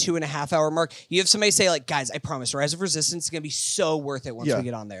 15, 2.5 hour mark. You have somebody say like, guys, I promise, Rise of Resistance is gonna be so worth it once Yeah. we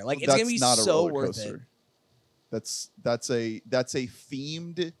get on there. Like, it's That's gonna be not a so roller worth coaster. it. That's a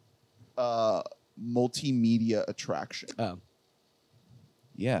themed multimedia attraction. Oh,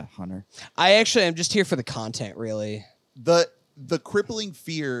 Yeah, Hunter. I actually am just here for the content, really. The crippling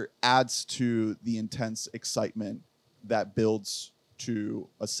fear adds to the intense excitement that builds to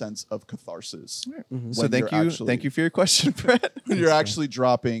a sense of catharsis. Mhm. So when thank you're you, actually- thank you for your question, Brett. When you're actually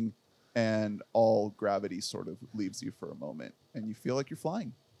dropping and all gravity sort of leaves you for a moment and you feel like you're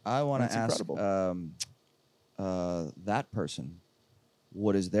flying. I want That's to ask incredible. that person,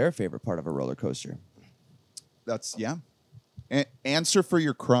 what is their favorite part of a roller coaster? That's yeah. Answer for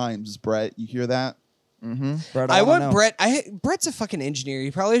your crimes, Brett. You hear that? Brett, I wanna want know. Brett. Brett's a fucking engineer. He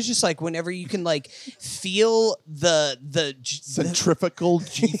probably is just like whenever you can like feel the Centrifugal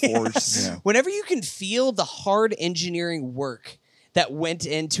G-force. Yeah. whenever you can feel the hard engineering work that went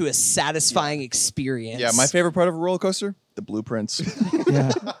into a satisfying experience. Yeah, my favorite part of a roller coaster, the blueprints.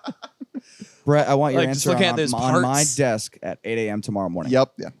 Yeah. Brett, I want your Like, just answer looking on, at those on my parts. desk at 8 a.m. tomorrow morning.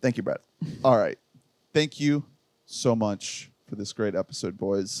 Yep. Yeah, thank you, Brett. All right. Thank you so much for this great episode,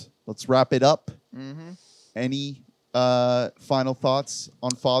 boys. Let's wrap it up. Any final thoughts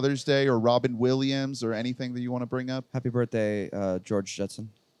on Father's Day or Robin Williams or anything that you want to bring up? Happy birthday, George Jetson.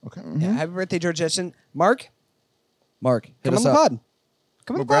 Okay. Yeah, happy birthday, George Jetson. Mark, Mark, hit come on us the up. pod.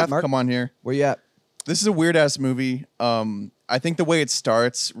 Come on the pod, McGrath, Mark. come on here. Where you at? This is a weird ass movie. I think the way it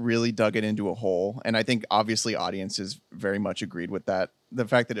starts really dug it into a hole, and I think obviously audiences very much agreed with that. The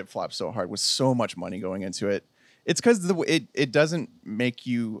fact that it flopped so hard with so much money going into it, it's because it doesn't make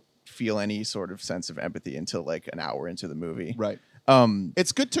you feel any sort of sense of empathy until like an hour into the movie. Right. Um,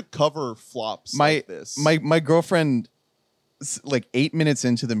 It's good to cover flops my like this. my girlfriend, like 8 minutes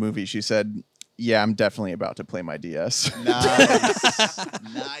into the movie, she said, "Yeah, I'm definitely about to play my DS." Nice.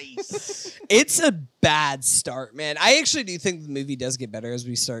 Nice. It's a bad start, man. I actually do think the movie does get better as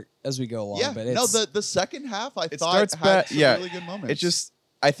we go along. Yeah. but No, it's, the second half I It thought starts had bad. some Yeah, really good moments. it just.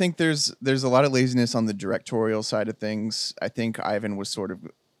 I think there's a lot of laziness on the directorial side of things. I think Ivan was sort of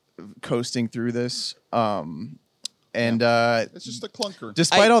coasting through this, and it's just a clunker.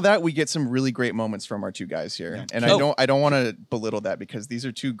 despite all that, we get some really great moments from our two guys here. Yeah. And Oh. I don't want to belittle that because these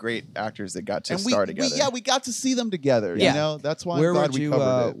are two great actors that got to and star together. we got to see them together. Yeah. You know, that's why Where I'm glad would we you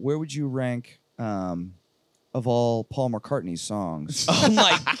covered it. Where would you rank of all Paul McCartney's songs? oh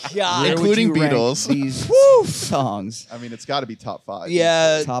my god. Where would Including you rank Beatles. These songs. I mean, it's got to be top 5.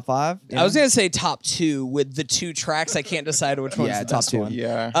 Yeah, Top 5? I was gonna say top 2 with the 2 tracks. I can't decide which one's Yeah, the top best 2. one.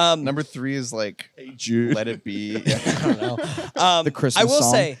 Yeah. Number 3 is like Hey Jude. Let It Be. Yeah. I don't know. The Christmas I will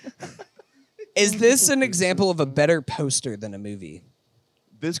song. say, is this an example of a better poster than a movie?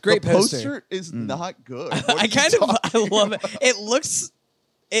 This great the poster. poster is not good. What I are you kind of talking I love it. It looks.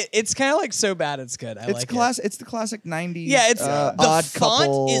 It's kind of like so bad it's good. I It's like class. It's the classic 90s. Yeah, it's the odd font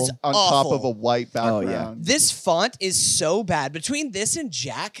couple. is on awful. top of a white Oh, background. yeah. This font is so bad. Between this and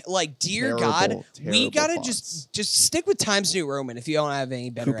Jack, like dear Terrible, God, we terrible gotta fonts. just stick with Times New Roman if you don't have any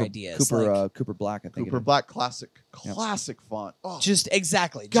better ideas. Cooper, Like, Cooper Black, I think. Cooper it is. Black classic font. Oh just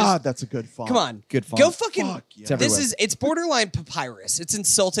exactly. God, Just, that's a good font. come on, Good font. Go fucking. Fuck yeah. It's everywhere. It's borderline papyrus. It's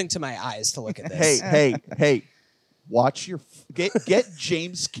insulting to my eyes to look at this. Hey. Watch your get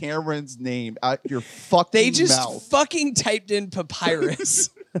James Cameron's name out your fucking They just mouth. fucking typed in papyrus.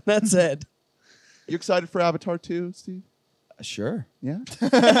 That's it. You excited for Avatar 2, Steve? Sure. Yeah. All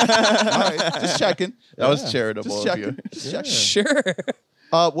right, just checking. That was charitable Just of you. checking. Just checking. Sure.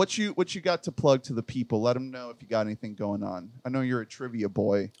 What you got to plug to the people? Let them know if you got anything going on. I know you're a trivia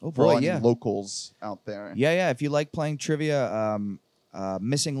boy. Oh, for all boy, any yeah. locals out there. Yeah. If you like playing trivia,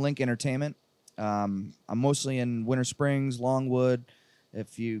 Missing Link Entertainment. I'm mostly in Winter Springs, Longwood.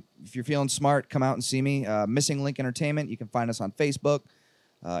 If you're feeling smart, come out and see me. Missing Link Entertainment. You can find us on Facebook,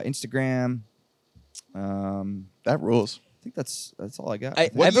 Instagram. I That rules. think that's all I got. I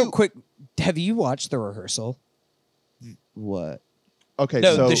What have do a you- quick. Have you watched The Rehearsal? What? Okay,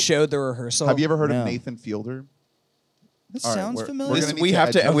 No, so the show The Rehearsal. have you ever heard No. of Nathan Fielder? That All right, sounds we're familiar. gonna This, need we to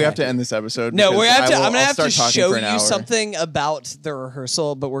have to edit we that. have to end this episode. No, we're because gonna have to. I'll I'm gonna have to start talking show for an you hour. something about The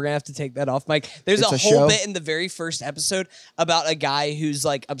Rehearsal, but we're gonna have to take that off, Mike. There's It's a a whole show? bit in the very first episode about a guy who's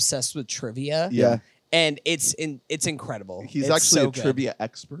like obsessed with trivia. Yeah. and it's incredible. He's It's actually so a good. trivia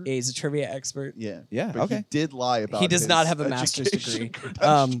expert. He's a trivia expert. Yeah. Yeah, But he okay. did lie about He does his not have a master's education degree.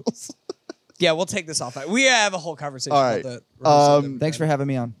 credentials. Yeah, we'll take this off. We have a whole conversation All about right. the Rehearsal. Thanks for having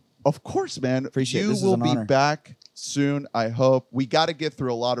me on. Of course, man. Appreciate it. You This is will an be honor. back soon, I hope. We got to get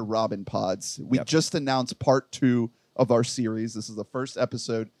through a lot of Robin pods. We Yep. just announced part 2 of our series. This is the first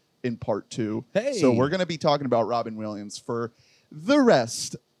episode in part 2. Hey. So we're going to be talking about Robin Williams for the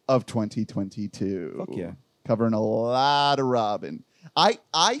rest of 2022. Fuck yeah. Covering a lot of Robin.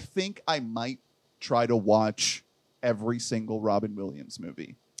 I think I might try to watch every single Robin Williams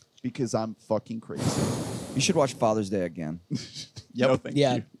movie because I'm fucking crazy. You should watch Father's Day again. No, thank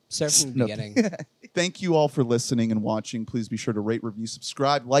Yeah, you. start from the No. beginning. Thank you all for listening and watching. Please be sure to rate, review,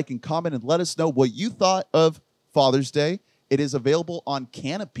 subscribe, like, and comment, and let us know what you thought of Father's Day. It is available on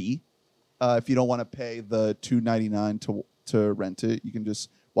Canopy. If you don't want to pay the $2.99 to rent it, you can just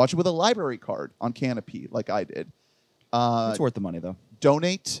watch it with a library card on Canopy, like I did. It's worth the money, though.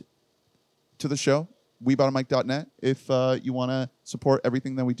 Donate to the show, WeBoughtAMic.net, if you want to support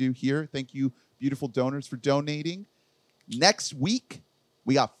everything that we do here. Thank you, beautiful donors, for donating. Next week,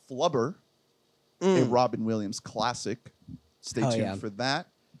 we got Flubber. a Robin Williams classic. Stay tuned yeah. for that.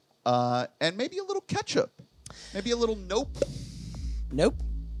 And maybe a little Ketchup. Maybe a little Nope. Nope.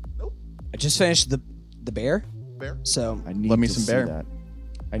 Nope. I just finished the Bear, Bear. so I need Love me to some see Bear. that.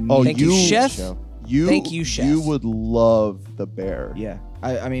 I need Oh, thank to you, see the chef. show. Thank you, chef. You would love The Bear. Yeah.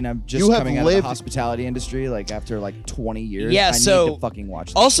 I mean, I'm just You have coming out of the lived- hospitality industry, like after like 20 years. Yeah, I so- need to fucking watch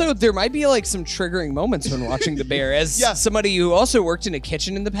this. Also, there might be like some triggering moments when watching The Bear. As Yeah. somebody who also worked in a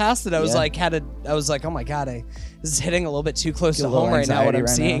kitchen in the past, that I was Yeah. like, I was like, oh my god, this is hitting a little bit too close Get to a little home right now. What anxiety I'm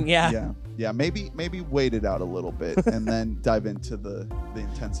right seeing, now. yeah. Yeah. Maybe wait it out a little bit and then dive into the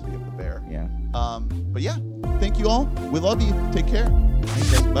intensity of The Bear. Yeah. But yeah, thank you all. We love you. Take care.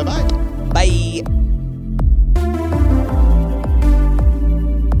 Bye bye.